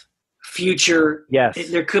splinter future. Yes.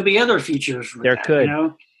 There could be other futures. There could.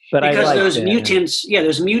 But because those mutants,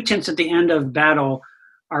 those mutants at the end of battle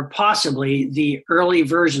are possibly the early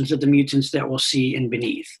versions of the mutants that we'll see in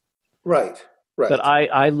Beneath. Right. But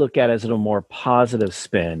I look at it as a more positive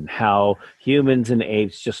spin, how humans and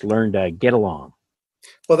apes just learn to get along.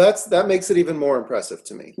 Well, that makes it even more impressive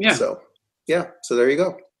to me. Yeah. So there you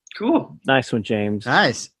go. Cool. Nice one, James.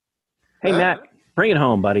 Nice. Hey, Matt, bring it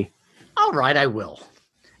home, buddy. All right, I will.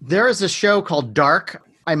 There is a show called Dark.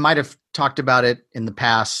 I might have talked about it in the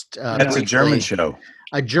past. That's a German show.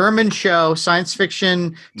 A German show, science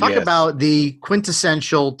fiction. Talk about the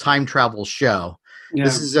quintessential time travel show. Yeah.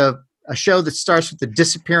 This is a show that starts with the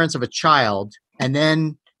disappearance of a child and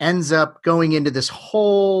then ends up going into this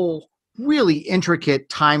whole really intricate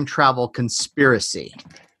time travel conspiracy.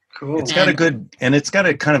 Cool. It's got a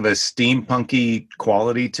kind of a steampunky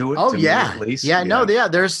quality to it. Oh, me, at least.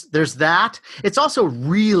 There's that. It's also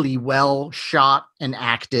really well shot and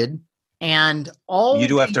acted, and you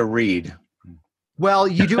do have to read. Well,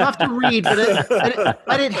 you do have to read,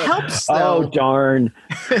 but it helps, though. Oh, darn.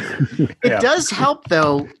 It does help,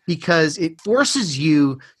 though, because it forces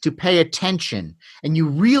you to pay attention. And you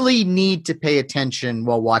really need to pay attention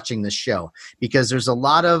while watching this show, because there's a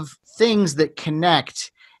lot of things that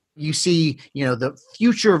connect. You see, the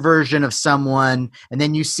future version of someone, and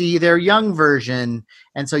then you see their young version.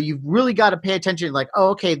 And so you've really got to pay attention, like, oh,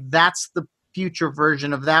 okay, that's the future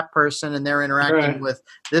version of that person, and they're interacting with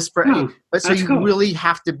this person. But so you really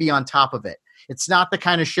have to be on top of it. It's not the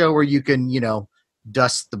kind of show where you can,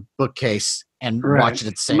 dust the bookcase and watch it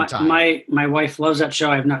at the same time. My wife loves that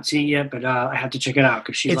show. I have not seen it yet, but I have to check it out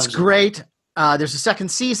because she loves it. It's great. There's a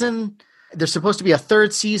second season. There's supposed to be a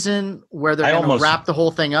third season where they're going to wrap the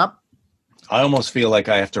whole thing up. I almost feel like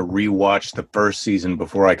I have to rewatch the first season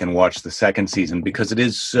before I can watch the second season, because it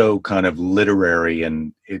is so kind of literary,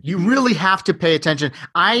 and you really have to pay attention.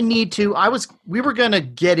 We were going to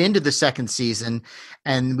get into the second season,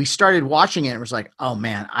 and we started watching it and it was like, oh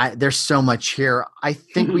man, there's so much here. I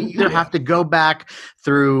think we either have to go back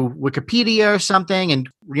through Wikipedia or something and,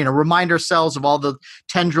 remind ourselves of all the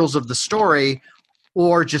tendrils of the story,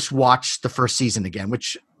 or just watch the first season again,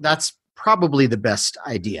 which that's probably the best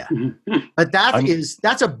idea. But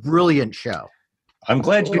that's a brilliant show. I'm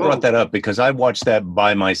glad you brought that up, because I watched that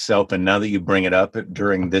by myself, and now that you bring it up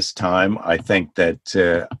during this time, I think that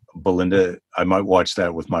Belinda, I might watch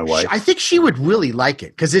that with my wife. I think she would really like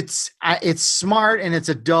it, because it's smart and it's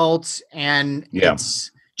adult and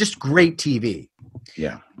it's just great TV.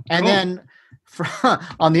 Yeah. And then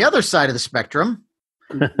on the other side of the spectrum,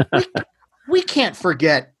 we can't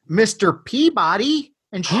forget Mr. Peabody.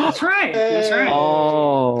 And that's right. That's right.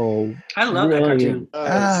 Oh, I love that cartoon.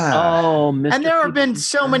 Mr. And there have been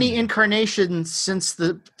so many incarnations since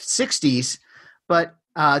the 60s, but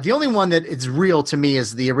the only one that is real to me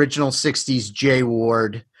is the original 60s Jay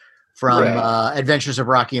Ward from Adventures of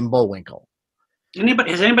Rocky and Bullwinkle.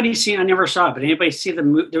 Has anybody seen? I never saw it, but anybody see the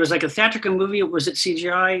movie? There was like a theatrical movie. Was it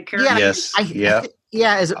CGI? Yeah.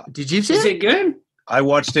 Yes. Did you see it? Is it good? I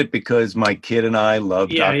watched it because my kid and I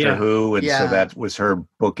love Doctor Who, and so that was her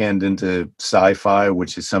bookend into sci-fi,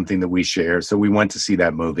 which is something that we share. So we went to see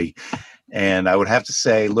that movie. And I would have to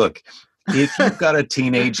say, look, if you've got a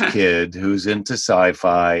teenage kid who's into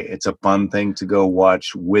sci-fi, it's a fun thing to go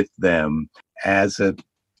watch with them. As a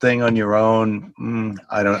thing on your own,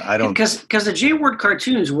 I don't. Because the J Word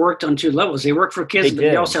cartoons worked on two levels. They worked for kids, but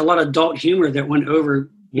they also had a lot of adult humor that went over,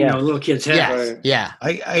 little kids' heads. Yes. Right. Yeah.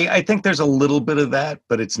 I think there's a little bit of that,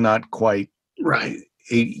 but it's not quite right.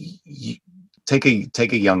 Take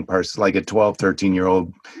a young person, like a 12,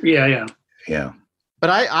 13-year-old. Yeah. But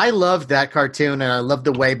I love that cartoon, and I love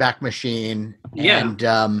the Wayback Machine. Yeah.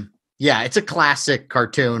 And it's a classic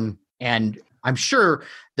cartoon, and I'm sure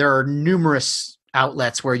there are numerous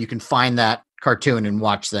outlets where you can find that cartoon and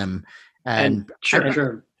watch them. And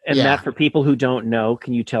sure. And Matt, for people who don't know,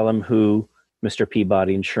 can you tell them who Mr.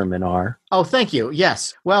 Peabody and Sherman are? Oh, thank you.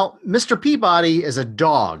 Yes. Well, Mr. Peabody is a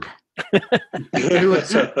dog who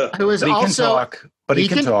is also he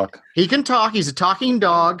can talk. He can talk. He's a talking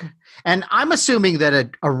dog. And I'm assuming that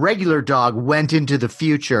a regular dog went into the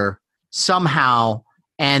future somehow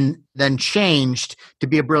and then changed to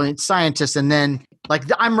be a brilliant scientist. And then, like,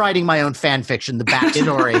 I'm writing my own fan fiction, the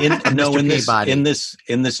backstory.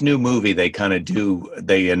 in this new movie, they kind of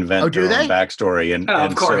they invent their own backstory. And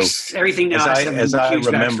of course, so everything now.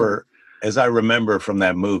 As I remember from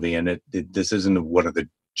that movie, and this isn't one of the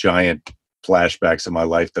giant flashbacks of my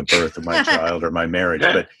life, the birth of my child or my marriage,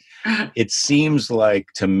 but it seems like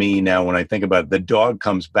to me now, when I think about it, the dog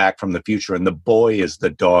comes back from the future and the boy is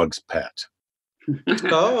the dog's pet.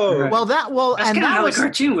 Oh, right. That's kind of how the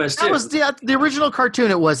cartoon was too. That was the original cartoon.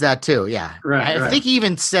 It was that too. Yeah. Right. I think he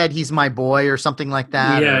even said he's my boy or something like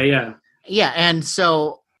that. Yeah. And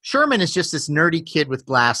so Sherman is just this nerdy kid with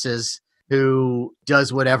glasses who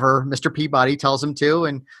does whatever Mr. Peabody tells him to,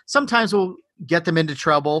 and sometimes will get them into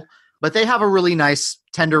trouble, but they have a really nice,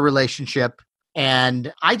 tender relationship.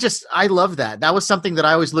 And I love that. That was something that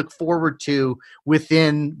I always look forward to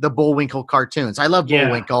within the Bullwinkle cartoons. I love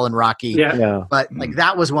Bullwinkle and Rocky. Yeah. But like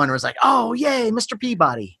that was one where it's like, oh, yay, Mr.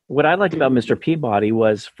 Peabody. What I liked about Mr. Peabody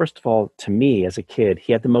was, first of all, to me as a kid,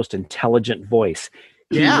 he had the most intelligent voice.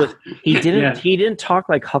 He didn't talk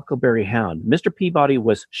like Huckleberry Hound. Mr. Peabody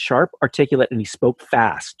was sharp, articulate, and he spoke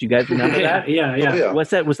fast. Do you guys remember that? Yeah. Was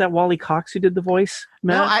that Wally Cox who did the voice,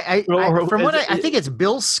 Matt? No, I think it's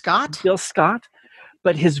Bill Scott. Bill Scott,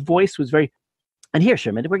 but his voice was very. And here,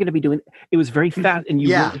 Sherman, we're going to be doing. It was very fast, and you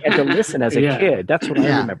really had to listen as a kid. That's what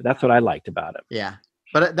I remember. That's what I liked about it. Yeah,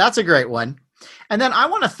 but that's a great one. And then I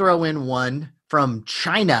want to throw in one from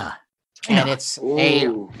China. And it's a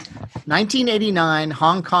 1989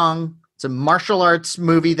 Hong Kong. It's a martial arts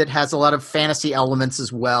movie that has a lot of fantasy elements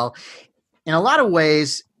as well. In a lot of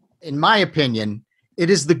ways, in my opinion,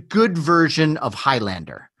 it is the good version of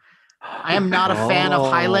Highlander. I am not a fan of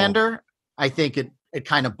Highlander. I think it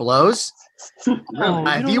kind of blows.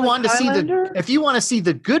 If you want to see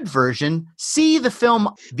the good version, see the film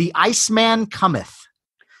The Iceman Cometh.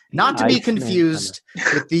 Not to be confused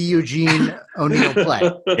with the Eugene O'Neill play.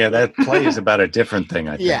 Yeah, that play is about a different thing,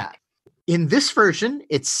 I think. Yeah. In this version,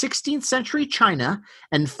 it's 16th century China,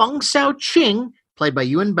 and Feng Xiao-qing, played by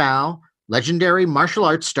Yuan Bao, legendary martial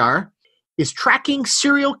arts star, is tracking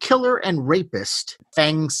serial killer and rapist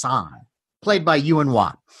Feng San, played by Yuan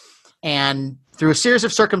Hua. And through a series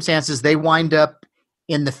of circumstances, they wind up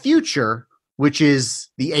in the future, which is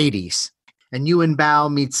the 80s. And Yuan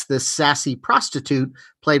Bao meets this sassy prostitute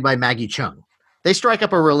played by Maggie Cheung. They strike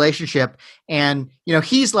up a relationship, and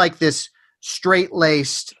he's like this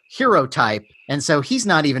straight-laced hero type, and so he's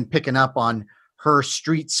not even picking up on her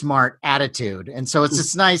street smart attitude. And so it's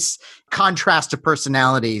this nice contrast of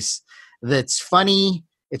personalities that's funny,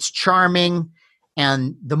 it's charming,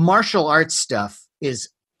 and the martial arts stuff is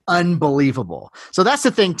unbelievable. So that's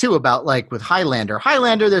the thing too about like with Highlander.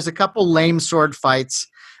 There's a couple lame sword fights.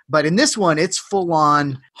 But in this one, it's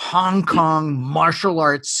full-on Hong Kong martial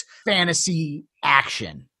arts fantasy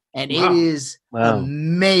action. And it is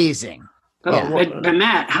amazing. But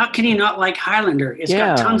Matt, how can you not like Highlander? It's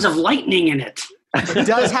got tons of lightning in it. It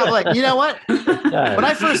does have you know what? When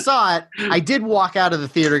I first saw it, I did walk out of the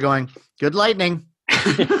theater going, good lightning.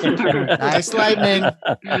 Nice lightning.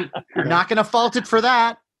 You're not going to fault it for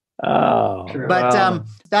that. Oh. But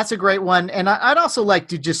that's a great one. And I'd also like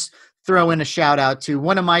to just throw in a shout out to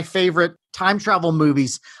one of my favorite time travel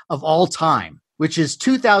movies of all time, which is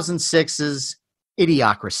 2006's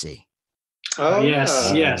Idiocracy. Oh,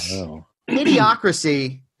 yes.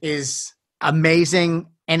 Idiocracy is amazing.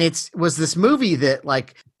 And it was this movie that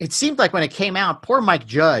it seemed like when it came out, poor Mike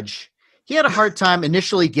Judge, he had a hard time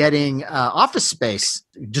initially getting Office Space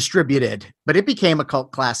distributed, but it became a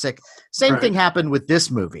cult classic. Same thing happened with this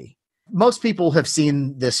movie. Most people have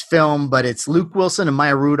seen this film, but it's Luke Wilson and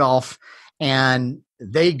Maya Rudolph, and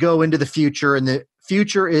they go into the future, and the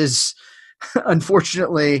future is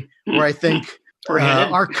unfortunately, where I think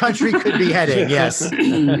our country could be heading. Yes.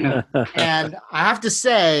 And I have to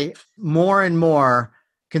say, more and more,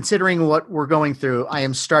 considering what we're going through, I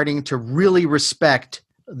am starting to really respect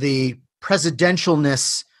the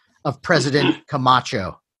presidentialness of President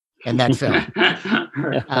Camacho in that film.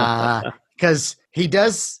 Because he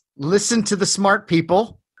does listen to the smart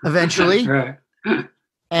people eventually. Right.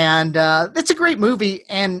 And it's a great movie.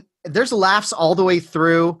 And there's laughs all the way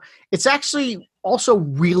through. It's actually also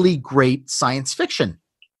really great science fiction.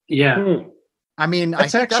 Yeah. I mean,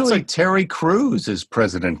 that's actually Terry Crews as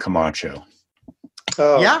President Camacho.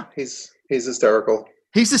 Oh, yeah. He's hysterical.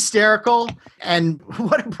 He's hysterical, and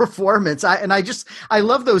what a performance! I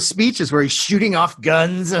love those speeches where he's shooting off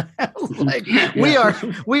guns. Like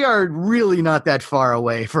we are really not that far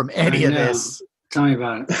away from any of this. Tell me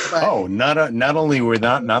about it. But, not only we're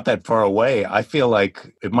not that far away. I feel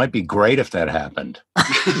like it might be great if that happened.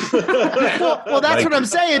 well, that's what I'm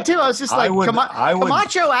saying too. I was just like,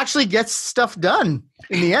 Camacho actually gets stuff done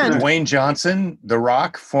in the end. Dwayne Johnson, The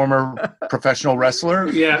Rock, former professional wrestler.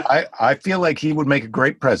 Yeah, I feel like he would make a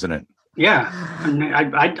great president. Yeah,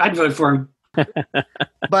 I'd vote for him.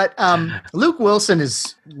 But Luke Wilson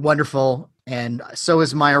is wonderful, and so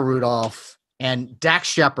is Maya Rudolph, and Dax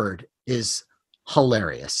Shepard is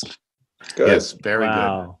hilarious. Good. Yes, very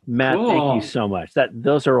good. Matt, thank you so much.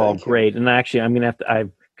 Those are all great. And actually, I'm gonna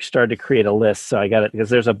I've started to create a list, so I got it because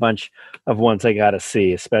there's a bunch of ones I got to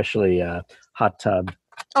see, especially Hot Tub.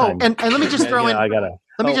 Oh, and let me just throw in.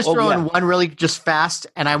 Let me just throw in one really just fast,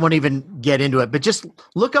 and I won't even get into it. But just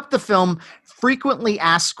look up the film "Frequently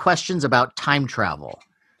Asked Questions About Time Travel."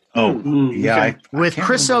 Oh, yeah, okay. With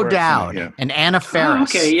Chris O'Dowd and Anna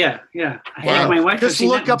Faris. Oh, okay, yeah. I think my wife just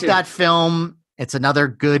look up that film. It's another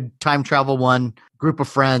good time travel one. Group of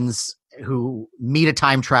friends who meet a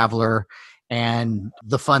time traveler, and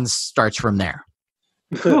the fun starts from there.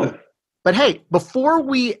 Cool. But hey, before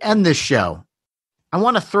we end this show, I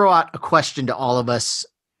want to throw out a question to all of us.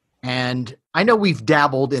 And I know we've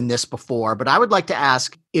dabbled in this before, but I would like to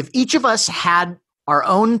ask, if each of us had our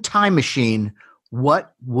own time machine,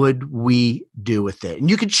 what would we do with it? And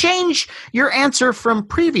you could change your answer from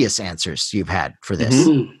previous answers you've had for this.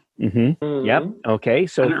 Yep. Okay.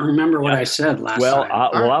 So I don't remember what I said last time.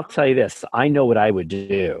 I'll tell you this. I know what I would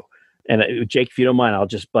do. And Jake, if you don't mind, I'll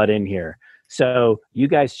just butt in here. So you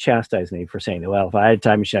guys chastise me for saying, well, if I had a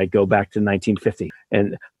time machine, I'd go back to 1950.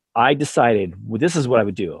 And I decided, this is what I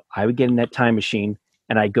would do. I would get in that time machine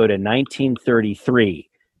and I'd go to 1933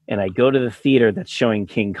 and I'd go to the theater that's showing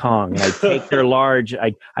King Kong and I'd take their large,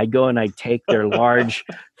 I'd go and I'd take their large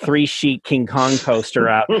 3-sheet King Kong poster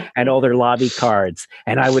out and all their lobby cards.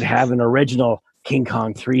 And I would have an original King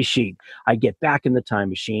Kong 3-sheet. I'd get back in the time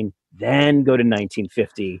machine, then go to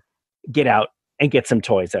 1950, get out and get some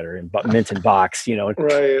toys that are in mint in box, and put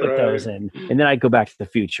those in. And then I'd go back to the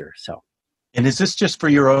future. So. And is this just for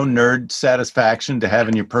your own nerd satisfaction to have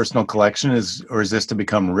in your personal collection, or is this to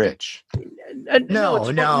become rich? No.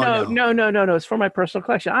 It's for my personal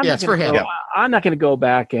collection. It's for him. I'm not going to go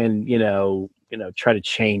back and try to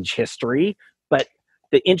change history. But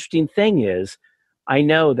the interesting thing is, I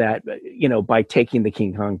know that by taking the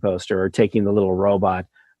King Kong poster or taking the little robot,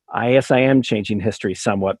 I am changing history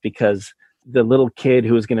somewhat, because the little kid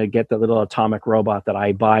who is going to get the little atomic robot that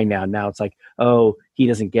I buy now it's like, oh, he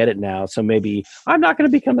doesn't get it now. So maybe I'm not going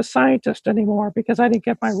to become a scientist anymore because I didn't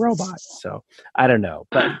get my robot. So I don't know,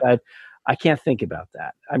 but I can't think about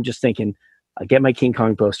that. I'm just thinking I get my King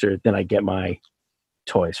Kong poster, then I get my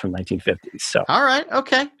toys from 1950s. So. All right.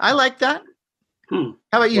 Okay. I like that. How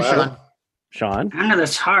about you, Sean? I know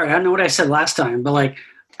that's hard. I don't know what I said last time, but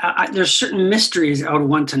there's certain mysteries I would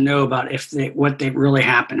want to know about what they really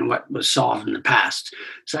happened and what was solved in the past.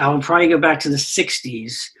 So I would probably go back to the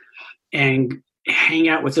 60s and hang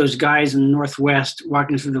out with those guys in the Northwest,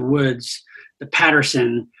 walking through the woods, the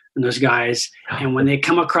Patterson and those guys. And when they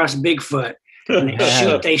come across Bigfoot and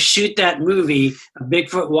they shoot that movie of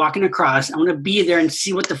Bigfoot walking across, I want to be there and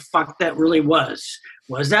see what the fuck that really was.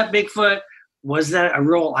 Was that Bigfoot? Was that a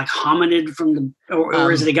real hominid from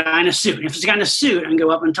or is it a guy in a suit? And if it's a guy in a suit, I can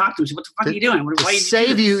go up and talk to him and say, what the fuck are you doing?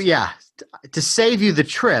 To save you the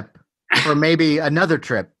trip for maybe another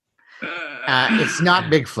trip, it's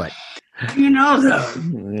not Bigfoot. Though.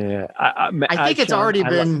 Yeah. I think it's already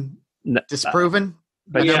been disproven.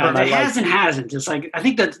 But it hasn't. It's I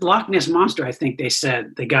think that Loch Ness Monster, I think they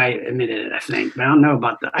said, the guy admitted it, I think. But I don't know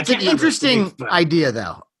about that. It's an interesting idea,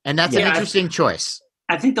 though. And that's an interesting choice.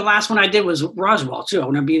 I think the last one I did was Roswell too. I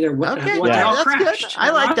want to be there. What the hell crashed? Good. I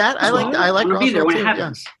like that. I like Roswell be there when it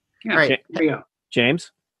happens. Yeah. Right. There you go.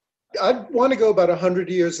 James? I'd want to go about 100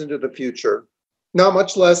 years into the future Not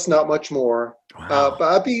much less, not much more. Wow.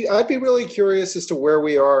 But I'd be really curious as to where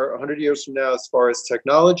we are 100 years from now as far as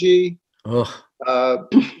technology. Ugh.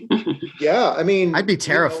 Yeah, I mean, I'd be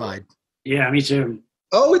terrified. Yeah, me too.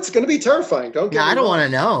 Oh, it's going to be terrifying. Don't get me I don't wrong. want to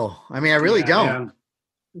know. I mean, I really don't. Yeah.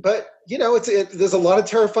 But there's a lot of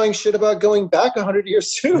terrifying shit about going back 100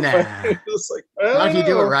 years too. Nah. It's like, Not if you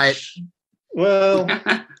do it right. Well,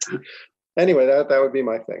 anyway, that would be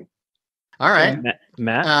my thing. All right,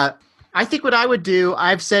 Matt. I think what I would do,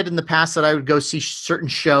 I've said in the past that I would go see certain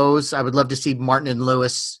shows. I would love to see Martin and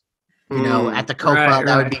Lewis, at the Copa. Right,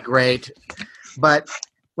 that would be great. But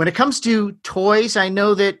when it comes to toys, I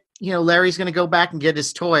know that, Larry's going to go back and get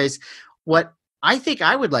his toys. What I think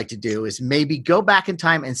I would like to do is maybe go back in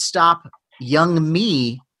time and stop young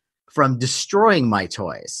me from destroying my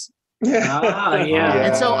toys. Yeah.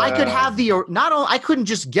 And so I could have I couldn't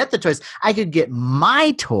just get the toys. I could get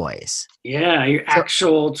my toys. Yeah, your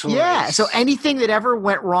actual toys. Yeah. So anything that ever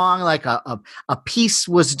went wrong, like a piece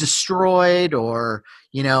was destroyed or,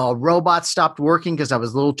 a robot stopped working because I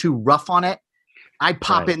was a little too rough on it, I'd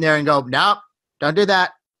pop in there and go, nope, don't do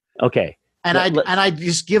that. Okay. And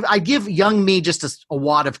I'd give young me just a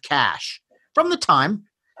wad of cash from the time.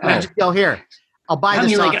 And I'd just go, here, I'll buy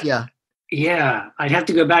this off you. Yeah, I'd have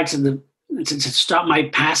to go back to stop my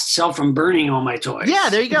past self from burning all my toys. Yeah,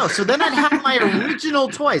 there you go. So then I'd have my original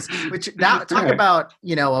toys, which talk about,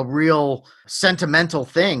 a real sentimental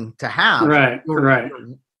thing to have. Right.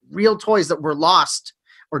 Real toys that were lost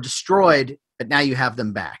or destroyed, but now you have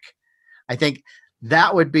them back. I think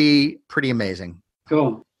that would be pretty amazing.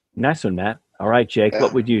 Cool. Nice one, Matt. All right, Jake,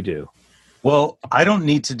 what would you do? Well, I don't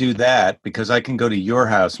need to do that because I can go to your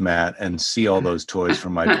house, Matt, and see all those toys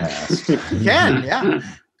from my past. You can, yeah.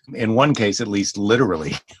 In one case, at least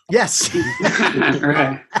literally. Yes.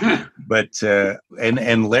 Right. But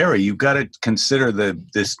and Larry, you've got to consider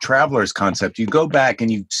this traveler's concept. You go back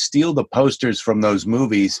and you steal the posters from those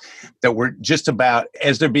movies that were just about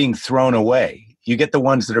as they're being thrown away. You get the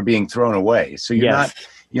ones that are being thrown away. So you're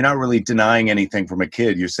not really denying anything from a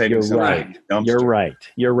kid. You're saying You're right.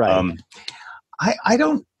 You're right.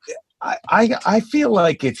 I feel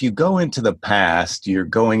like if you go into the past, you're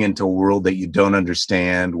going into a world that you don't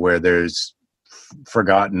understand, where there's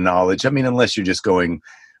forgotten knowledge. I mean, unless you're just going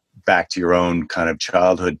back to your own kind of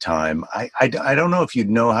childhood time. I don't know if you'd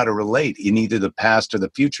know how to relate in either the past or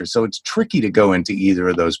the future. So it's tricky to go into either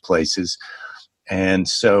of those places. And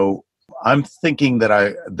so I'm thinking that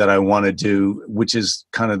I want to do, which is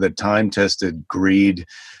kind of the time-tested greed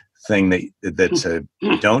thing that's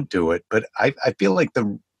don't do it. But I feel like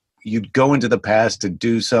you'd go into the past to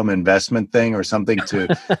do some investment thing or something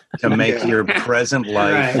to make your present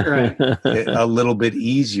life a little bit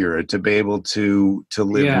easier, to be able to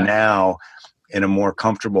live now in a more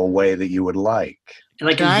comfortable way that you would like.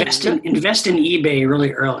 Like invest in eBay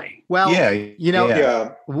really early. Well,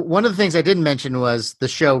 one of the things I didn't mention was the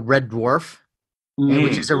show Red Dwarf,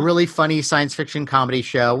 which is a really funny science fiction comedy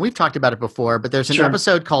show. We've talked about it before, but there's an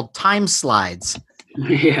episode called Time Slides.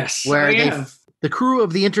 Yes. Where the crew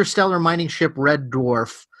of the interstellar mining ship Red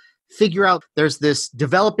Dwarf figure out there's this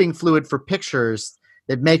developing fluid for pictures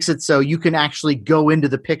that makes it so you can actually go into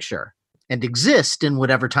the picture and exist in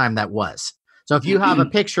whatever time that was. So if you have a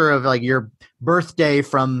picture of like your birthday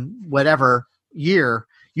from whatever year,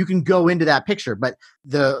 you can go into that picture. But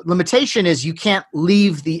the limitation is you can't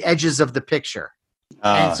leave the edges of the picture.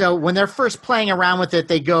 And so when they're first playing around with it,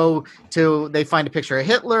 they find a picture of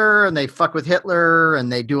Hitler and they fuck with Hitler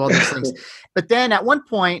and they do all these things. But then at one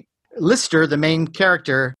point, Lister, the main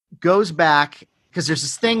character, goes back because there's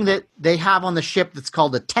this thing that they have on the ship that's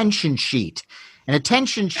called a tension sheet. And a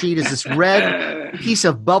tension sheet is this red piece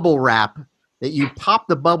of bubble wrap that you pop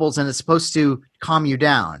the bubbles and it's supposed to calm you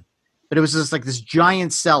down. But it was just like this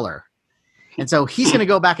giant cellar. And so he's going to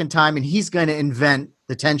go back in time and he's going to invent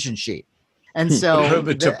the tension sheet. And so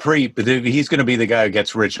but he's going to be the guy who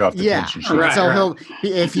gets rich off the tension sheet. Right, so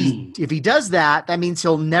if he does that, that means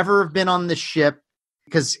he'll never have been on the ship,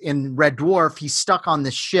 because in Red Dwarf, he's stuck on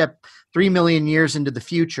the ship 3 million years into the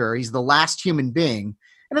future. He's the last human being.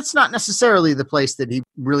 And it's not necessarily the place that he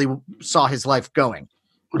really saw his life going.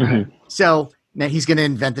 Mm-hmm. So now he's going to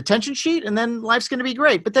invent the tension sheet and then life's going to be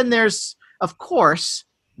great. But then there's, of course,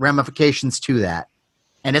 ramifications to that.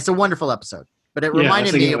 And it's a wonderful episode. But it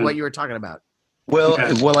reminded me of what you were talking about. Well,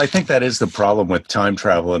 I think that is the problem with time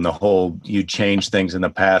travel and the whole you change things in the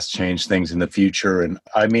past, change things in the future. And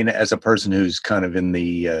I mean, as a person who's kind of in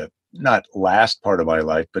the not last part of my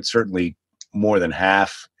life, but certainly more than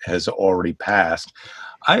half has already passed,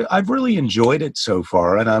 I've really enjoyed it so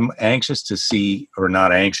far. And I'm anxious to see, or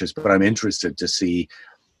not anxious, but I'm interested to see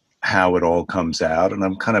how it all comes out. And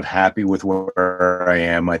I'm kind of happy with where I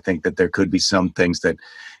am. I think that there could be some things that,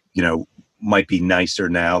 might be nicer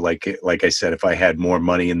now. Like I said, if I had more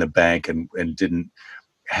money in the bank and didn't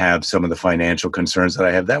have some of the financial concerns that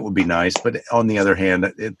I have, that would be nice. But on the other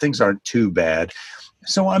hand, things aren't too bad.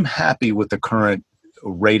 So I'm happy with the current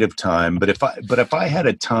rate of time. But if I had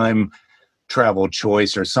a time travel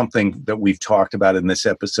choice or something that we've talked about in this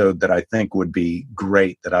episode that I think would be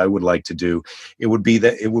great that I would like to do, it would be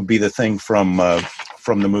the thing from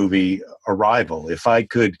the movie Arrival. If I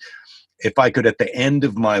could at the end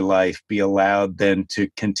of my life be allowed then to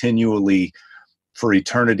continually for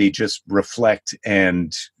eternity just reflect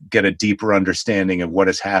and get a deeper understanding of what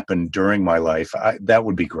has happened during my life, that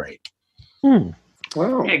would be great.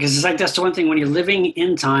 Wow. Yeah, because it's like that's the one thing when you're living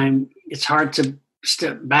in time, it's hard to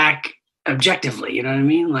step back objectively. You know what I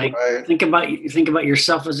mean? Like think about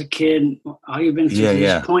yourself as a kid, all you've been through to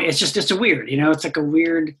this point. It's a weird. It's like a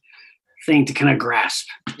weird thing to kind of grasp.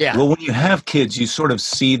 Yeah. Well, when you have kids, you sort of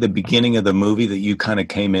see the beginning of the movie that you kind of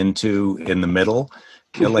came into in the middle.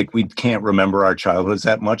 Like we can't remember our childhoods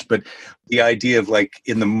that much, but the idea of like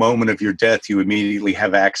in the moment of your death, you immediately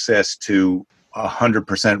have access to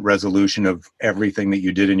 100% resolution of everything that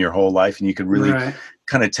you did in your whole life, and you can really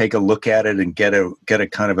kind of take a look at it and get a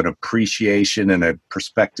kind of an appreciation and a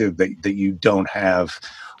perspective that you don't have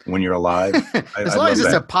when you're alive. As long as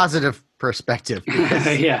it's a positive perspective.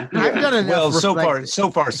 Yeah, I've done enough. Well,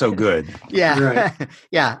 so far, so good. Yeah, right.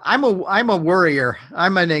 Yeah. I'm a worrier.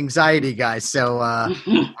 I'm an anxiety guy, so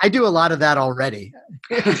I do a lot of that already.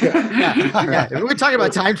 Yeah. If we're talking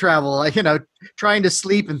about time travel, like trying to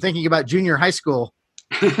sleep and thinking about junior high school.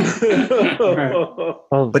 But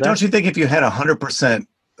don't you think if you had 100%,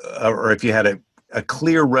 or if you had a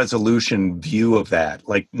clear resolution view of that,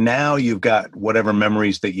 like now you've got whatever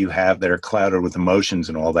memories that you have that are clouded with emotions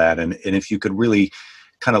and all that, and if you could really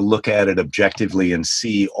kind of look at it objectively and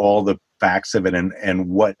see all the facts of it and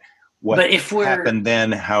what happened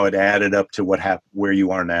then, how it added up to what happened where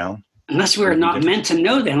you are now. Unless we're not meant to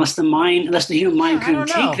know that, unless the human mind couldn't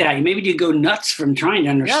take that, maybe you go nuts from trying to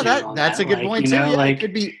understand. Yeah, that's a good point too. It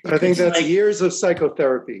could be. I think that's years of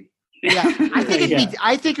psychotherapy. Yeah,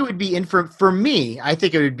 I think it would be for me. I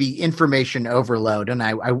think it would be information overload, and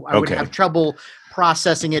I would have trouble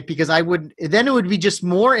processing it because it would be just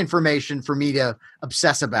more information for me to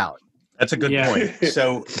obsess about. That's a good point.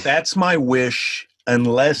 So that's my wish,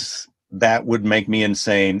 unless that would make me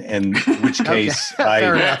insane, in which case I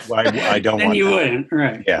don't then want you that. Wouldn't.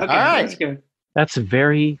 Right. Yeah. Okay, all right. That's good. That's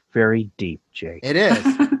very, very deep, Jake. It is.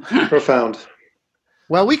 Profound.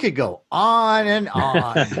 Well, we could go on and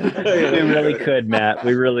on. We really could, Matt.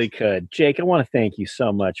 We really could. Jake, I want to thank you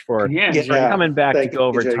so much for coming back to go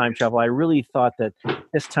over time travel. I really thought that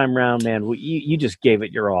this time around, man, you just gave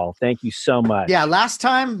it your all. Thank you so much. Yeah, last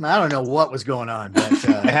time, I don't know what was going on. But,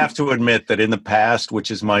 I have to admit that in the past,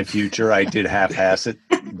 which is my future, I did half-ass it.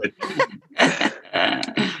 But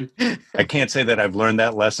I can't say that I've learned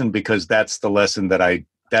that lesson, because that's the lesson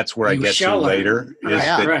that's where I get to later, is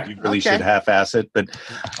that you really should half-ass it. But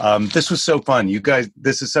this was so fun. You guys,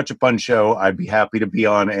 this is such a fun show. I'd be happy to be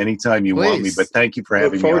on anytime you want me, but thank you for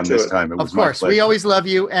having me on this time. It was my pleasure. We always love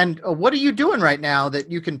you. And what are you doing right now that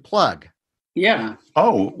you can plug? Yeah.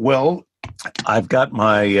 Oh, well, I've got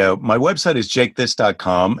my website is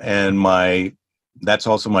jakethis.com, and that's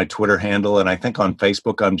also my Twitter handle. And I think on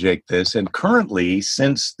Facebook, I'm Jake This. And currently,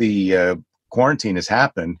 since the quarantine has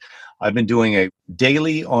happened, I've been doing a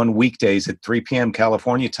daily on weekdays at 3 p.m.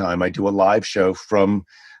 California time. I do a live show from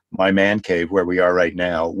my man cave where we are right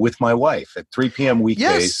now with my wife at 3 p.m.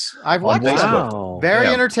 weekdays. Yes, I've watched it. Wow. Very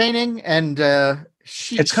entertaining, and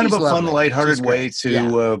it's kind of a fun, lighthearted way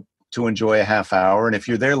to enjoy a half hour. And if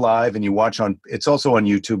you're there live and you watch it's also on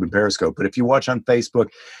YouTube and Periscope, but if you watch on Facebook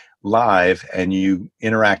live and you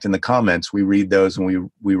interact in the comments, we read those and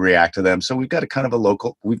we react to them. So we've got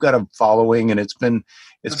we've got a following, and it's been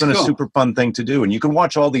a super fun thing to do. And you can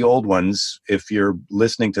watch all the old ones if you're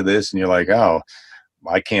listening to this and you're like, oh,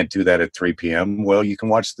 I can't do that at 3 p.m. Well, you can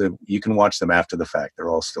watch them after the fact. They're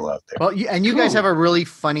all still out there. Well, and you guys have a really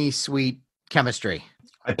funny, sweet chemistry.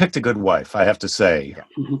 I picked a good wife, I have to say.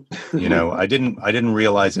 I didn't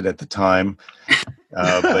realize it at the time,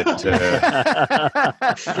 but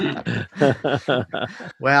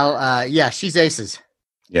well, she's aces.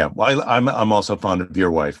 Yeah, well, I'm also fond of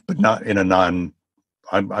your wife, but not in a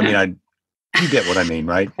you get what I mean,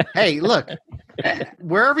 right? Hey, look,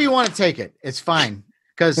 wherever you want to take it, it's fine.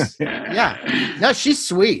 Because she's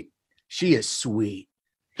sweet. She is sweet.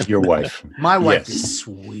 Your wife. My wife is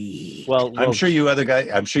sweet. Well, I'm sure you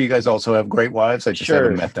guys also have great wives. I just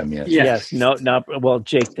haven't met them yet. Yes. No. Well,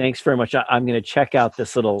 Jake, thanks very much. I'm going to check out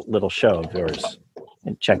this little show of yours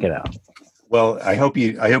and check it out. Well, I hope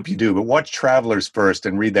you do, but watch Travelers first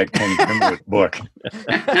and read that Ken Grimwood book.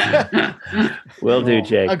 Will do,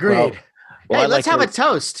 Jake. Agreed. Well, hey, let's have a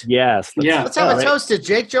toast. Yes. Let's have a toast to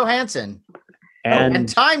Jake Johanssen and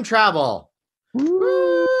time travel.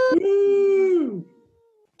 Woo!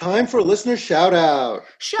 Time for a listener shout out.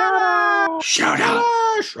 Shout out.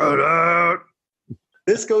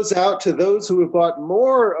 This goes out to those who have bought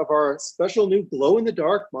more of our special new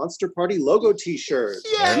glow-in-the-dark Monster Party logo t-shirts.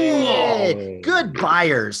 Yay! Good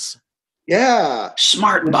buyers. Yeah.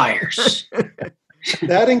 Smart buyers.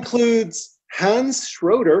 That includes Hans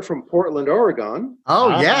Schroeder from Portland, Oregon.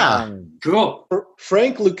 Oh, yeah. Cool.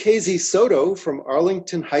 Frank Lucchese Soto from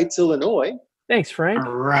Arlington Heights, Illinois. Thanks, Frank.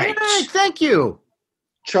 All right. Hey, thank you.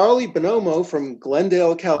 Charlie Bonomo from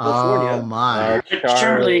Glendale, California. Oh, my.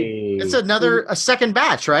 Charlie. It's a second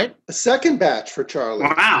batch, right? A second batch for Charlie.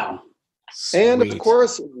 Wow. And, Sweet. of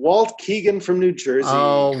course, Walt Keegan from New Jersey.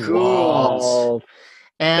 Oh, Cool. Walt.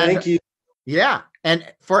 And Thank you. yeah. And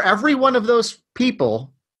for every one of those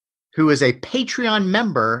people who is a Patreon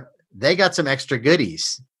member, they got some extra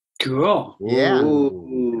goodies. Cool. Yeah.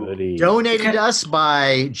 Ooh. Goody. Donated to us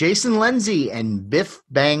by Jason Lindsay and Biff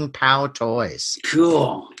Bang Pow Toys.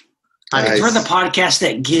 Cool. Nice. We're the podcast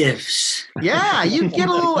that gives. Yeah, you get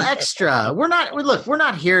a little extra. We're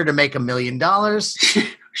not here to make $1 million.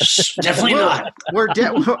 Definitely not.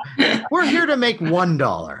 We're here to make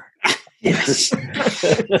 $1. Yes.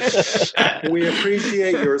 We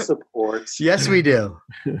appreciate your support. Yes, we do.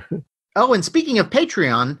 Oh, and speaking of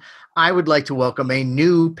Patreon, I would like to welcome a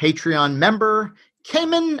new Patreon member,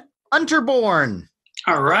 Cayman Unterborn.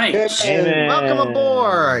 All right. Amen. Welcome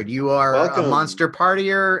aboard. You are Welcome. a monster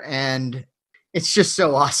partier, and it's just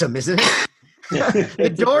so awesome, isn't it? the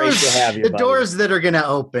doors that are going to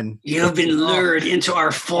open. You've been lured into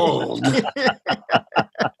our fold.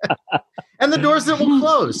 And the doors that will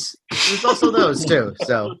close. There's also those, too.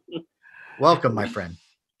 So, welcome, my friend.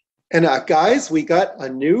 And guys, we got a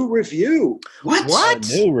new review. What?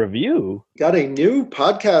 A new review? Got a new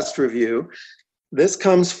podcast review. This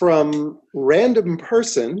comes from Random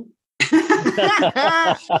Person,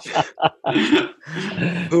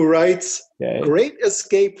 who writes, Great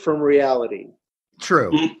escape from reality.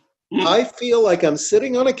 True. I feel like I'm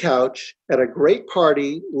sitting on a couch at a great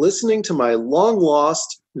party listening to my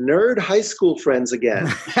long-lost nerd high school friends again,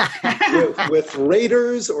 with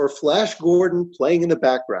Raiders or Flash Gordon playing in the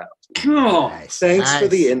background. Cool. Nice. Thanks for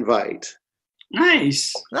the invite.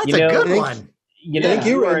 Nice. That's a good one. Thank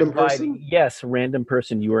you, are Random invited. Person. Yes, Random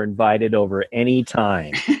Person, you are invited over any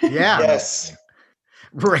time. Yeah. Yes.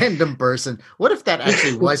 Random Person. What if that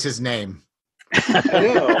actually was his name?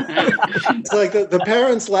 I know. It's like the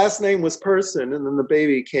parents' last name was Person, and then the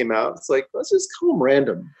baby came out. It's like, let's just call him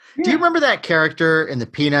Random. Do you remember that character in the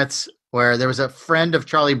Peanuts where there was a friend of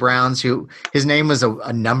Charlie Brown's who his name was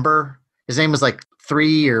a number? His name was like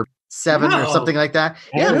 3 or 7 or something like that.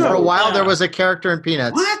 Yeah, for a while there was a character in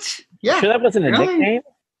Peanuts. What? Yeah. Sure that wasn't a nickname?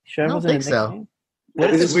 Sure I don't think so.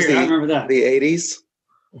 That is weird. I remember that. The 80s?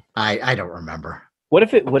 I don't remember. What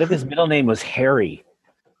if his middle name was Harry?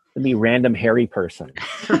 It'd be Random Harry Person.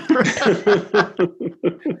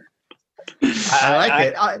 I like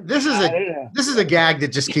it. This is a gag that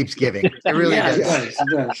just keeps giving. It really does. It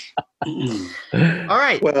does. All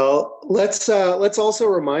right. Well, let's also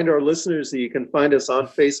remind our listeners that you can find us on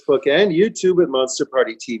Facebook and YouTube at Monster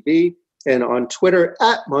Party TV, and on Twitter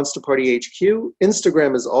at Monster Party HQ.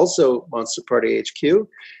 Instagram is also Monster Party HQ.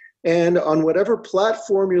 And on whatever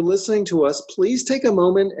platform you're listening to us, please take a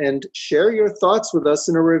moment and share your thoughts with us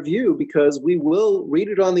in a review, because we will read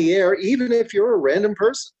it on the air, even if you're a random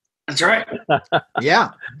person. That's right.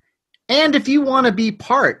 Yeah. And if you want to be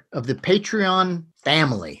part of the Patreon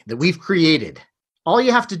family that we've created, all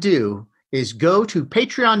you have to do is go to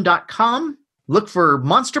patreon.com, look for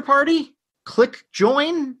Monster Party, click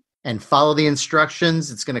join, and follow the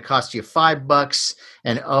instructions. It's going to cost you $5,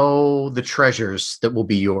 and the treasures that will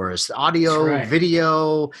be yours. Audio,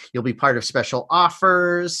 video, you'll be part of special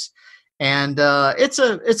offers, and it's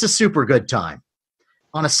a super good time.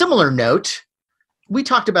 On a similar note, we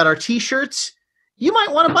talked about our t-shirts. You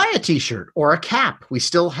might want to buy a t-shirt or a cap. We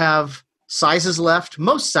still have sizes left.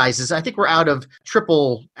 Most sizes. I think we're out of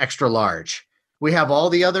triple extra large. We have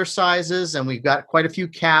all the other sizes, and we've got quite a few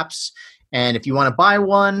caps. And if you want to buy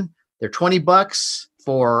one, they're $20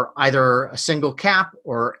 for either a single cap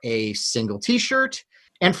or a single t-shirt.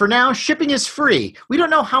 And for now, shipping is free. We don't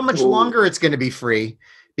know how much longer it's going to be free,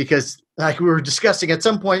 because like we were discussing at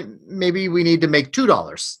some point, maybe we need to make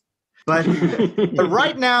 $2. But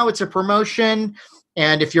right now it's a promotion.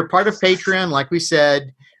 And if you're part of Patreon, like we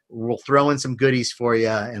said, we'll throw in some goodies for you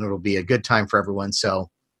and it'll be a good time for everyone. So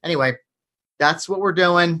anyway, that's what we're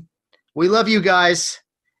doing. We love you guys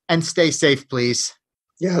and stay safe, please.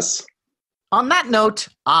 Yes. On that note,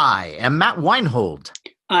 I am Matt Weinhold.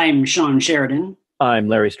 I'm Shawn Sheridan. I'm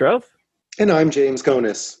Larry STROTHE. And I'm James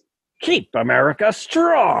Gonis. Keep America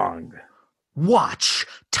strong. Watch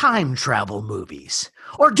time travel movies.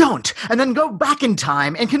 Or don't, and then go back in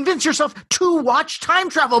time and convince yourself to watch time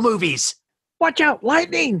travel movies. Watch out,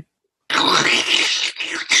 lightning.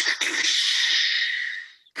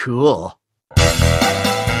 Cool.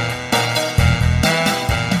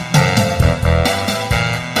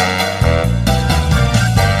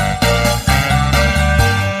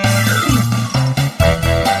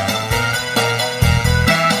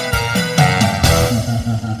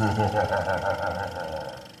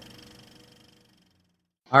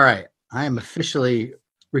 All right, I am officially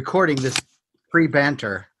recording this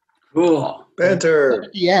pre-banter. Cool. Banter.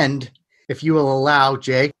 At the end, if you will allow,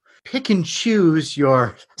 Jake, pick and choose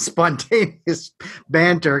your spontaneous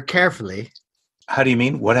banter carefully. How do you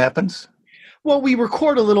mean? What happens? Well, we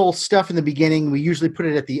record a little stuff in the beginning. We usually put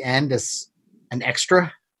it at the end as an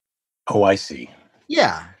extra. Oh, I see.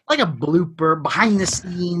 Yeah, like a blooper, behind the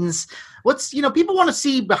scenes. People want to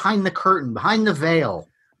see behind the curtain, behind the veil.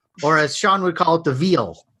 Or as Shawn would call it, the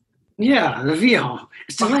veal. Yeah, the veal.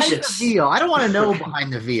 It's delicious. Behind the veal. I don't want to know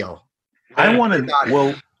behind the veal. I want to.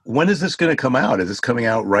 Well, when is this going to come out? Is this coming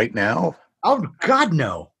out right now? Oh God,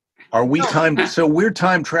 no. Are we time? So we're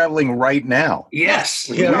time traveling right now. Yes.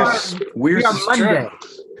 We're Monday.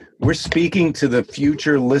 We're speaking to the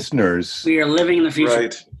future listeners. We are living in the future.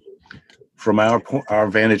 Right. From our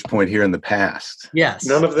vantage point here in the past. Yes.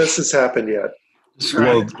 None of this has happened yet. That's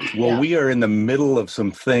right. Well, we are in the middle of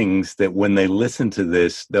some things that when they listen to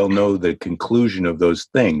this, they'll know the conclusion of those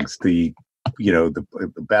things. The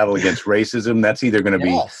battle against racism, that's either going to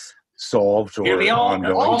be solved or it'll be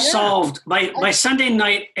ongoing. all solved. By Sunday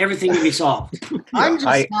night, everything will be solved. I'm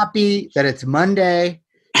just happy that it's Monday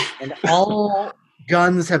and all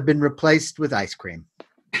guns have been replaced with ice cream.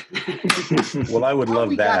 Well, I would love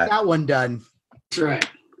we that. Got that one done. That's right.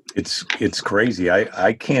 It's crazy.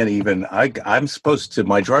 I can't even. I'm supposed to.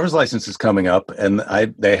 My driver's license is coming up, and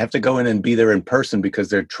they have to go in and be there in person because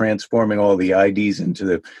they're transforming all the IDs into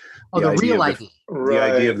the real ID. The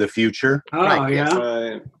idea of the future. Oh Right.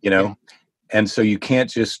 yeah. Right. And so you can't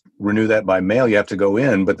just renew that by mail. You have to go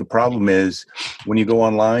in. But the problem is when you go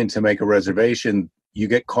online to make a reservation, you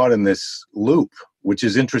get caught in this loop, which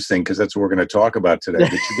is interesting because that's what we're going to talk about today.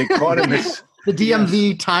 But you get caught in this. The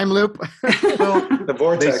DMV time loop. Well, The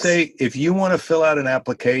vortex. they say if you want to fill out an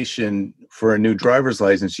application for a new driver's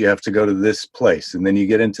license, you have to go to this place. And then you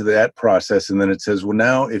get into that process. And then it says, well,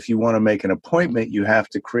 now if you want to make an appointment, you have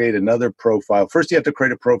to create another profile. First, you have to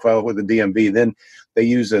create a profile with the DMV. Then they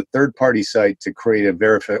use a third-party site to create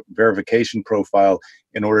a verification profile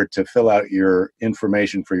in order to fill out your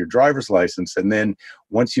information for your driver's license. And then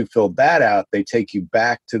once you fill that out, they take you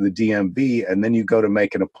back to the DMV and then you go to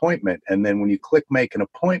make an appointment. And then when you click make an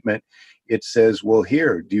appointment, it says, well,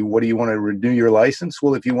 here, what do you want to renew your license?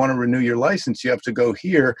 Well, if you want to renew your license, you have to go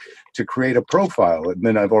here to create a profile. And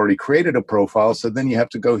then I've already created a profile. So then you have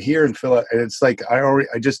to go here and fill out. And it's like,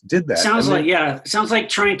 I just did that. Sounds like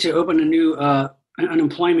trying to open a new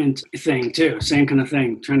unemployment thing too. Same kind of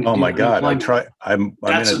thing. Trying to. Oh my God!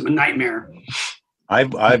 That's a nightmare.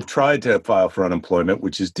 I've tried to file for unemployment,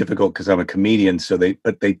 which is difficult because I'm a comedian. So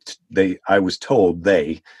I was told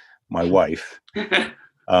my wife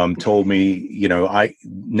told me,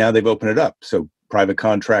 now they've opened it up. So private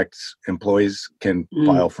contracts employees can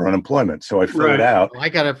file for unemployment. So I filled it out. Well, I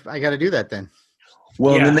gotta do that then.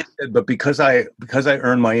 Well, and then they said, but because I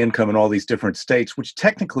earn my income in all these different states, which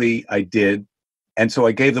technically I did. And so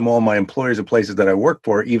I gave them all my employers and places that I work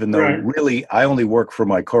for, even though really I only work for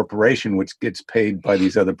my corporation, which gets paid by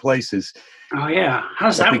these other places. Oh yeah. How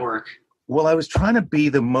does that work? Well, I was trying to be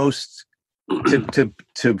the most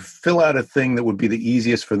to fill out a thing that would be the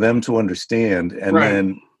easiest for them to understand.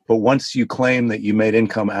 And but once you claim that you made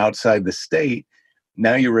income outside the state,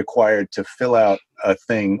 now you're required to fill out a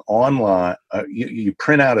thing online. You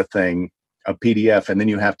print out a PDF, and then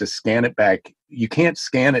you have to scan it back. You can't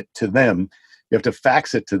scan it to them. You have to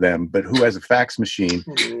fax it to them, but who has a fax machine?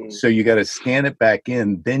 So you got to scan it back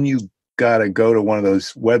in. Then you got to go to one of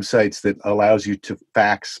those websites that allows you to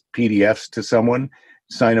fax PDFs to someone,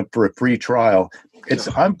 sign up for a free trial.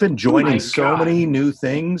 I've been joining so many new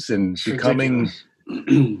things and becoming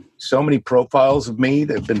so many profiles of me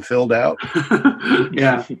that have been filled out.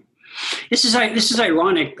 Yeah. This is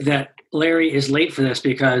ironic that Larry is late for this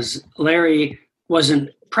because Larry wasn't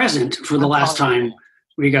present for the last time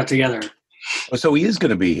we got together. Oh, so he is going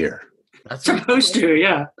to be here. That's supposed to,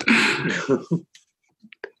 yeah. Do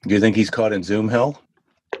you think he's caught in Zoom hell?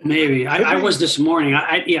 Maybe. I was this morning.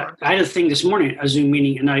 I had a thing this morning, a Zoom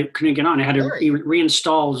meeting, and I couldn't get on. I had to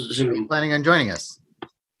reinstall Zoom. Planning on joining us?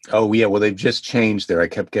 Oh, yeah. Well, they've just changed there. I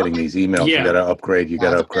kept getting these emails. Yeah. You got to upgrade. You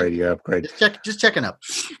got to upgrade. You got to upgrade. Just checking up.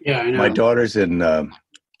 Yeah, I know. My daughter's in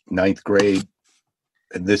 9th grade.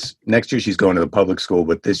 This next year she's going to the public school,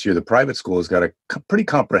 but this year the private school has got a pretty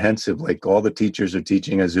comprehensive, like all the teachers are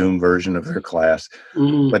teaching a Zoom version of their class.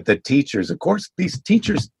 Mm-hmm. But the teachers, of course, these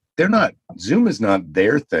teachers, Zoom is not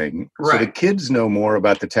their thing. Right. So the kids know more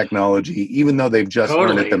about the technology, even though they've just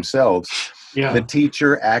learned it themselves. Yeah. The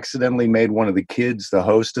teacher accidentally made one of the kids the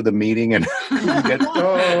host of the meeting, and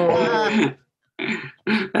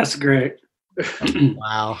that's great.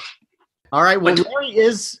 Wow. All right. Well, Larry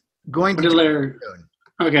is going to.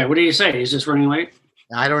 Okay. What did he say? He's just running late.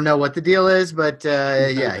 I don't know what the deal is, but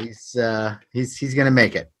yeah, he's going to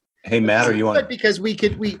make it. Hey, Matt, are you on? Because we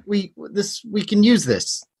can use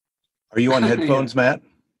this. Are you on headphones, Matt?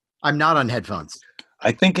 I'm not on headphones.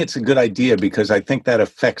 I think it's a good idea because I think that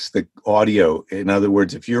affects the audio. In other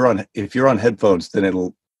words, if you're on headphones, then it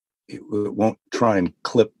won't try and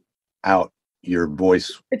clip out your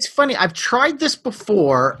voice. It's funny. I've tried this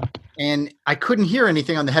before and I couldn't hear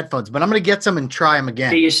anything on the headphones, but I'm going to get some and try them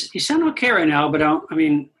again. Hey, you sound okay right now, but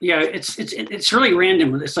it's really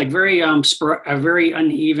random. It's like very very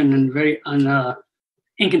uneven and very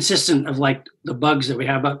inconsistent of like the bugs that we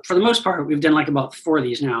have. But for the most part, we've done like about 4 of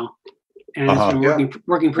these now. And it's been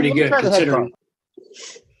working pretty good considering.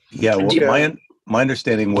 Yeah, well, my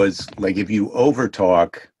understanding was like if you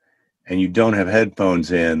overtalk and you don't have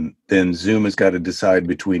headphones in, then Zoom has got to decide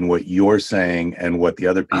between what you're saying and what the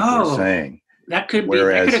other people are saying. That could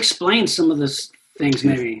explain some of those things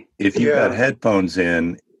maybe. If you've got headphones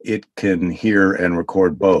in, it can hear and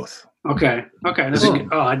record both. Okay. That's good.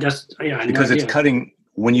 Because it's cutting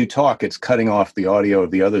when you talk, it's cutting off the audio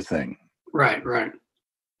of the other thing. Right.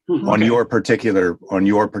 On your particular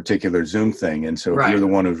Zoom thing, and so if you're the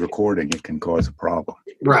one who's recording, it can cause a problem.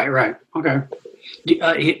 Right. Okay.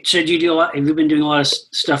 So do you do a lot? Have you been doing a lot of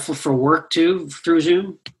stuff for work too through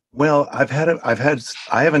Zoom? Well, I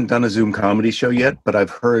haven't done a Zoom comedy show yet, but I've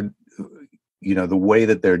heard, the way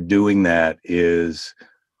that they're doing that is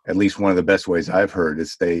at least one of the best ways I've heard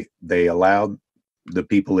is they allowed the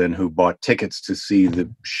people in who bought tickets to see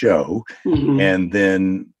the show, and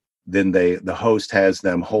then the host has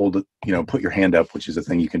them hold, put your hand up, which is a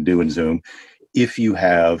thing you can do in Zoom. If you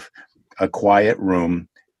have a quiet room,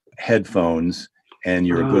 headphones, and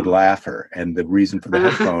you're a good laugher. And the reason for the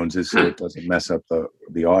headphones is so it doesn't mess up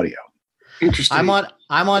the audio. Interesting.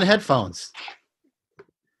 I'm on headphones.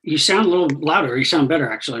 You sound a little louder. You sound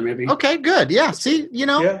better, actually, maybe. Okay, good. Yeah. See,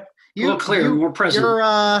 a little clearer, more present.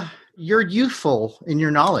 You're youthful in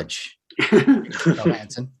your knowledge,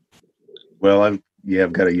 Johansson. Well, I've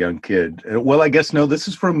got a young kid. Well, I guess no. This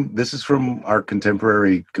is from our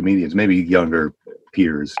contemporary comedians, maybe younger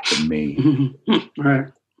peers than me. Right.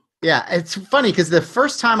 Yeah, it's funny because the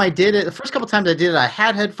first couple times I did it, I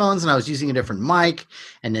had headphones and I was using a different mic,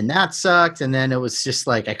 and then that sucked, and then it was just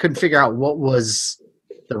like I couldn't figure out what was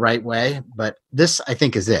the right way. But this, I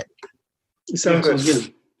think, is it. You sound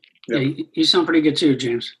good. Yeah, you sound pretty good too,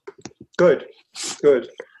 James. Good.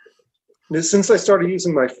 Since I started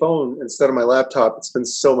using my phone instead of my laptop, it's been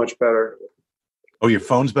so much better. Oh, your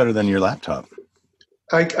phone's better than your laptop.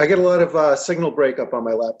 I get a lot of signal breakup on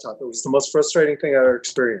my laptop. It was the most frustrating thing I ever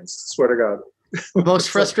experienced. Swear to God. Most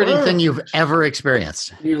frustrating thing you've ever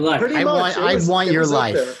experienced in your life. I want your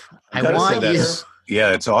life. I want you.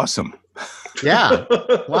 Yeah, it's awesome. Yeah.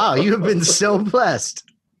 Wow, you have been so blessed.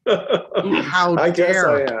 I guess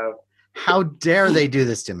I have. How dare they do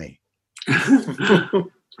this to me?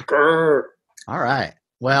 All right.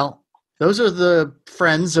 Well, those are the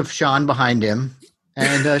friends of Shawn behind him.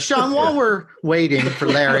 And Shawn, while we're waiting for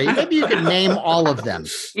Larry, maybe you can name all of them.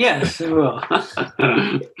 Yes, I will.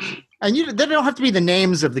 And they don't have to be the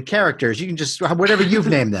names of the characters. You can just, whatever you've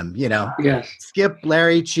named them, Yes. Skip,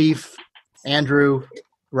 Larry, Chief, Andrew,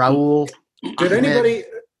 Raul. Did anybody,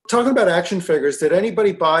 talking about action figures, did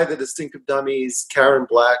anybody buy the Distinctive Dummies Karen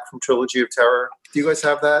Black from Trilogy of Terror? Do you guys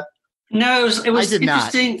have that? No, it was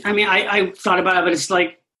interesting. Not. I mean, I thought about it, but it's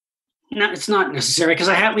like, it's not necessary because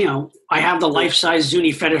I have the life-size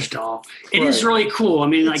Zuni fetish doll. It is really cool. I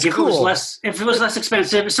mean, like if it was less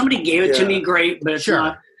expensive, if somebody gave it to me, great. But it's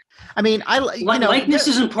not. I mean, likeness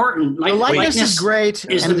is important. The likeness is great.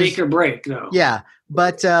 Is the make or break, though. Yeah,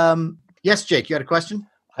 but yes, Jake, you had a question?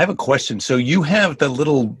 I have a question. So you have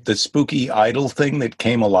the spooky idol thing that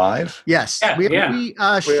came alive? Yes.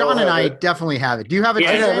 Sean and I definitely have it. Do you have it,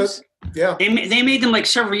 James? Yeah. They made them like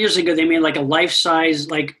several years ago. They made like a life-size,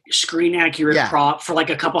 like screen accurate prop for like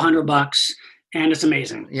a couple $100, and it's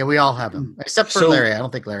amazing. Yeah, we all have them, except for Larry. I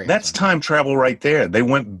don't think Larry. That's time travel right there. They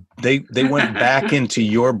went back into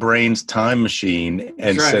your brain's time machine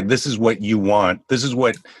and said, "This is what you want. This is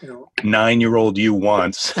what 9-year-old you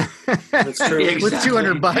wants." That's true. Exactly. With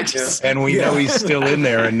 $200, and we know he's still in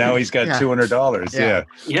there, and now he's got $200.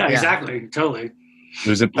 Yeah, exactly, totally.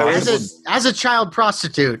 Was it possible? As a child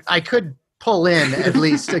prostitute, I could pull in at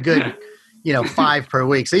least a good, 5 per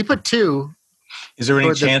week. So you put 2. Is there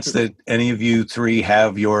any chance that any of you 3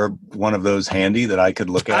 have one of those handy that I could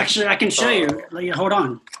look at? Actually, I can show you. Hold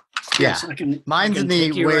on. Yeah, mine's in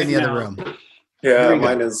the other room. Yeah,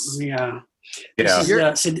 mine is. Yeah.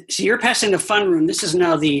 Yeah. So you're passing the fun room. This is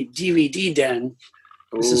now the DVD den.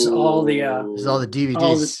 This is all the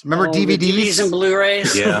DVDs. Remember DVDs? The DVDs and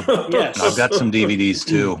Blu-rays? Yeah. Yes. I've got some DVDs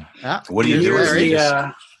too. What do you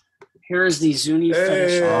do? Here's the Zuni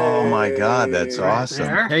finish. Oh my God, that's awesome.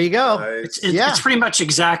 There you go. Nice. It's pretty much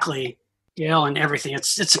exactly and everything.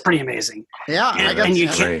 It's pretty amazing. Yeah, and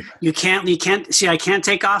you can't see. I can't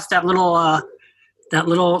take off that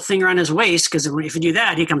little thing around his waist, because if you do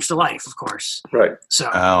that, he comes to life, of course. Right. So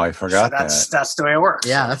I forgot that's the way it works.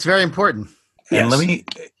 Yeah, that's very important. And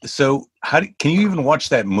can you even watch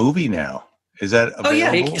that movie now? Is that available? Oh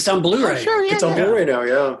yeah, it's on Blu-ray. Oh, sure, it's on Blu-ray now.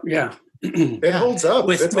 Yeah. Yeah. It holds up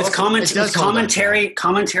with commentary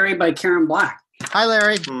by Karen Black. Hi,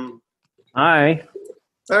 Larry. Hi.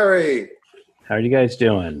 Larry. How are you guys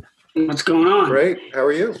doing? What's going on? Great. How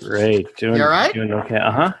are you? Great. Doing you all right? Doing okay.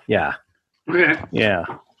 Yeah. Okay. Yeah.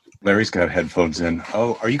 Larry's got headphones in.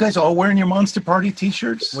 Oh, are you guys all wearing your Monster Party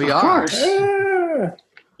t-shirts? We are.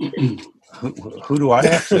 Who do I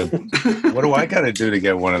have to? What do I got to do to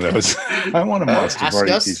get one of those? I want a Monster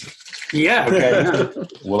Party t-shirt. Yeah. Okay.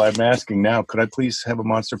 Well, I'm asking now. Could I please have a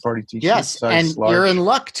Monster Party t-shirt? Yes, and large? You're in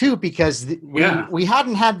luck too, because we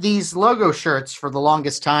hadn't had these logo shirts for the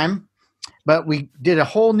longest time, but we did a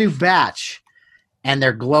whole new batch, and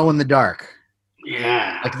they're glow in the dark.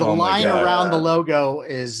 Yeah. Like the line around the logo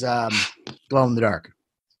is glow in the dark.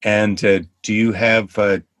 And do you have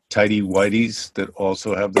tidy whiteys that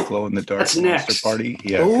also have the glow in the dark? That's Monster next. Party?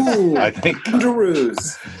 Yeah. Ooh, I think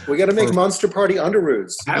underoos. We got to make Monster Party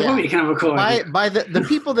underoos. That would be kind of a cool idea. By the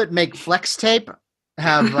people that make flex tape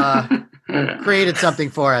have created something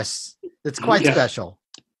for us that's quite special.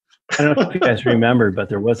 I don't know if you guys remember, but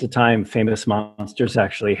there was a time Famous Monsters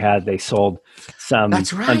they sold some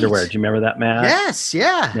underwear. Do you remember that, Matt? Yes,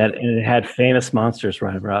 yeah. And it had Famous Monsters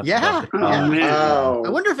right around. Yeah. Wow. I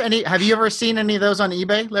wonder if have you ever seen any of those on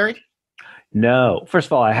eBay, Larry? No. First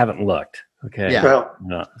of all, I haven't looked. Okay. Yeah. Well,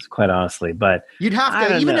 no, quite honestly, but you'd have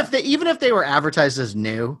to even if they were advertised as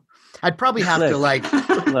new. I'd probably have to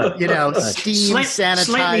steam,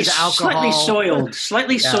 sanitize alcohol.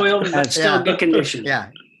 Slightly soiled, but still good condition.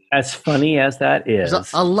 Yeah. As funny as that is,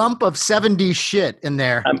 there's a lump of 70s shit in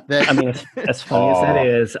there. As funny as that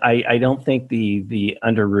is, I don't think the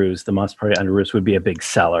underoos, the Monster Party underoos, would be a big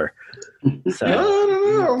seller. So, I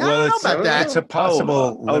don't know. Well, it's a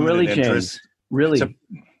possible. Really, James? Interest. Really?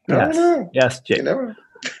 Yes, James.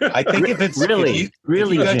 I think if it's James.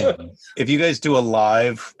 If you guys do a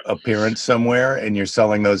live appearance somewhere and you're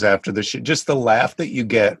selling those after the show, just the laugh that you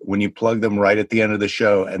get when you plug them right at the end of the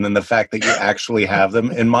show, and then the fact that you actually have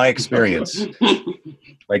them. In my experience,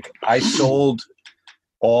 like I sold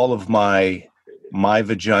all of my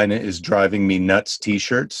vagina is driving me nuts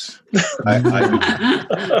t-shirts.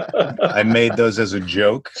 I made those as a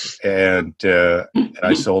joke, and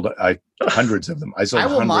I sold hundreds of them. I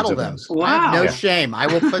will model them. Wow. No shame. I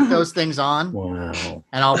will put those things on. Wow.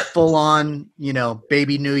 And I'll full on,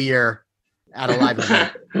 Baby New Year at a live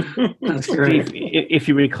event. That's great. If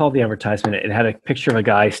you recall the advertisement, it had a picture of a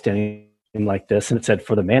guy standing like this, and it said,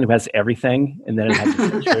 "For the man who has everything," and then it had the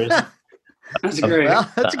pictures. That's great. Well,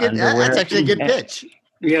 that's actually a good pitch.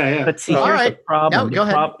 Yeah. But see, all here's right. the problem. No, go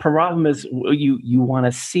ahead. The problem is you want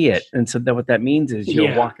to see it, and so what that means is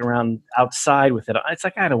you'll walk around outside with it. It's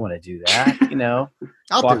like, I don't want to do that,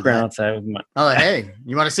 I'll walk do around that. outside with my. Oh, hey,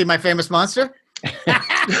 you want to see my famous monster? Boom!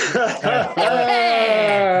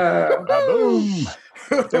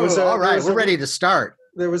 All right, we're ready to start.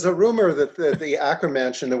 There was a rumor that the Acker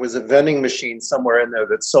Mansion, there was a vending machine somewhere in there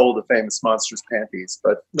that sold the Famous Monsters panties,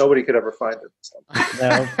 but nobody could ever find it. So.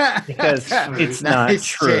 No, because it's not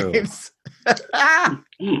true. James.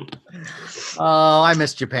 Oh, I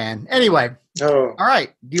miss Japan. Anyway. Oh. All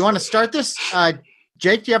right. Do you want to start this?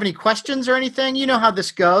 Jake, do you have any questions or anything? You know how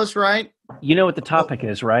this goes, right? You know what the topic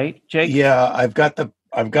is, right, Jake? Yeah, I've got the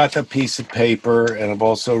piece of paper, and I've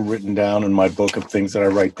also written down in my book of things that I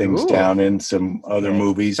write things down in, some other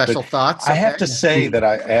movies. Special thoughts. I have to say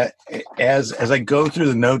that as I go through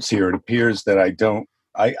the notes here, it appears that I don't.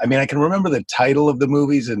 I mean, I can remember the title of the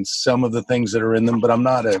movies and some of the things that are in them, but I'm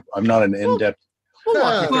not an in-depth. We'll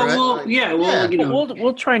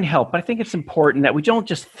try and help. But I think it's important that we don't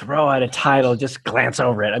just throw out a title, just glance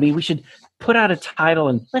over it. I mean, we should put out a title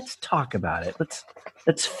and let's talk about it.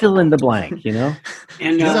 Let's fill in the blank, you know.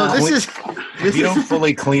 And so if you don't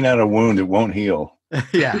fully clean out a wound, it won't heal.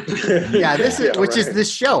 Yeah. This is which is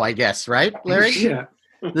this show, I guess, right, Larry? Yeah.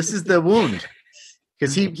 This is the wound.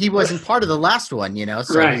 Because he wasn't part of the last one, you know.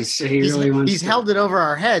 So right. He's held it over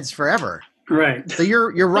our heads forever. Right. So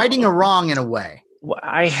you're righting a wrong in a way. Well,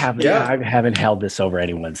 I haven't held this over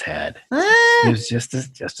anyone's head. It was just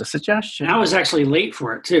a suggestion. And I was actually late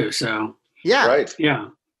for it too. So yeah. Right. Yeah.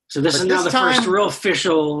 So this is now the first real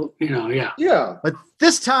official, you know. Yeah. Yeah. But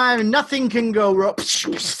this time, nothing can go wrong.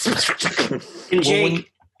 And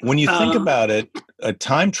Jake, when you think about it,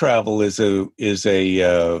 time travel is a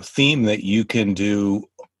theme that you can do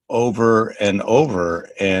over and over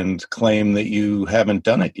and claim that you haven't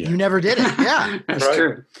done it yet. You never did it. Yeah. That's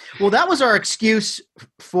true. Well, that was our excuse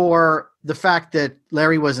for the fact that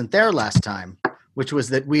Larry wasn't there last time, which was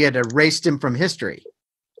that we had erased him from history.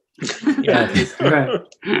 Yes. Right.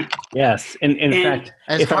 Yes. In fact,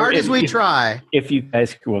 as hard as we try. If you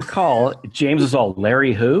guys will call, James was all,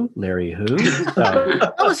 Larry who? Larry who? So,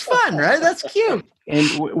 that was fun, right? That's cute.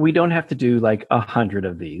 And we don't have to do like 100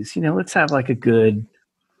 of these. You know, let's have like a good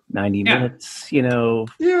 90 minutes, you know.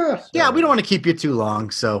 Yeah. So. Yeah, we don't want to keep you too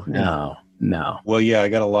long, so. No. Well, yeah, I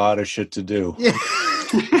got a lot of shit to do. Yeah.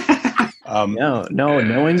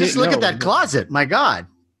 Knowing just look at that closet. My God.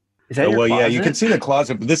 Is that your closet? Yeah, you can see the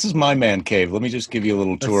closet, but this is my man cave. Let me just give you a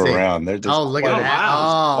little tour around. Look at that.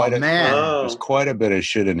 Oh, man. There's quite a bit of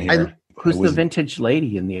shit in here. Who's the vintage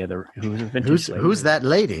lady in the other? Who's that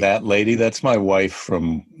lady? That lady, that's my wife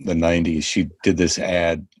from the 90s. She did this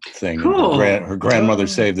ad thing. Cool. Her grandmother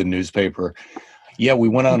saved the newspaper. Yeah, we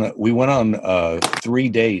went on 3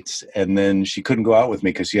 dates, and then she couldn't go out with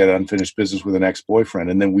me because she had unfinished business with an ex-boyfriend,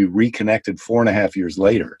 and then we reconnected 4.5 years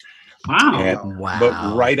later. Wow. Wow.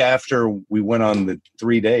 But right after we went on the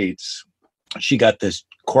 3 dates, she got this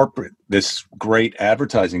great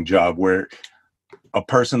advertising job where a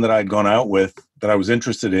person that I'd gone out with that I was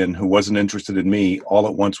interested in, who wasn't interested in me, all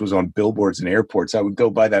at once was on billboards in airports. I would go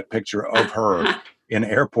by that picture of her in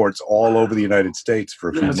airports all over the United States for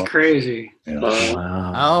a few months. That's crazy. Yeah.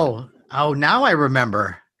 Wow. Oh, now I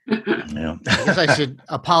remember. Yeah. I guess I should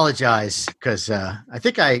apologize because I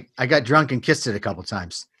think I got drunk and kissed it a couple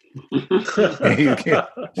times.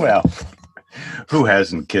 Well, who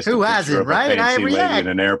hasn't kissed? Who hasn't, right? Fancy lady in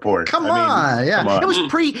an airport. Come on, yeah. Come on. It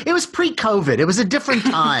was pre-COVID. It was a different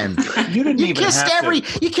time. You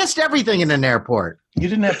kissed everything in an airport. You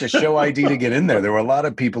didn't have to show ID to get in there. There were a lot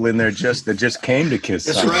of people in there that just came to kiss.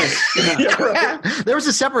 That's right. Yeah. There was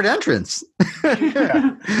a separate entrance.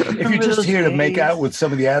 Yeah. If you're just here to make out with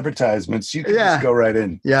some of the advertisements, you can just go right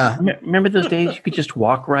in. Yeah. Remember those days you could just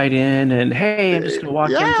walk right in and, hey, I'm just going to walk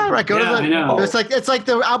in. Yeah, right. Go to the. I know. It's like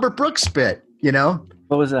the Albert Brooks bit, you know?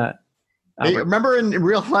 What was that? Hey, remember in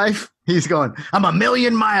real life, he's going, I'm a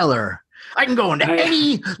million miler. I can go into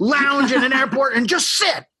any lounge in an airport and just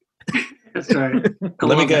sit. That's right.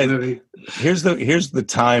 Here's the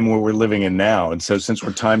time where we're living in now. And so since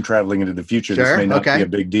we're time traveling into the future, this may not be a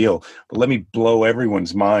big deal. But let me blow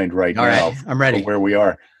everyone's mind right now. Right, I'm ready. Where we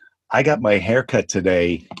are. I got my haircut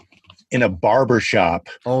today in a barber shop.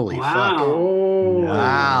 Holy fuck. Oh.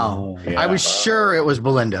 Wow. Yeah. I was sure it was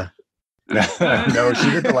Belinda. No, she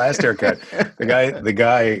did the last haircut. The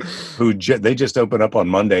guy who they just opened up on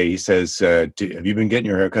Monday, he says, have you been getting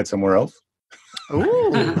your haircut somewhere else?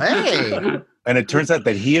 Ooh, hey. And it turns out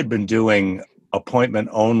that he had been doing appointment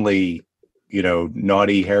only,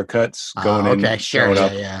 naughty haircuts going in. Okay, sure.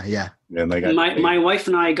 Yeah. And they got my wife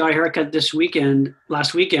and I got a haircut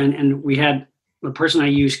last weekend, and we had the person I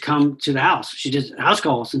used come to the house. She did house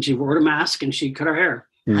calls, and she wore a mask, and she cut her hair.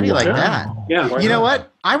 How do you like that? Yeah. You know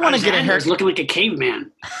what? I want to get a haircut. I was looking like a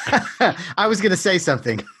caveman. I was going to say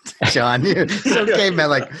something, Sean. So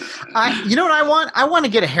caveman. You know what I want? I want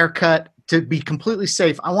to get a haircut to be completely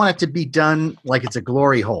safe. I want it to be done like it's a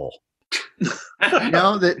glory hole.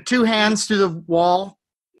 The 2 hands through the wall.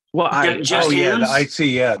 Well, just hands? I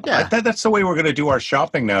see. Yeah. That's the way we're going to do our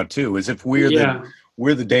shopping now too. Is if we're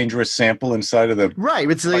we're the dangerous sample inside of the right.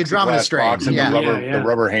 It's the Andromeda strain. Box and the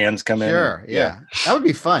rubber hands come in. Sure, yeah. That would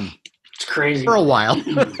be fun. It's crazy for a while.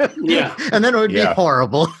 Yeah, and then it would be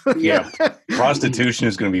horrible. Yeah, prostitution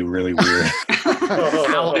is going to be really weird.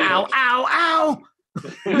 Ow! Ow! Ow! Ow!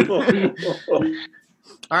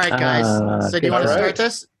 All right, guys. So do you want to start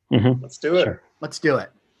this? Mm-hmm. Let's do it. Sure. Let's do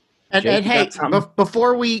it. And Jake, hey,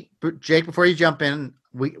 before you jump in,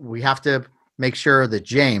 we have to make sure that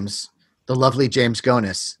James, the lovely James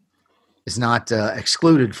Gonis, is not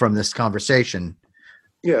excluded from this conversation.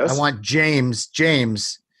 Yes. I want James.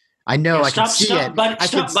 I know I can see it.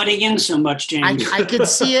 Stop butting in so much, James. I could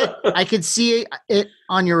see it. I could see it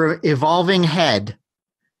on your evolving head.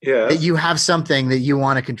 Yeah. That you have something that you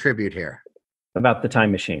want to contribute here about the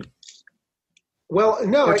time machine. Well,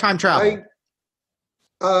 no, or time travel.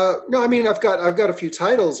 No, I mean I've got a few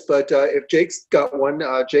titles, but if Jake's got one,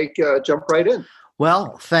 Jake, jump right in.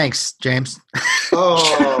 Well, thanks, James.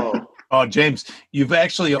 Oh, James, you've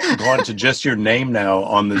actually gone to just your name now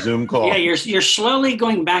on the Zoom call. Yeah, you're slowly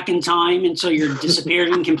going back in time until you're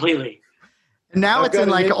disappearing completely. And now it's in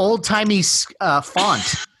like old-timey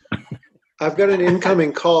font. I've got an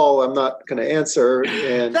incoming call. I'm not going to answer.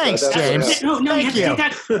 And thanks, James. No, you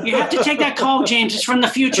have to take that call, James. It's from the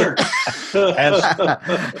future.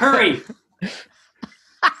 Hurry.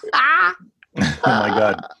 Oh my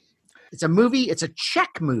God. It's a movie. It's a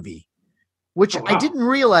Czech movie. Which I didn't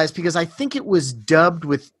realize because I think it was dubbed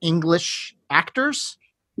with English actors,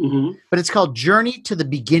 but it's called Journey to the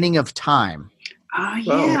Beginning of Time.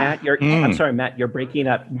 Yeah. Matt, I'm sorry, Matt, you're breaking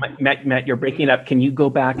up. Matt, you're breaking up. Can you go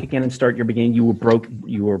back again and start your beginning? You were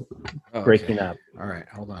breaking up. All right,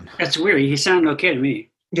 hold on. That's weird. He sounded okay to me.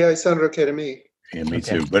 Yeah, it sounded okay to me. Yeah, me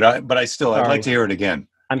too. But I'd like to hear it again.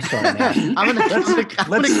 I'm sorry, man.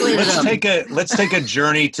 Let's take a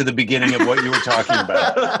journey to the beginning of what you were talking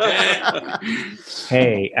about.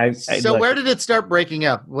 Hey, where did it start breaking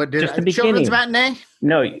up? What did just the Children's beginning. Matinee?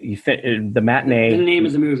 No, the matinee. The name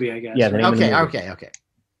of the movie, I guess. Yeah, the name of the movie. Okay.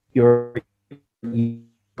 You're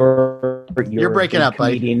breaking up,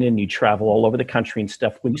 buddy. Comedian, and you travel all over the country and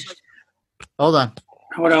stuff. Hold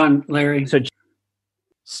on, Larry. So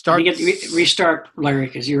start. Restart, Larry,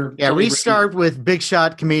 because you're restart with big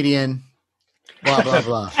shot comedian. Blah blah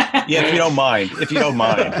blah. Yeah, if you don't mind.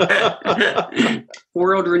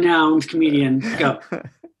 World-renowned comedian. Go.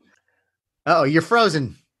 Oh, you're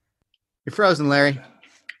frozen. You're frozen, Larry.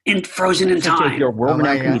 Frozen in time. You're a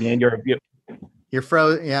world-renowned comedian. You're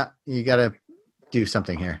frozen. Yeah, you got to do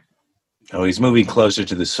something here. Oh, he's moving closer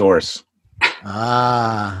to the source.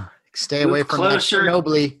 Stay away from that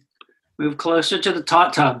Chernobyl. Move closer to the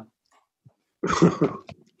tot tub.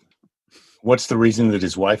 What's the reason that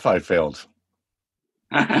his Wi-Fi failed?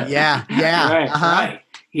 Yeah. Right.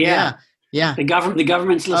 Yeah. The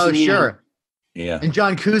government's listening. Oh, sure. Yeah. And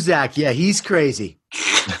John Cusack, he's crazy.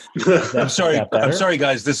 I'm sorry,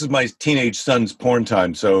 guys. This is my teenage son's porn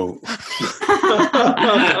time. So,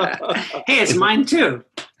 hey, it's mine too.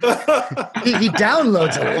 he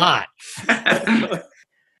downloads a lot.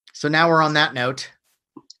 So now we're on that note.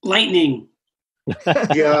 Lightning.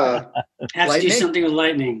 Yeah. Has to do something with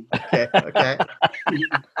lightning. Okay.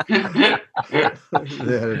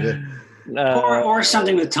 Or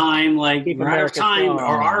something with time, like we're out of time, or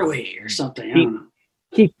are we, or something. I don't know.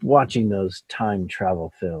 Keep watching those time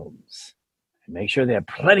travel films. And make sure they have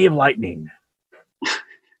plenty of lightning.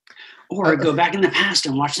 Or go back in the past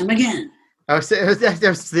and watch them again. I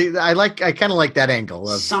kind of like that angle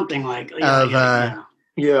of something like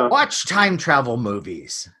watch time travel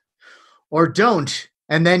movies, or don't,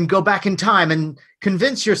 and then go back in time and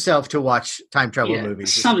convince yourself to watch time travel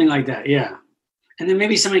movies. Something like that, yeah. And then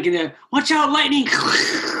maybe somebody can go, watch out, lightning!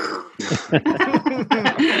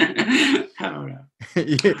 I don't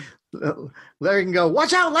know. Larry can go,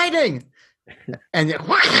 watch out, lightning! And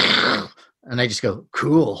I just go,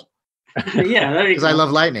 cool. Yeah, because I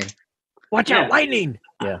love lightning. Watch out, lightning!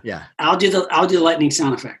 Yeah. I'll do the lightning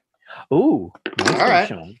sound effect. Ooh. All right.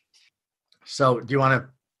 Sean. So, do you want to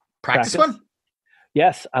practice one?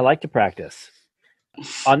 Yes, I like to practice.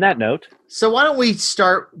 On that note. So why don't we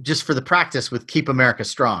start just for the practice with Keep America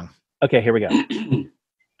Strong? Okay, here we go.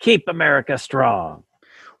 Keep America strong.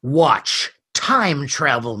 Watch time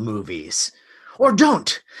travel movies. Or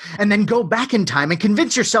don't. And then go back in time and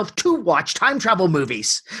convince yourself to watch time travel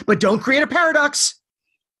movies. But don't create a paradox.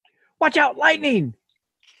 Watch out, lightning.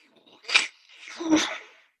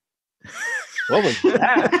 What was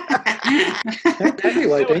that? That'd be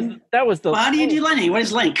lightning. That was the. Well, how do you do lightning? What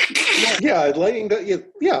is link? Yeah, lightning.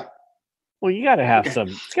 Yeah. Well, you got to have some.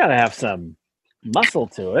 It's got to have some muscle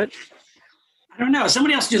to it. don't know.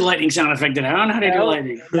 Somebody else do the lightning sound effect. I don't know how to do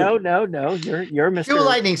lightning. No. You're Mr. Do a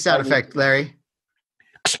lightning sound effect, Larry.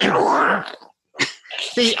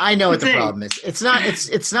 See, I know what the problem is. It's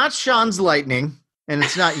not Sean's lightning, and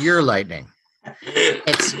it's not your lightning.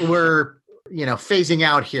 We're phasing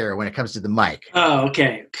out here when it comes to the mic. Oh,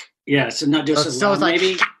 okay. Yeah, so not just so it's like,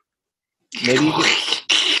 maybe.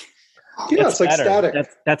 Yeah, it's like better. static.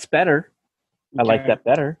 That's better. I like that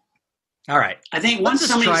better. All right. I think once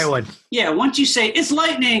somebody try one. Yeah, once you say it's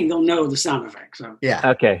lightning, they'll know the sound effect. So yeah.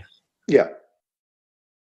 Okay. Yeah.